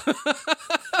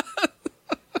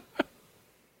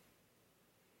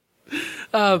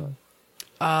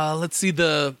 Let's see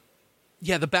the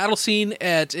battle scene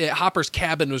at Hopper's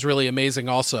cabin was really amazing.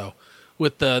 Also,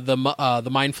 with the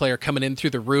mind flayer coming in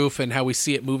through the roof and how we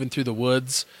see it moving through the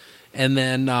woods, and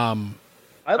then that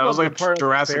was like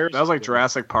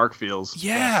Jurassic Park feels.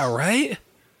 Yeah, right.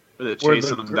 With it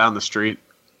chasing them down the street.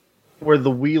 Where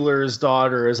the Wheeler's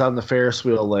daughter is on the Ferris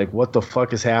wheel, like, what the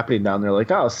fuck is happening down there?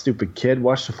 Like, oh, stupid kid,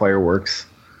 watch the fireworks.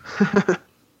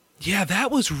 Yeah,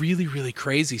 that was really, really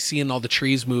crazy, seeing all the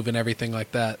trees move and everything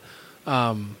like that.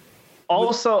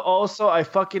 Also, I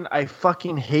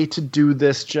fucking hate to do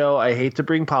this, Joe. I hate to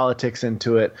bring politics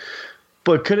into it.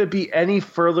 But could it be any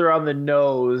further on the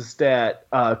nose that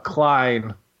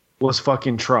Klein was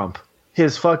fucking Trump?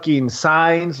 His fucking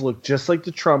signs look just like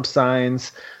the Trump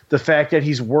signs. The fact that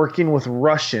he's working with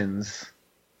Russians.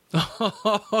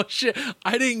 Oh, shit.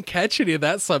 I didn't catch any of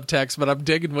that subtext, but I'm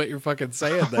digging what you're fucking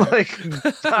saying there. Like,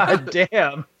 god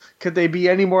damn. Could they be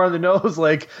any more on the nose?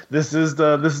 Like, this is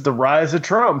the rise of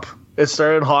Trump. It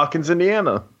started in Hawkins,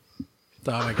 Indiana.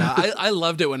 Oh, my God. I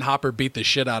loved it when Hopper beat the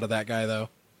shit out of that guy, though.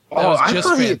 That was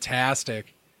just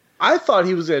fantastic. I thought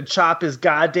he was going to chop his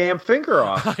goddamn finger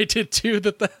off. I did, too.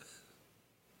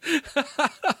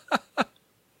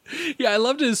 Yeah, I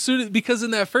loved it as soon as, because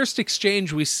in that first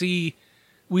exchange we see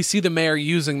the mayor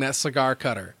using that cigar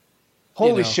cutter.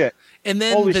 Holy shit. And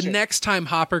then next time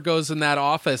Hopper goes in that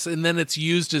office and then it's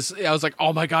used as, I was like,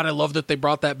 oh my God, I love that they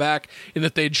brought that back and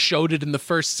that they'd showed it in the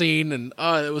first scene, and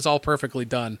it was all perfectly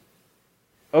done.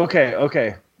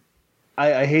 Okay.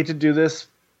 I hate to do this,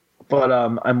 but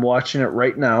I'm watching it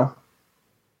right now.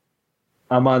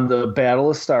 I'm on the Battle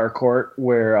of Starcourt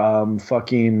where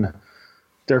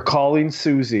they're calling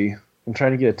Susie. I'm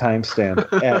trying to get a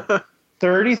timestamp at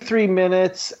 33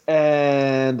 minutes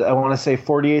and I want to say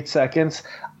 48 seconds.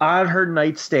 On her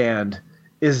nightstand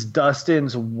is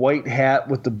Dustin's white hat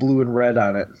with the blue and red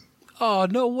on it. Oh,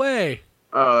 no way.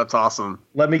 Oh, that's awesome.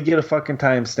 Let me get a fucking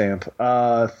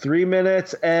timestamp. 3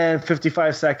 minutes and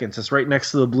 55 seconds. It's right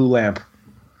next to the blue lamp.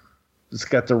 It's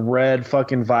got the red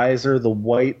fucking visor, the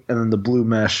white, and then the blue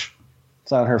mesh.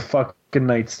 It's on her fucking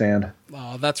nightstand.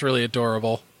 Oh, that's really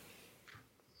adorable.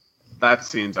 That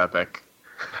scene's epic.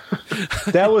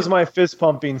 That was my fist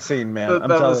pumping scene, man.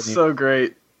 That was so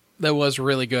great. That was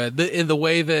really good. In the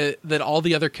way that all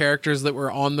the other characters that were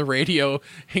on the radio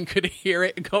and could hear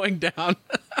it going down.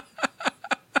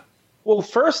 Well,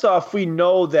 first off, we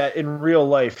know that in real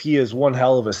life he is one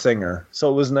hell of a singer.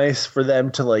 So it was nice for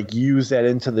them to like use that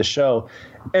into the show.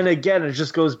 And again, it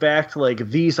just goes back to like,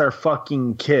 these are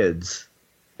fucking kids.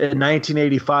 In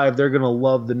 1985, they're going to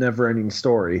love The Neverending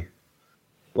Story.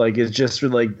 Like, it's just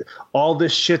like all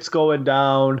this shit's going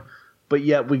down, but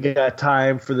yet we got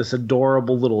time for this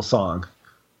adorable little song.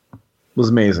 It was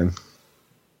amazing.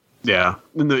 Yeah.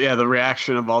 And the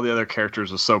reaction of all the other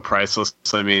characters was so priceless.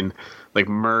 I mean, like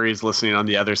Murray's listening on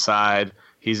the other side.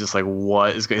 He's just like,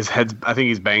 what is his head? I think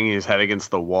he's banging his head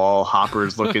against the wall.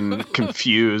 Hopper's looking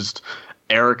confused.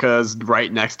 Erica's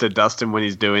right next to Dustin when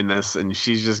he's doing this, and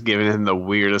she's just giving him the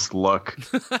weirdest look.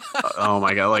 Oh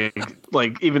my God.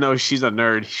 Like even though she's a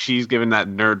nerd, she's giving that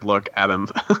nerd look at him.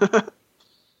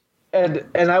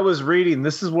 And I was reading,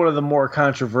 this is one of the more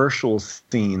controversial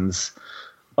scenes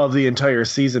of the entire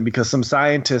season because some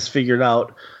scientists figured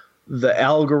out the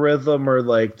algorithm or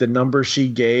like the number she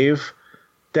gave,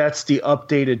 that's the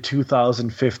updated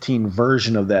 2015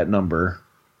 version of that number.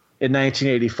 In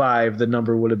 1985, the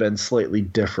number would have been slightly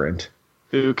different.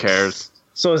 Who cares?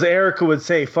 So as Erica would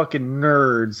say, fucking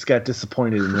nerds got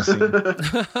disappointed in this scene.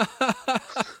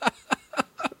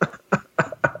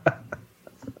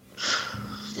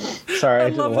 Sorry, I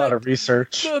did a lot of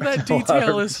research. No, that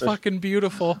detail is fucking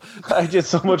beautiful. I did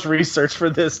so much research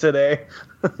for this today.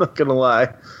 I'm not going to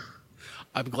lie.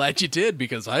 I'm glad you did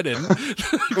because I didn't.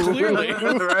 Clearly.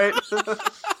 Right?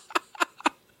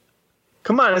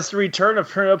 Come on, it's the return of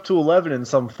Turn Up to 11 in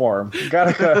some form. You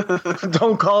gotta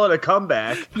don't call it a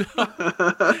comeback.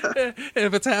 And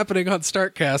if it's happening on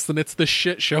Startcast, then it's the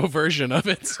shit show version of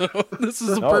it. So this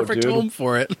is a perfect home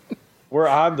for it. We're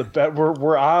on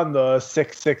the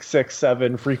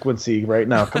 6667 frequency right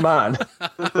now. Come on,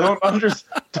 don't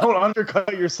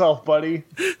undercut yourself, buddy.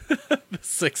 The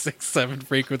 667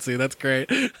 frequency. That's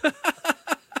great.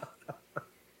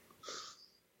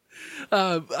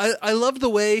 I love the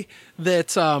way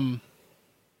that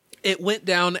it went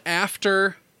down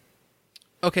after.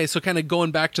 Okay, so kind of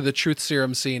going back to the truth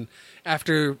serum scene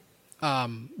after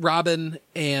Robin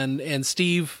and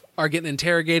Steve are getting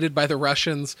interrogated by the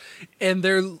Russians, and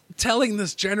they're telling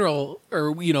this general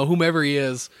or whomever he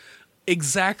is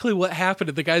exactly what happened,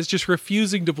 and the guy's just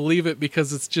refusing to believe it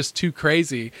because it's just too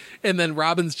crazy. And then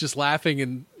Robin's just laughing,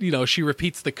 and she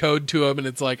repeats the code to him, and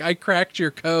it's like, I cracked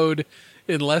your code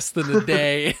in less than a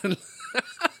day. And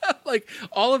like,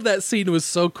 all of that scene was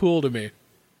so cool to me.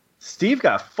 Steve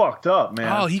got fucked up,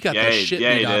 man. Oh, he got the shit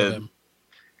beat out of him.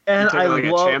 And I love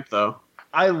a champ, though.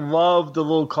 I love the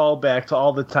little callback to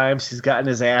all the times he's gotten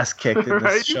his ass kicked in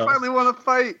this show. You finally want to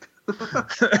fight.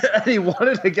 And he won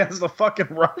it against the fucking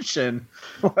Russian.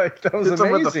 Like, that was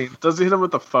amazing. Does he hit him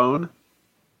with the phone?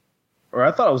 Or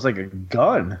I thought it was like a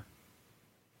gun.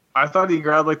 I thought he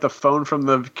grabbed like the phone from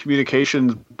the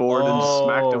communications board and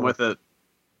smacked him with it.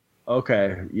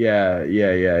 Okay. Yeah.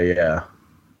 Yeah,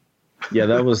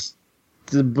 that was...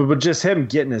 But just him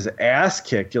getting his ass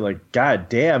kicked, you're like, God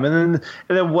damn. And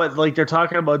then what, like, they're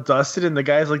talking about Dustin, and the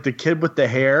guy's like the kid with the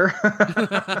hair.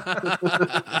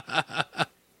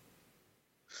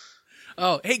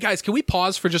 Oh, hey guys, can we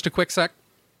pause for just a quick sec?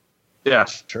 Yeah,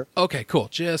 sure. Okay, cool.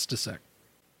 Just a sec.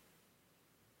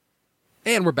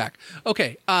 And we're back.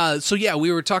 Okay, so yeah, we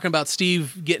were talking about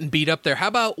Steve getting beat up there. How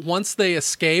about once they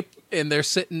escape and they're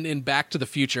sitting in Back to the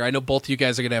Future? I know both of you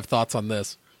guys are going to have thoughts on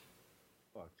this.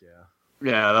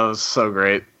 Yeah, that was so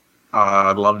great.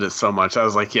 I loved it so much. I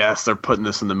was like, yes, they're putting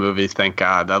this in the movie. Thank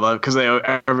God. I love because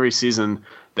every season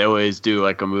they always do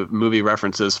like a movie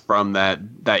references from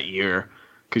that year.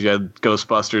 Because you had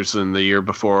Ghostbusters in the year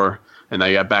before, and now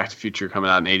you got Back to the Future coming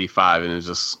out in '85, and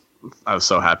I was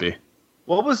so happy.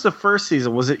 What was the first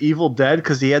season? Was it Evil Dead?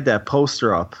 Because he had that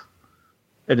poster up,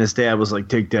 and his dad was like,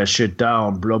 "Take that shit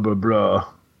down," blah blah blah.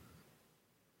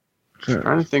 I'm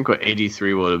trying to think what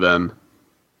 '83 would have been.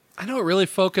 I know it really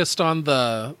focused on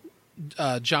the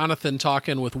Jonathan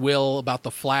talking with Will about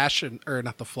the Flash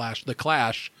the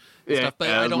Clash. Stuff, but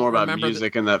I don't more about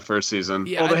music in that first season.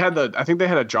 Yeah, well, I think they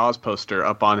had a Jaws poster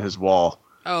up on his wall.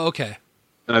 Oh, okay.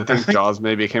 And I think Jaws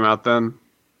maybe came out then.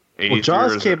 Well,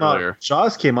 Jaws came out.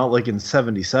 Jaws came out like in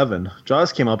 '77.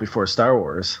 Jaws came out before Star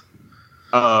Wars.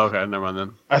 Oh, okay. Never mind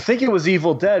then. I think it was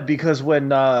Evil Dead because when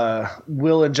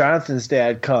Will and Jonathan's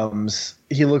dad comes,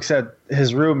 he looks at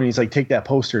his room and he's like, "Take that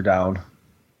poster down."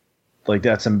 Like,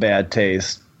 that's in bad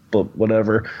taste, but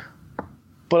whatever.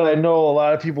 But I know a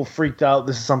lot of people freaked out.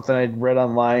 This is something I read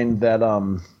online that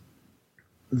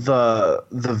the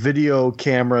video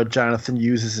camera Jonathan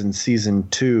uses in season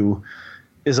 2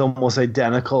 is almost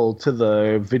identical to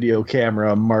the video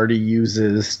camera Marty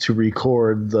uses to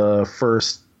record the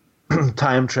first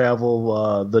time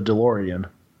travel, the DeLorean.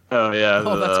 Oh yeah,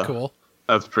 that's cool.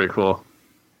 That's pretty cool.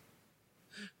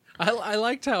 I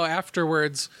liked how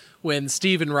afterwards, when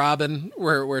Steve and Robin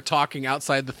were talking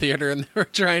outside the theater and they were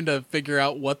trying to figure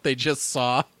out what they just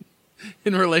saw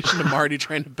in relation to Marty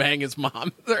trying to bang his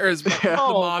mom, or the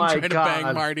mom trying to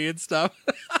bang Marty and stuff.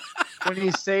 When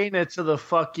he's saying it to the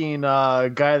fucking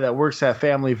guy that works at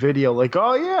Family Video, like,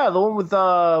 "Oh yeah, the one with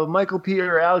Michael P.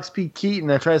 or Alex P. Keaton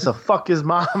that tries to fuck his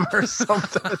mom or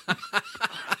something."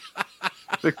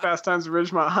 Big Fast Times at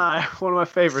Ridgemont High, one of my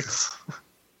favorites.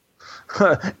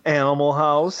 Animal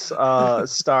House,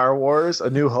 Star Wars, A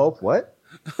New Hope. What?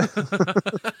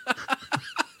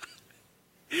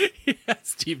 Yeah,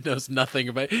 Steve knows nothing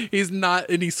about it. He's not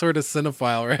any sort of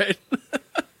cinephile, right?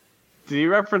 Did he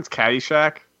reference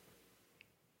Caddyshack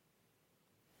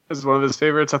as one of his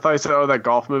favorites? I thought he said, "Oh, that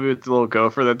golf movie with the little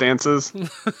gopher that dances." Did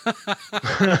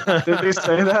he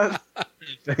say that? I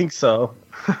think so.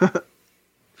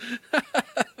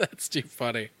 That's too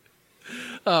funny.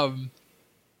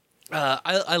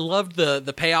 I loved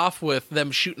the payoff with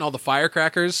them shooting all the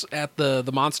firecrackers at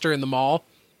the monster in the mall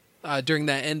during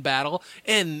that end battle,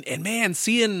 and man,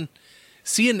 seeing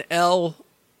Elle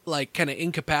like kind of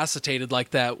incapacitated like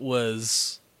that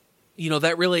was,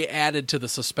 that really added to the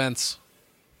suspense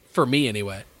for me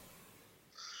anyway.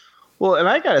 Well, and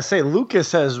I gotta say,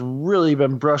 Lucas has really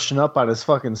been brushing up on his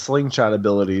fucking slingshot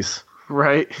abilities.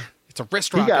 Right? It's a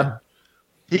wrist rocket.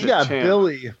 He got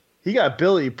Billy. He got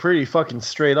Billy pretty fucking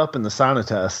straight up in the sauna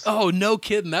test. Oh, no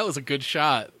kidding. That was a good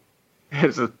shot.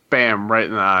 It's a bam right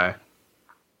in the eye.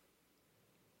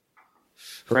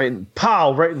 Right in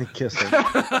the kisser.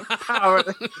 Pow.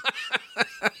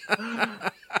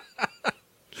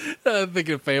 I'm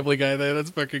thinking of Family Guy there.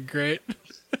 That's fucking great.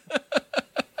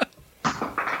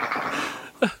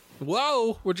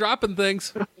 Whoa, we're dropping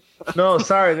things. No,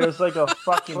 sorry, there's like a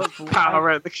fucking Power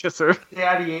at the kisser.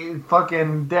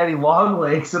 daddy long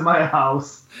legs in my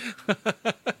house.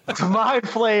 It's my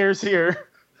players here.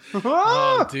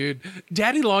 Oh, dude.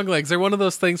 Daddy long legs, they're one of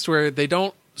those things where they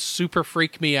don't super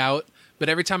freak me out, but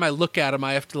every time I look at them,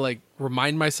 I have to like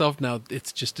remind myself, no,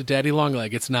 it's just a daddy long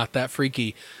leg. It's not that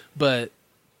freaky. But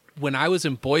when I was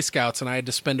in Boy Scouts and I had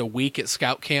to spend a week at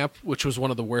scout camp, which was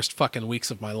one of the worst fucking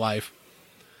weeks of my life,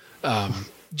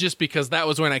 just because that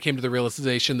was when I came to the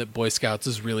realization that Boy Scouts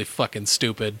is really fucking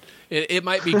stupid. It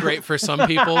might be great for some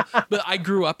people, but I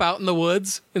grew up out in the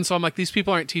woods, and so I'm like, these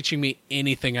people aren't teaching me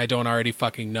anything I don't already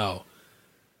fucking know.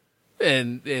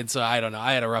 And so I don't know.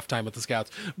 I had a rough time with the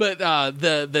Scouts, but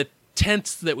the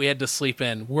tents that we had to sleep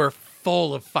in were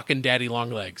full of fucking daddy long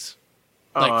legs,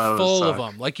 like full of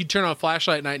them. Like you'd turn on a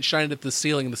flashlight at night and shine it at the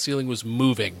ceiling, and the ceiling was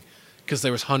moving because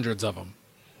there was hundreds of them.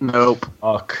 Nope.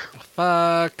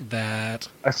 Fuck that.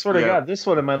 I swear to God, this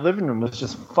one in my living room was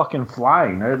just fucking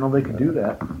flying. I didn't know they could do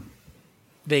that.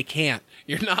 They can't.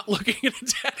 You're not looking at a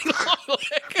daddy long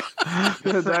leg.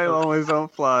 The daddy long legs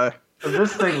don't fly.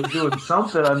 This thing was doing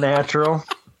something unnatural.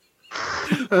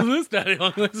 This daddy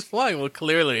long legs flying. Well,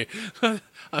 clearly,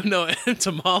 I'm no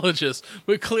entomologist,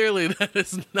 but clearly that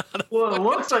is not a Well, it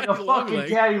looks like a daddy long fucking leg.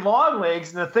 daddy long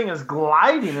legs, and the thing is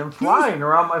gliding and flying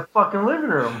around my fucking living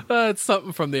room. It's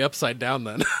something from the upside down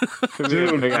then. Could be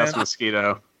a big ass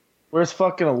mosquito. Where's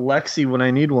fucking Alexi when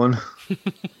I need one?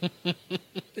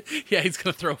 Yeah, he's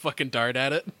going to throw a fucking dart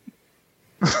at it.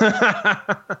 I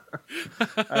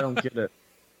don't get it.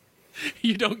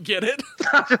 You don't get it?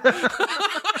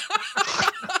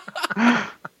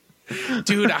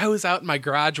 Dude, I was out in my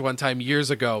garage one time years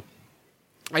ago.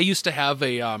 I used to have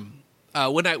a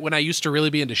when I used to really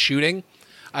be into shooting,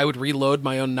 I would reload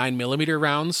my own 9mm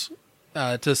rounds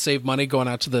to save money going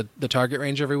out to the target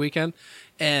range every weekend.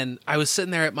 And I was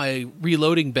sitting there at my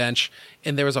reloading bench,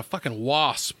 and there was a fucking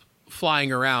wasp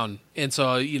flying around. And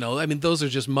so, you know, I mean, those are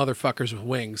just motherfuckers with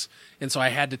wings. And so I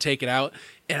had to take it out,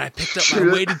 and I picked up,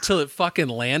 I waited till it fucking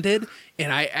landed,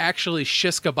 and I actually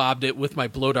shish-kebabbed it with my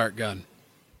blow dart gun.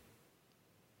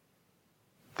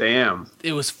 Damn.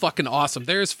 It was fucking awesome.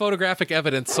 There is photographic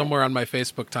evidence somewhere on my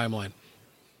Facebook timeline.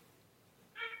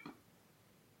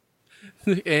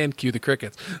 And cue the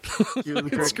crickets.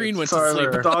 The screen went to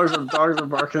sleep. Dogs are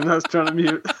barking. I was trying to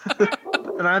mute.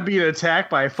 And I'm being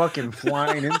attacked by fucking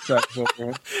flying insects over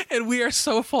here. And we are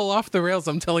so full off the rails,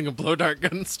 I'm telling a blow dart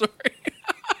gun story.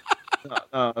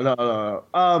 No.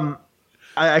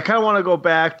 I kind of want to go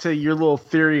back to your little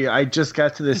theory. I just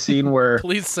got to the scene where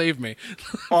Please save me.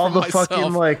 all the myself.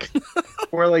 fucking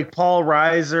where like Paul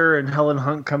Reiser and Helen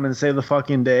Hunt come and save the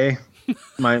fucking day,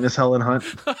 minus Helen Hunt.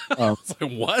 It's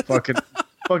like, what?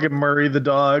 Fucking Murray the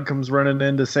dog comes running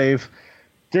in to save.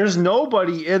 There's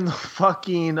nobody in the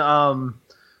fucking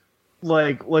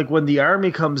like when the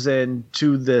army comes in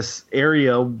to this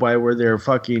area by where they're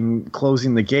fucking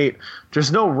closing the gate.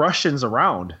 There's no Russians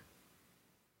around.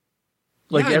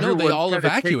 Like, yeah, I know, they everyone all kinda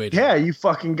evacuated. Yeah, you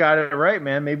fucking got it right,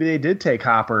 man. Maybe they did take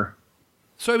Hopper.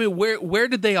 So I mean, where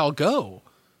did they all go?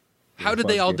 How did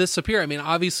they all disappear? I mean,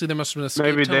 obviously there must have been a escape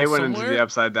Maybe they tunnel went somewhere. into the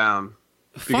upside down.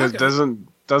 Fuck. Because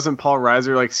doesn't Paul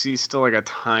Reiser like see still like a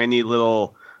tiny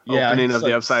little opening of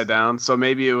the upside down? So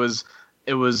maybe it was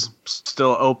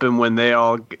still open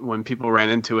when people ran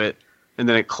into it, and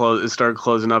then it started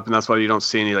closing up, and that's why you don't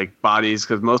see any like bodies,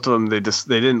 because most of them they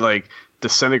didn't like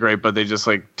disintegrate, but they just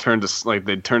like turned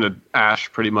to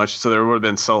ash pretty much. So there would have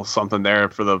been still something there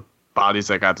for the bodies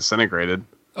that got disintegrated.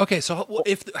 Okay, so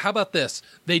how about this?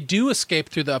 They do escape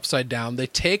through the upside down. They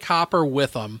take Hopper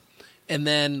with them, and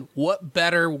then what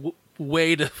better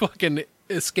way to fucking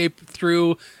escape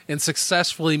through and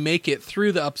successfully make it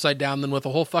through the upside down than with a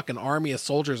whole fucking army of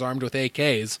soldiers armed with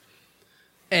AKs?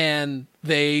 And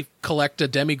they collect a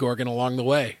Demigorgon along the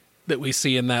way that we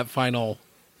see in that final,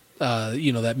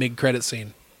 that mid-credit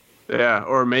scene. Yeah,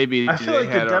 or maybe I feel like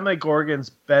the Demigorgon's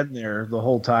been there the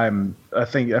whole time. I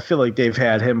feel like they've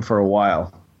had him for a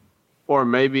while. Or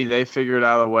maybe they figured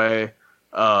out a way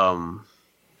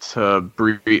to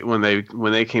breed when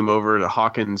they came over to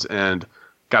Hawkins and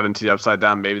got into the upside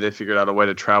down. Maybe they figured out a way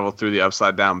to travel through the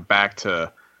upside down back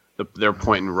to their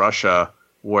point in Russia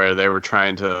where they were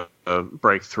trying to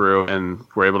break through, and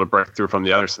were able to break through from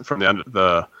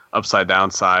the upside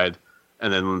down side.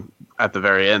 And then at the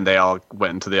very end, they all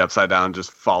went into the upside down and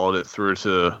just followed it through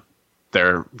to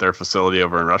their facility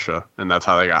over in Russia, and that's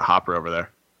how they got Hopper over there.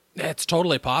 It's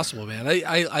totally possible, man.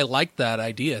 I like that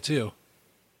idea too.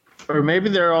 Or maybe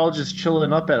they're all just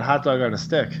chilling up at Hot Dog on a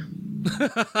Stick.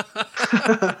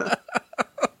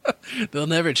 They'll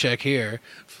never check here.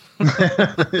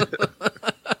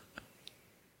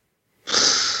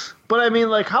 But I mean,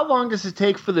 like, how long does it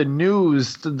take for the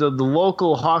news, the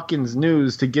local Hawkins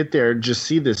news, to get there and just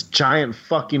see this giant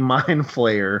fucking mind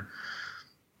flayer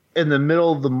in the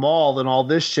middle of the mall and all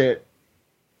this shit,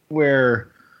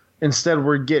 where instead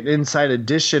we're getting Inside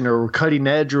Edition or Cutting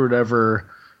Edge or whatever,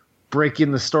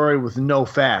 breaking the story with no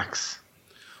facts.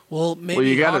 Well,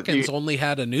 maybe Hawkins only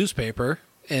had a newspaper,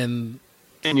 and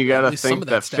you got to think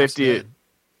that 50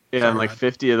 and like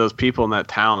 50 of those people in that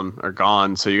town are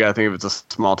gone. So you got to think if it's a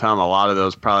small town, a lot of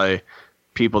those probably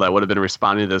people that would have been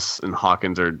responding to this in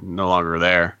Hawkins are no longer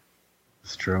there.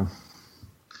 That's true.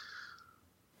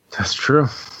 That's true.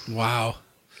 Wow.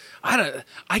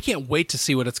 I can't wait to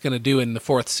see what it's going to do in the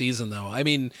 4th season, though. I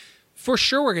mean, for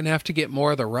sure we're going to have to get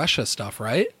more of the Russia stuff,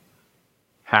 right?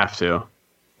 Have to.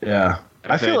 Yeah.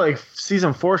 I feel like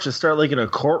season 4 should start like in a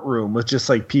courtroom with just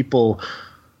like people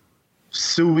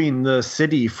suing the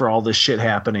city for all this shit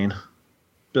happening.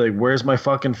 Be like, where's my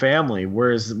fucking family?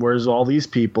 Where's all these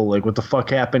people? Like, what the fuck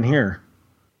happened here?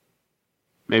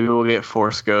 Maybe we'll get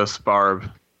Force Ghost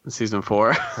Barb in season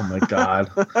 4. Oh my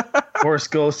god. Force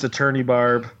Ghost Attorney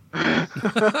Barb.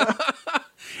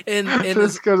 and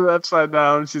just goes upside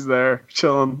down. She's there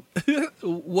chilling.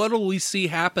 What will we see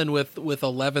happen with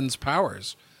Eleven's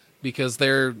powers? Because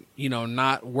they're,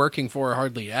 not working for her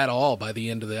hardly at all by the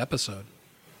end of the episode.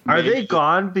 Are they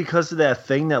gone because of that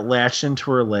thing that latched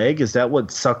into her leg? Is that what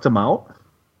sucked them out?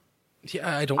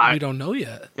 Yeah, we don't know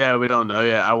yet. Yeah, we don't know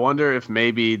yet. I wonder if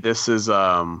maybe this is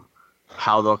how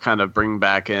they'll kind of bring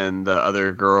back in the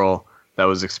other girl that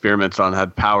was experimented on,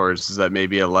 had powers, is that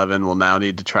maybe 11 will now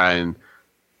need to try and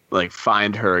like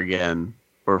find her again,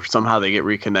 or somehow they get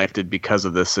reconnected because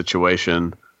of this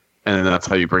situation. And then that's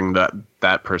how you bring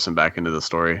that person back into the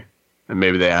story. And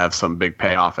maybe they have some big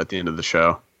payoff at the end of the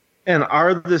show. And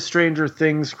are the Stranger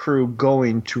Things crew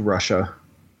going to Russia?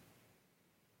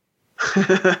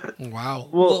 Wow.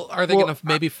 Well, are they going to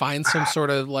maybe find some sort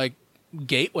of like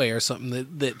gateway or something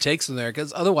that takes them there?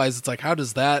 Because otherwise it's like, how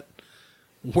does that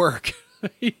work?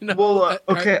 Well,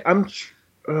 okay.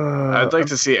 I'd like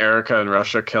to see Erica in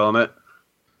Russia killing it.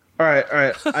 All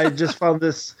right. I just found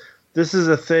this. This is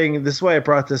a thing. This is why I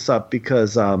brought this up,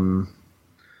 because I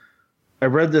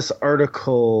read this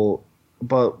article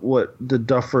about what the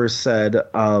Duffers said.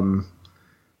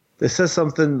 They said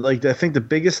something like, I think the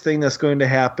biggest thing that's going to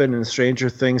happen in Stranger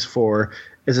Things 4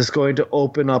 is it's going to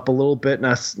open up a little bit,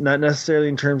 not necessarily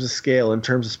in terms of scale, in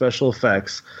terms of special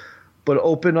effects, but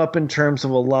open up in terms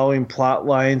of allowing plot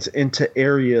lines into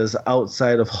areas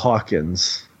outside of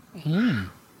Hawkins.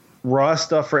 Ross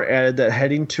Duffer added that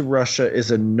heading to Russia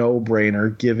is a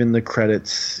no-brainer given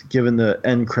the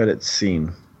end credits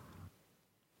scene.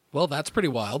 Well, that's pretty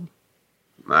wild.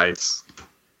 Nice.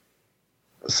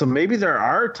 So maybe there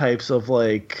are types of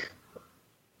like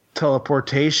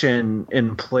teleportation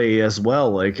in play as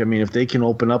well. Like, I mean, if they can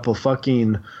open up a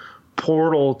fucking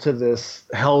portal to this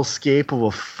hellscape of a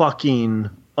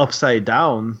fucking upside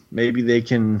down, maybe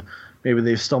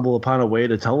they've stumbled upon a way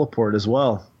to teleport as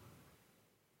well.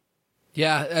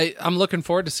 Yeah, I'm looking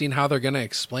forward to seeing how they're going to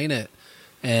explain it.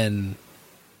 And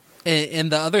the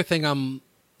other thing,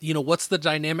 what's the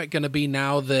dynamic going to be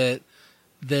now that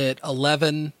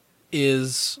 11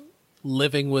 is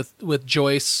living with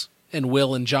Joyce and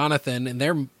Will and Jonathan, and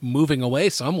they're moving away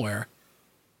somewhere?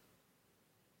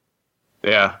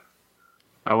 Yeah.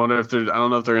 I wonder if I don't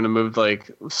know if they're going to move like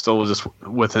still just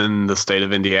within the state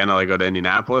of Indiana, like go to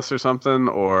Indianapolis or something,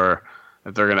 or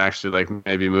if they're going to actually like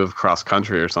maybe move cross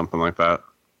country or something like that.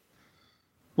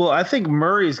 Well, I think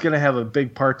Murray's going to have a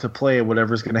big part to play in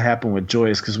whatever's going to happen with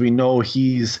Joyce, because we know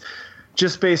he's,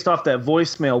 just based off that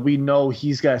voicemail, we know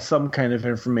he's got some kind of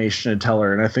information to tell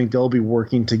her, and I think they'll be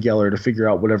working together to figure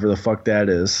out whatever the fuck that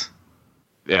is.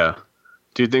 Yeah.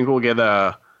 Do you think we'll get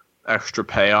a extra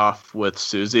payoff with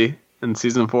Susie in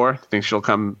season 4? Do you think she'll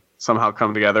somehow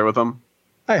come together with them?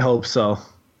 I hope so.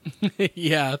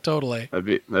 Yeah, totally.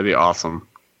 That'd be awesome.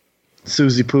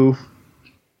 Susie Poo.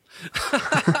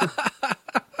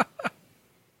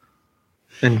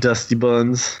 And Dusty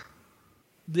Buns.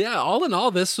 Yeah, all in all,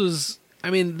 this was,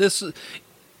 the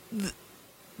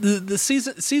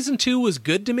season 2 was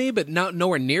good to me, but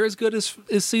nowhere near as good as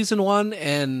season 1,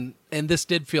 and this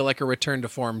did feel like a return to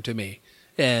form to me.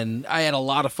 And I had a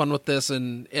lot of fun with this,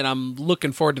 and I'm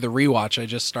looking forward to the rewatch I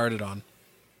just started on.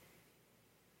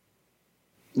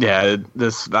 Yeah,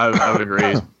 I would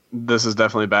agree. This is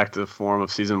definitely back to the form of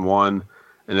season 1,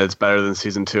 and it's better than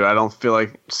season 2. I don't feel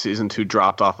like season 2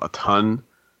 dropped off a ton.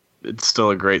 It's still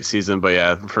a great season, but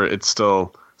yeah, it's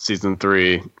still season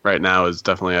 3 right now is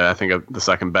definitely, I think, the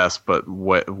second best, but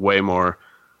way more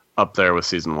up there with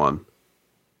season 1.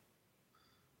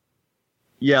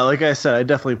 Yeah, like I said, I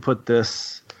definitely put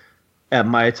this at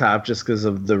my top just because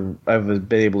of I've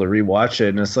been able to rewatch it.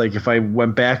 And it's like if I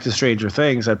went back to Stranger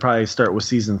Things, I'd probably start with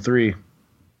season 3,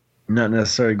 not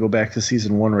necessarily go back to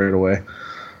season 1 right away.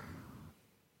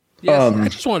 Yes, I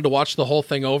just wanted to watch the whole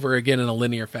thing over again in a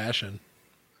linear fashion.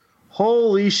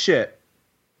 Holy shit!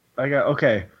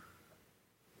 Okay.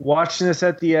 Watching this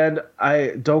at the end,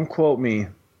 don't quote me.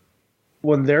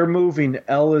 When they're moving,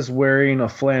 Elle is wearing a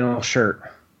flannel shirt.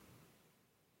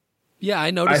 Yeah,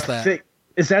 I noticed that.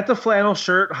 Is that the flannel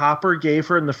shirt Hopper gave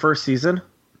her in the first season?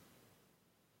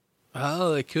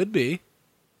 Oh, it could be.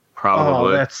 Probably.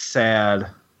 Oh, that's sad.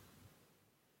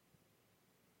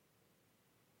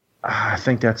 I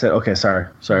think that's it. Okay, sorry.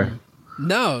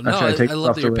 No, I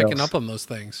love that you're picking up on those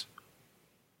things.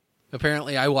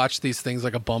 Apparently, I watch these things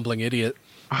like a bumbling idiot.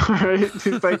 Right?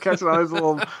 He's like catching all these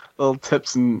little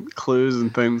tips and clues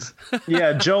and things.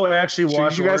 Yeah, Joe actually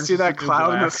watched. Did you guys see that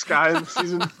cloud in the sky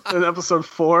in episode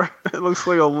 4? It looks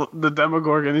like the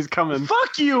Demogorgon. He's coming.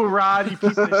 Fuck you, Rod, you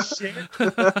piece of shit.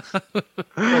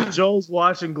 Well, Joel's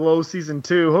watching Glow season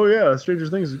 2. Oh yeah, Stranger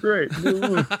Things is great.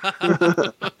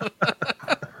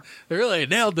 They really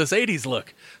nailed this 80s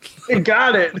look. They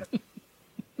got it.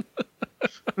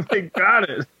 They got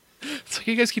it. It's like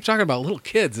you guys keep talking about little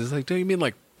kids. It's like, don't you mean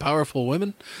like powerful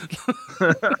women?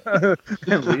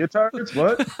 And leotards?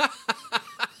 What?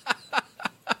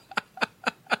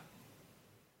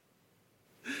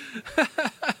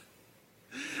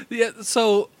 Yeah,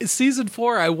 so season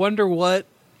 4, I wonder what,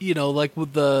 like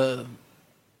with the...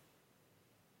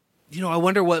 I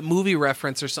wonder what movie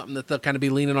reference or something that they'll kind of be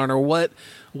leaning on, or what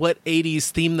 80s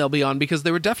theme they'll be on, because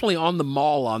they were definitely on the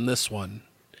mall on this one.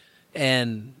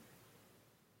 And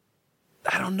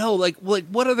I don't know, like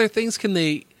what other things can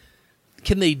they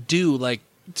do, like,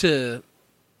 to,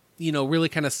 really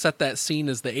kind of set that scene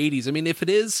as the 80s? I mean, if it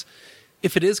is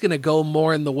going to go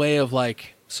more in the way of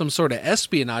like some sort of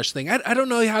espionage thing, I don't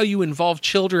know how you involve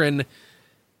children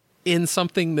in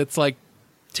something that's like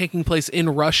taking place in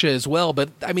Russia as well.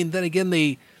 But I mean, then again,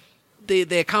 they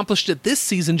accomplished it this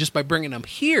season just by bringing them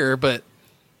here. But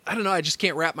I don't know. I just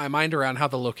can't wrap my mind around how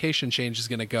the location change is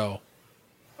going to go.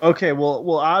 Okay,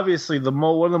 well, obviously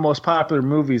one of the most popular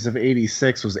movies of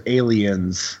 '86 was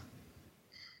Aliens,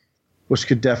 which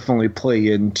could definitely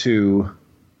play into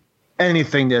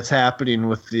anything that's happening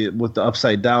with the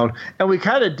Upside Down. And we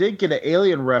kind of did get an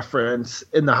alien reference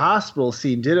in the hospital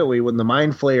scene, didn't we? When the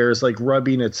Mind Flayer is like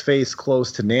rubbing its face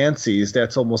close to Nancy's,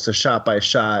 that's almost a shot by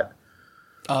shot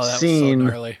scene was so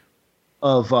gnarly.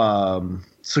 Of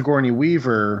Sigourney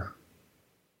Weaver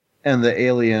and the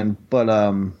alien. But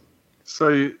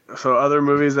so other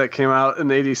movies that came out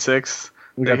in '86,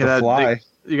 we got The Fly.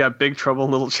 You got Big Trouble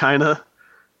in Little China.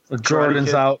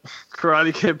 Jordan's out.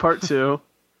 Karate Kid Part 2.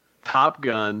 Top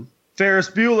Gun. Ferris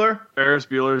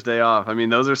Bueller's Day Off. I mean,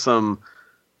 those are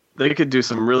they could do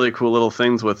some really cool little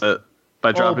things with it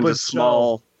by dropping just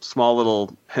small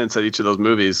little hints at each of those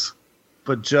movies.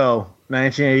 But Joe,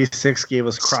 1986 gave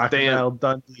us Crocodile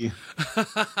Dundee.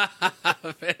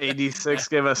 86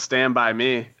 gave us Stand By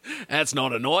Me. That's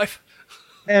not a knife.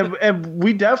 And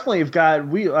we definitely have got,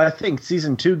 I think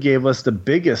season 2 gave us the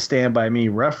biggest Stand By Me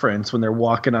reference when they're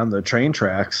walking on the train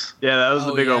tracks. Yeah, that was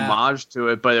a big homage to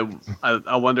it, but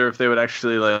I wonder if they would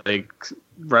actually like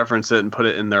reference it and put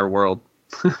it in their world.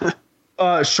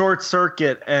 Short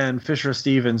Circuit and Fisher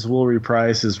Stevens will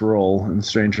reprise his role in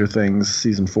Stranger Things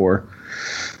season 4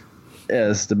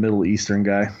 as the Middle Eastern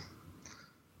guy.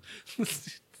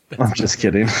 I'm just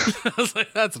kidding. I was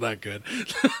like, that's not good.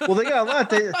 Well, they got a lot.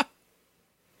 They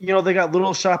got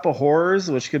Little Shop of Horrors,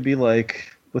 which could be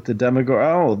like with the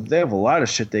Demogorgon. Oh, they have a lot of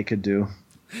shit they could do.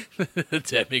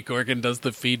 Demogorgon does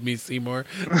the Feed Me Seymour.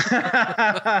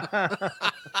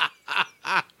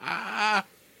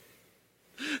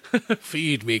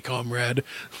 Feed me, comrade.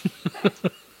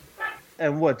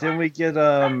 And what, didn't we get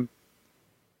when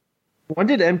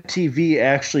did MTV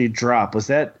actually drop? Was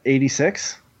that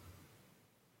 86?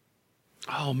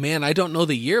 Oh man, I don't know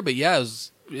the year, but yeah,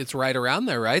 it's right around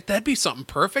there, right? That'd be something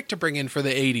perfect to bring in for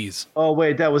the 80s. Oh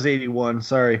wait, that was 81.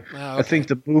 Sorry. Oh, okay.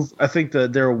 I think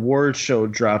their award show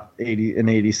dropped in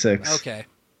 86. Okay.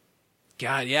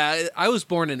 God, yeah, I was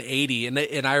born in 80,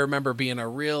 and I remember being a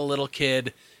real little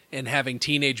kid and having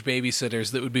teenage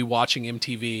babysitters that would be watching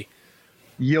MTV.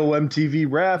 Yo, MTV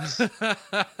Raps.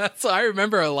 So I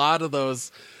remember a lot of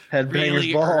those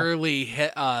really Ball. early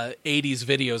 80s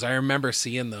videos. I remember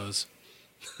seeing those.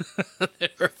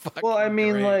 Well, I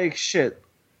mean, great. like, shit.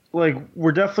 Like,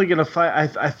 we're definitely going to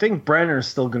find... I think Brenner's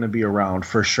still going to be around,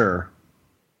 for sure.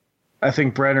 I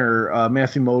think Brenner,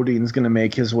 Matthew Modine's going to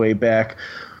make his way back.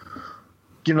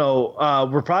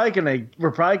 we're probably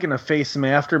gonna face some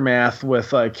aftermath with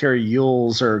Kerry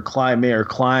Yules or Mayor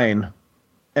Klein,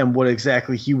 and what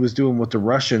exactly he was doing with the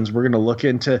Russians. We're gonna look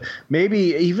into,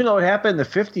 maybe even though it happened in the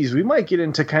 50s, we might get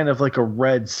into kind of like a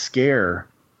Red Scare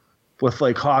with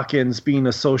like Hawkins being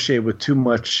associated with too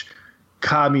much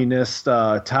communist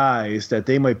ties, that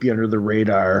they might be under the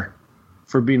radar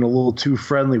for being a little too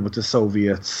friendly with the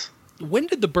Soviets. When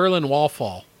did the Berlin Wall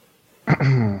fall?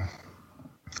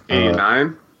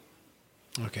 89.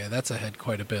 Okay, that's ahead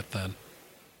quite a bit then.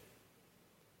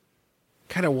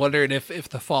 Kind of wondering if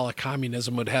the fall of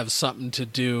communism would have something to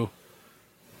do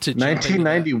to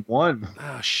 1991.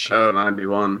 Oh shit. Oh,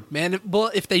 91. Man, well,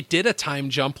 if they did a time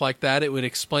jump like that, it would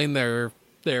explain their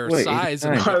size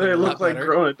and Why they look like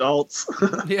grown adults.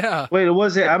 Yeah. Wait,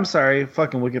 I'm sorry,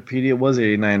 fucking Wikipedia, it was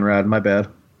 89, Rod, my bad.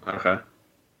 Okay.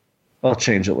 I'll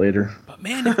change it later. But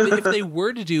man, if they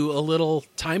were to do a little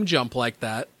time jump like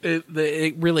that,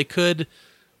 it really could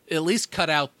at least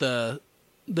cut out the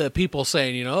people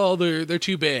saying, oh, they're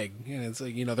too big. And it's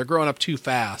like, they're growing up too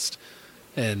fast.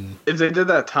 And if they did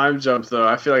that time jump, though,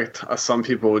 I feel like some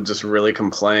people would just really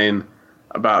complain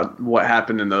about what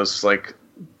happened in those like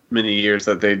many years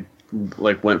that they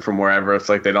like went from wherever. It's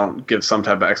like they don't give some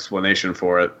type of explanation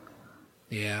for it.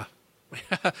 Yeah.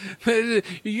 You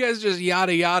guys just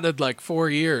yada like 4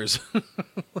 years.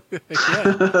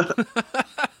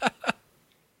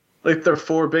 Like they're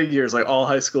 4 big years, like all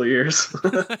high school years.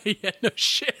 Yeah, no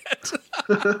shit.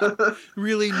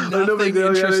 Really, nothing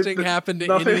interesting happened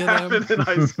to any of them. Nothing happened in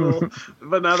high school,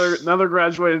 but now they're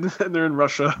graduated and they're in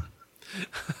Russia.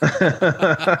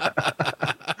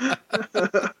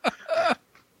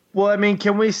 Well, I mean,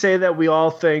 can we say that we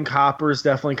all think Hopper's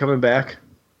definitely coming back?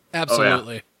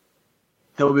 Absolutely. Oh, yeah.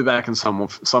 He'll be back in some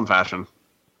fashion.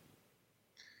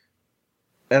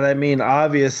 And I mean,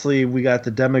 obviously, we got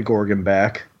the Demogorgon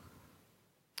back.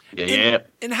 Yeah.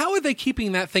 And how are they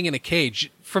keeping that thing in a cage?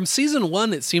 From season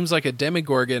 1, it seems like a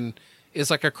Demogorgon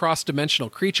is like a cross-dimensional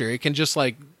creature. It can just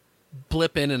like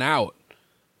blip in and out,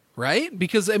 right?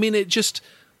 Because, I mean, it just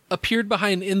appeared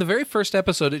in the very first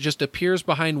episode, it just appears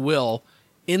behind Will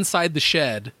inside the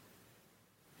shed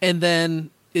and then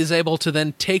is able to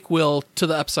then take Will to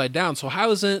the Upside Down. So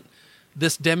how isn't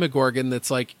this Demogorgon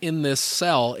that's like in this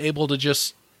cell able to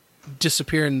just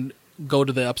disappear and go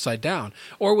to the Upside Down?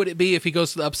 Or would it be if he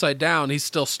goes to the Upside Down, he's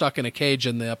still stuck in a cage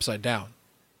in the Upside Down?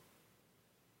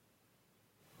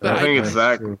 I think it's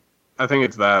that. I think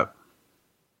it's that.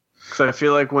 Because I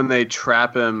feel like when they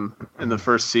trap him in the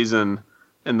first season,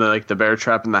 in the bear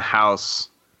trap in the house,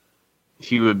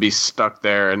 he would be stuck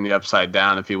there in the Upside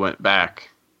Down if he went back.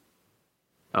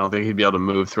 I don't think he'd be able to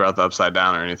move throughout the Upside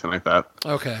Down or anything like that.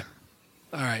 Okay.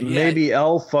 All right. Maybe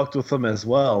Elle fucked with him as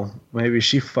well. Maybe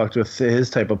she fucked with his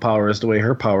type of powers the way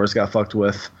her powers got fucked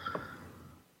with.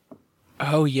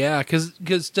 Oh, yeah.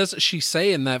 Because doesn't she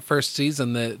say in that first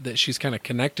season that she's kind of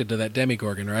connected to that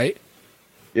Demogorgon, right?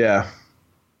 Yeah.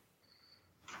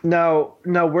 Now,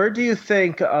 where do you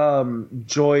think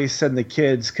Joyce and the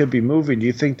kids could be moving? Do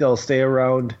you think they'll stay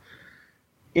around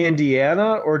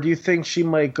Indiana, or do you think she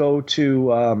might go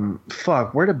to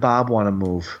where did Bob want to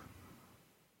move?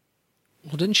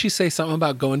 Well, didn't she say something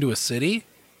about going to a city?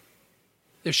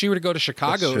 If she were to go to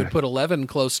Chicago, it would put 11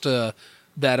 close to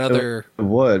that other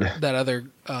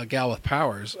gal with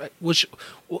powers.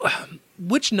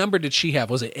 Which number did she have?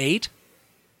 Was it 8?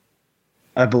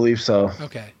 I believe so.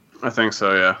 Okay. I think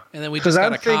so, yeah. And then we just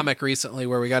got a comic recently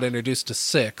where we got introduced to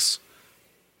 6.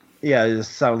 Yeah, it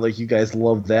just sounded like you guys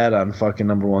loved that on fucking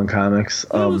number 1 comics.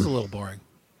 It was a little boring.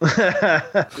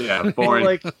 Yeah,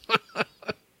 boring.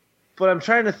 But I'm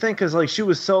trying to think, because she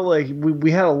was so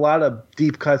we had a lot of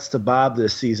deep cuts to Bob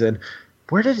this season.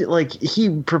 Where did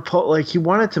he propose? He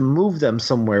wanted to move them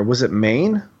somewhere. Was it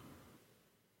Maine?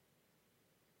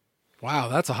 Wow,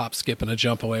 that's a hop, skip, and a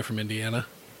jump away from Indiana.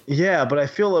 Yeah, but I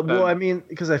feel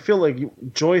because I feel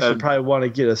like Joyce would probably want to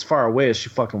get as far away as she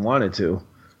fucking wanted to.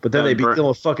 But then they'd be dealing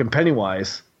with fucking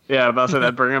Pennywise. Yeah, about to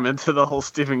that bring him into the whole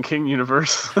Stephen King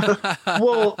universe.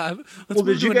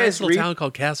 Did you guys read a town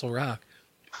called Castle Rock?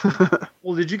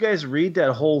 Well, did you guys read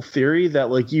that whole theory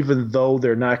that even though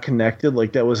they're not connected,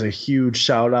 that was a huge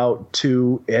shout out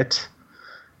to it,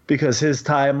 because his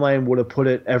timeline would have put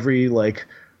it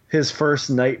his first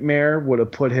nightmare would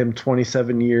have put him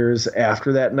 27 years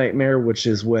after that nightmare, which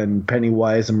is when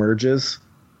Pennywise emerges.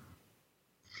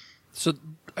 So,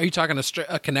 are you talking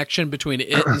a connection between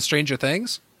it and Stranger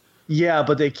Things? Yeah,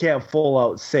 but they can't full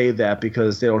out say that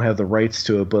because they don't have the rights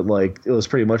to it. But it was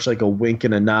pretty much like a wink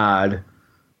and a nod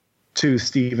to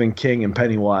Stephen King and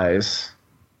Pennywise,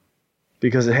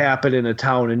 because it happened in a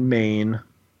town in Maine,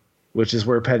 which is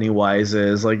where Pennywise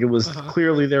is. Like, it was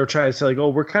clearly they were trying to say, like, oh,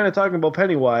 we're kind of talking about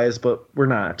Pennywise, but we're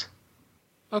not.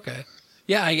 Okay.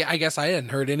 Yeah, I guess I hadn't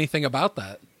heard anything about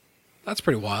that. That's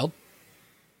pretty wild.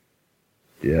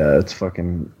 Yeah, it's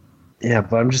fucking... Yeah,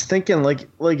 but I'm just thinking, like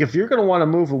if you're going to want to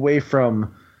move away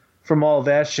from all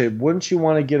that shit, wouldn't you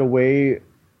want to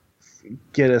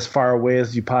get as far away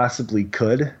as you possibly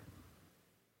could?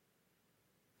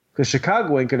 Because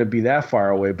Chicago ain't going to be that far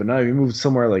away, but now you moved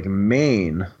somewhere like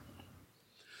Maine.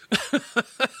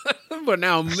 But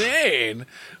now Maine.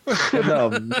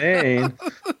 No, Maine.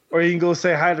 Or you can go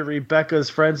say hi to Rebecca's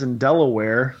friends in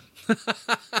Delaware.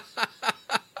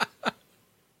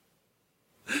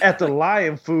 At the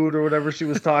Lion Food or whatever she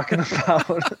was talking about.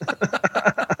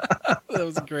 That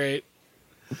was great.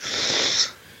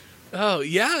 Oh,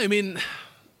 yeah, I mean,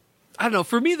 I don't know.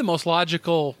 For me, the most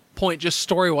logical point, just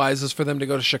story-wise, is for them to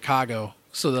go to Chicago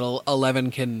so that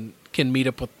 11 can meet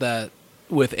up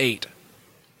with 8.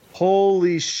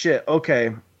 Holy shit.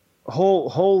 Okay.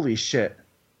 Holy shit.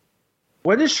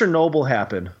 When did Chernobyl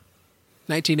happen?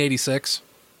 1986.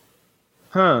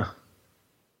 Huh.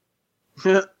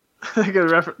 They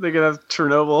could have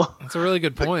Chernobyl. That's a really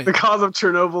good point. The cause of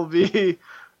Chernobyl be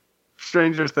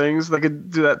Stranger Things. They could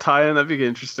do that tie-in. That'd be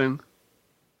interesting.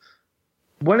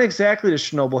 When exactly did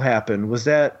Chernobyl happen? Was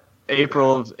that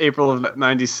April of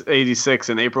 1986,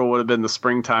 and April would have been the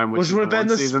springtime, which would have been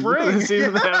the spring. The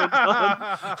season they haven't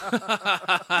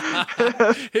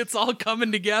done. It's all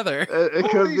coming together. It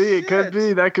could be. It could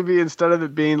be. That could be, instead of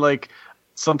it being like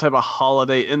some type of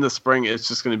holiday in the spring, it's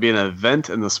just going to be an event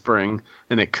in the spring,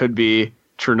 and it could be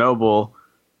Chernobyl.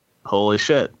 Holy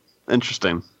shit.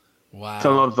 Interesting. Wow. I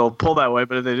don't know if they'll pull that way,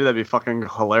 but if they do, that'd be fucking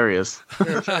hilarious.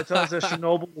 They're trying to tell us that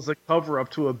Chernobyl was a cover-up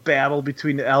to a battle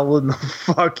between El and the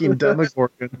fucking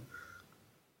Demogorgon.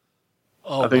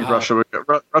 Oh, I think wow. Russia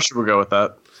would go with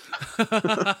that.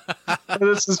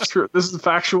 This is true. This is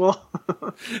factual.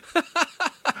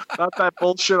 Not that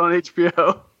bullshit on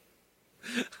HBO.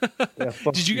 Yeah,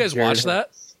 Did you guys watch that?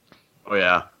 Oh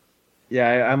yeah.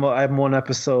 Yeah, I'm one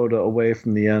episode away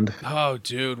from the end. Oh,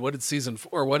 dude, what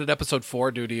did episode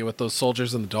 4 do to you with those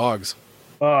soldiers and the dogs?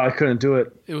 Oh, I couldn't do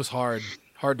it. It was hard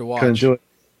to watch. Couldn't do it.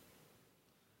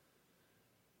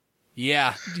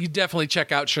 Yeah, you definitely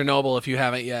check out Chernobyl if you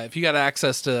haven't yet. If you got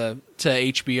access to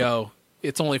HBO,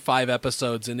 it's only 5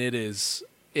 episodes, and it's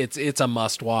a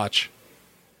must watch.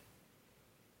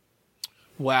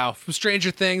 Wow, from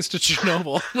Stranger Things to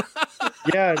Chernobyl.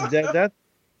 Yeah,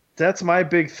 that's my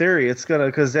big theory. It's gonna,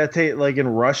 because like in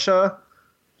Russia,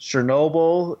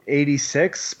 Chernobyl,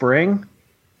 86 spring.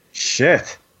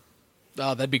 Shit.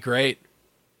 Oh, that'd be great.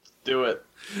 Do it.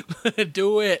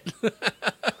 Do it.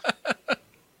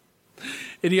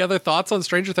 Any other thoughts on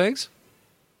Stranger Things?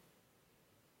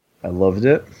 I loved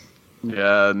it.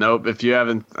 Yeah, nope. If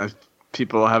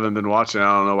people haven't been watching, I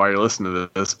don't know why you're listening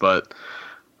to this, but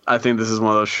I think this is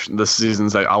one of the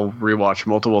seasons that I'll rewatch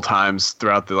multiple times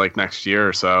throughout the next year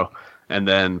or so, and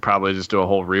then probably just do a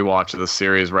whole rewatch of the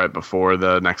series right before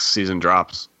the next season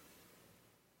drops.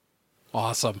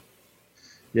 Awesome.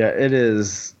 Yeah, it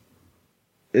is.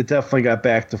 It definitely got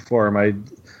back to form.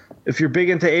 If you're big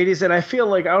into 80s, and I feel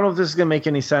like, I don't know if this is gonna make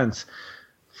any sense.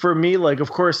 For me,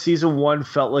 of course, season 1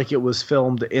 felt like it was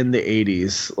filmed in the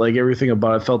 80s. Like, everything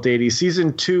about it felt 80s.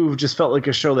 Season 2 just felt like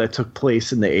a show that took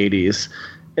place in the 80s.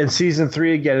 And season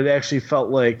 3, again, it actually felt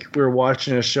like we were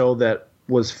watching a show that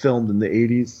was filmed in the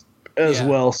 80s as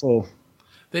well. So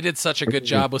they did such a good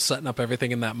job with setting up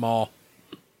everything in that mall.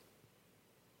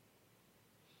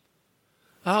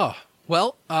 Oh,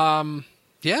 well,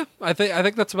 yeah, I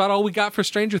think that's about all we got for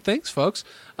Stranger Things, folks.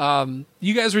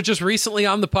 You guys were just recently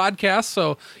on the podcast,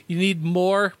 so you need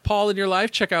more Paul in your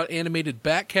life. Check out Animated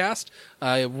Batcast.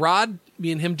 Rod,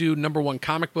 me and him do #1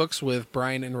 comic books with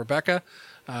Brian and Rebecca.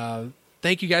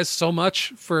 Thank you guys so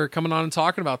much for coming on and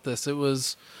talking about this. It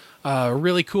was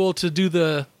really cool to do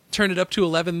the turn it up to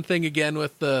 11 thing again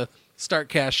with the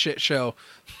StartCast shit show.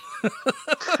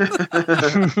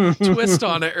 Twist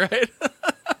on it, right?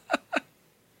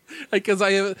 Because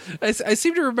I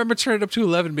seem to remember Turn It Up to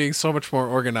 11 being so much more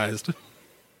organized.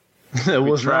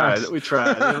 We tried. We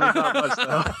tried. Not much,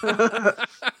 though.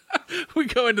 We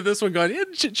go into this one going, yeah,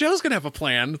 Joe's gonna have a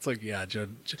plan. It's like, yeah, Joe.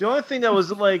 The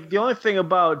only thing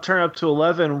about Turn Up to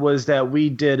 11 was that we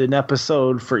did an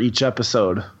episode for each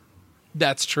episode.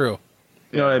 That's true.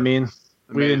 You know what I mean?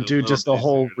 We didn't do just a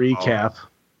whole recap.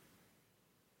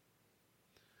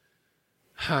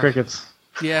 Crickets.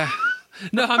 Yeah.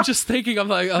 No, I'm just thinking. I'm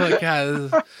like,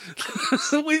 God.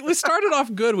 we started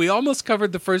off good. We almost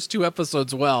covered the first 2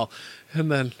 episodes well,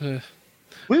 and then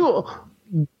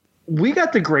we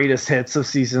got the greatest hits of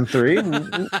season 3. We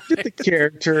get the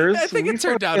characters. I think it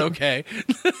turned out okay.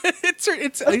 it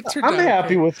turned I'm out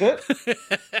happy okay. with it.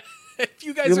 If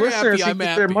you guys The are listeners happy, can I'm get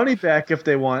happy. their money back if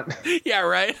they want. Yeah,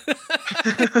 right.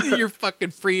 Your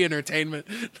fucking free entertainment.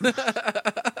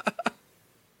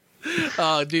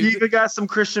 Oh, dude. You even got some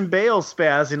Christian Bale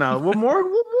spazzing out. What more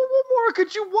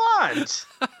could you want?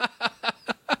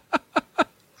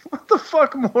 What the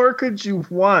fuck more could you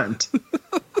want?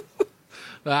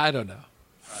 I don't know.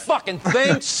 Fucking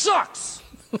thing sucks.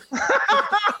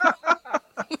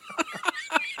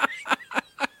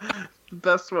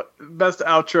 Best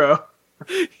outro.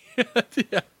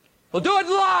 Yeah. We'll do it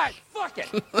live. Fuck it.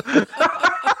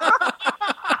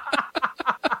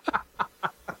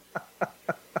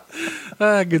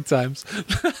 Good times.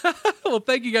 Well,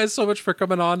 thank you guys so much for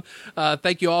coming on.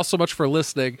 Thank you all so much for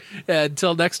listening.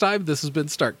 Until next time, this has been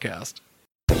Starkcast.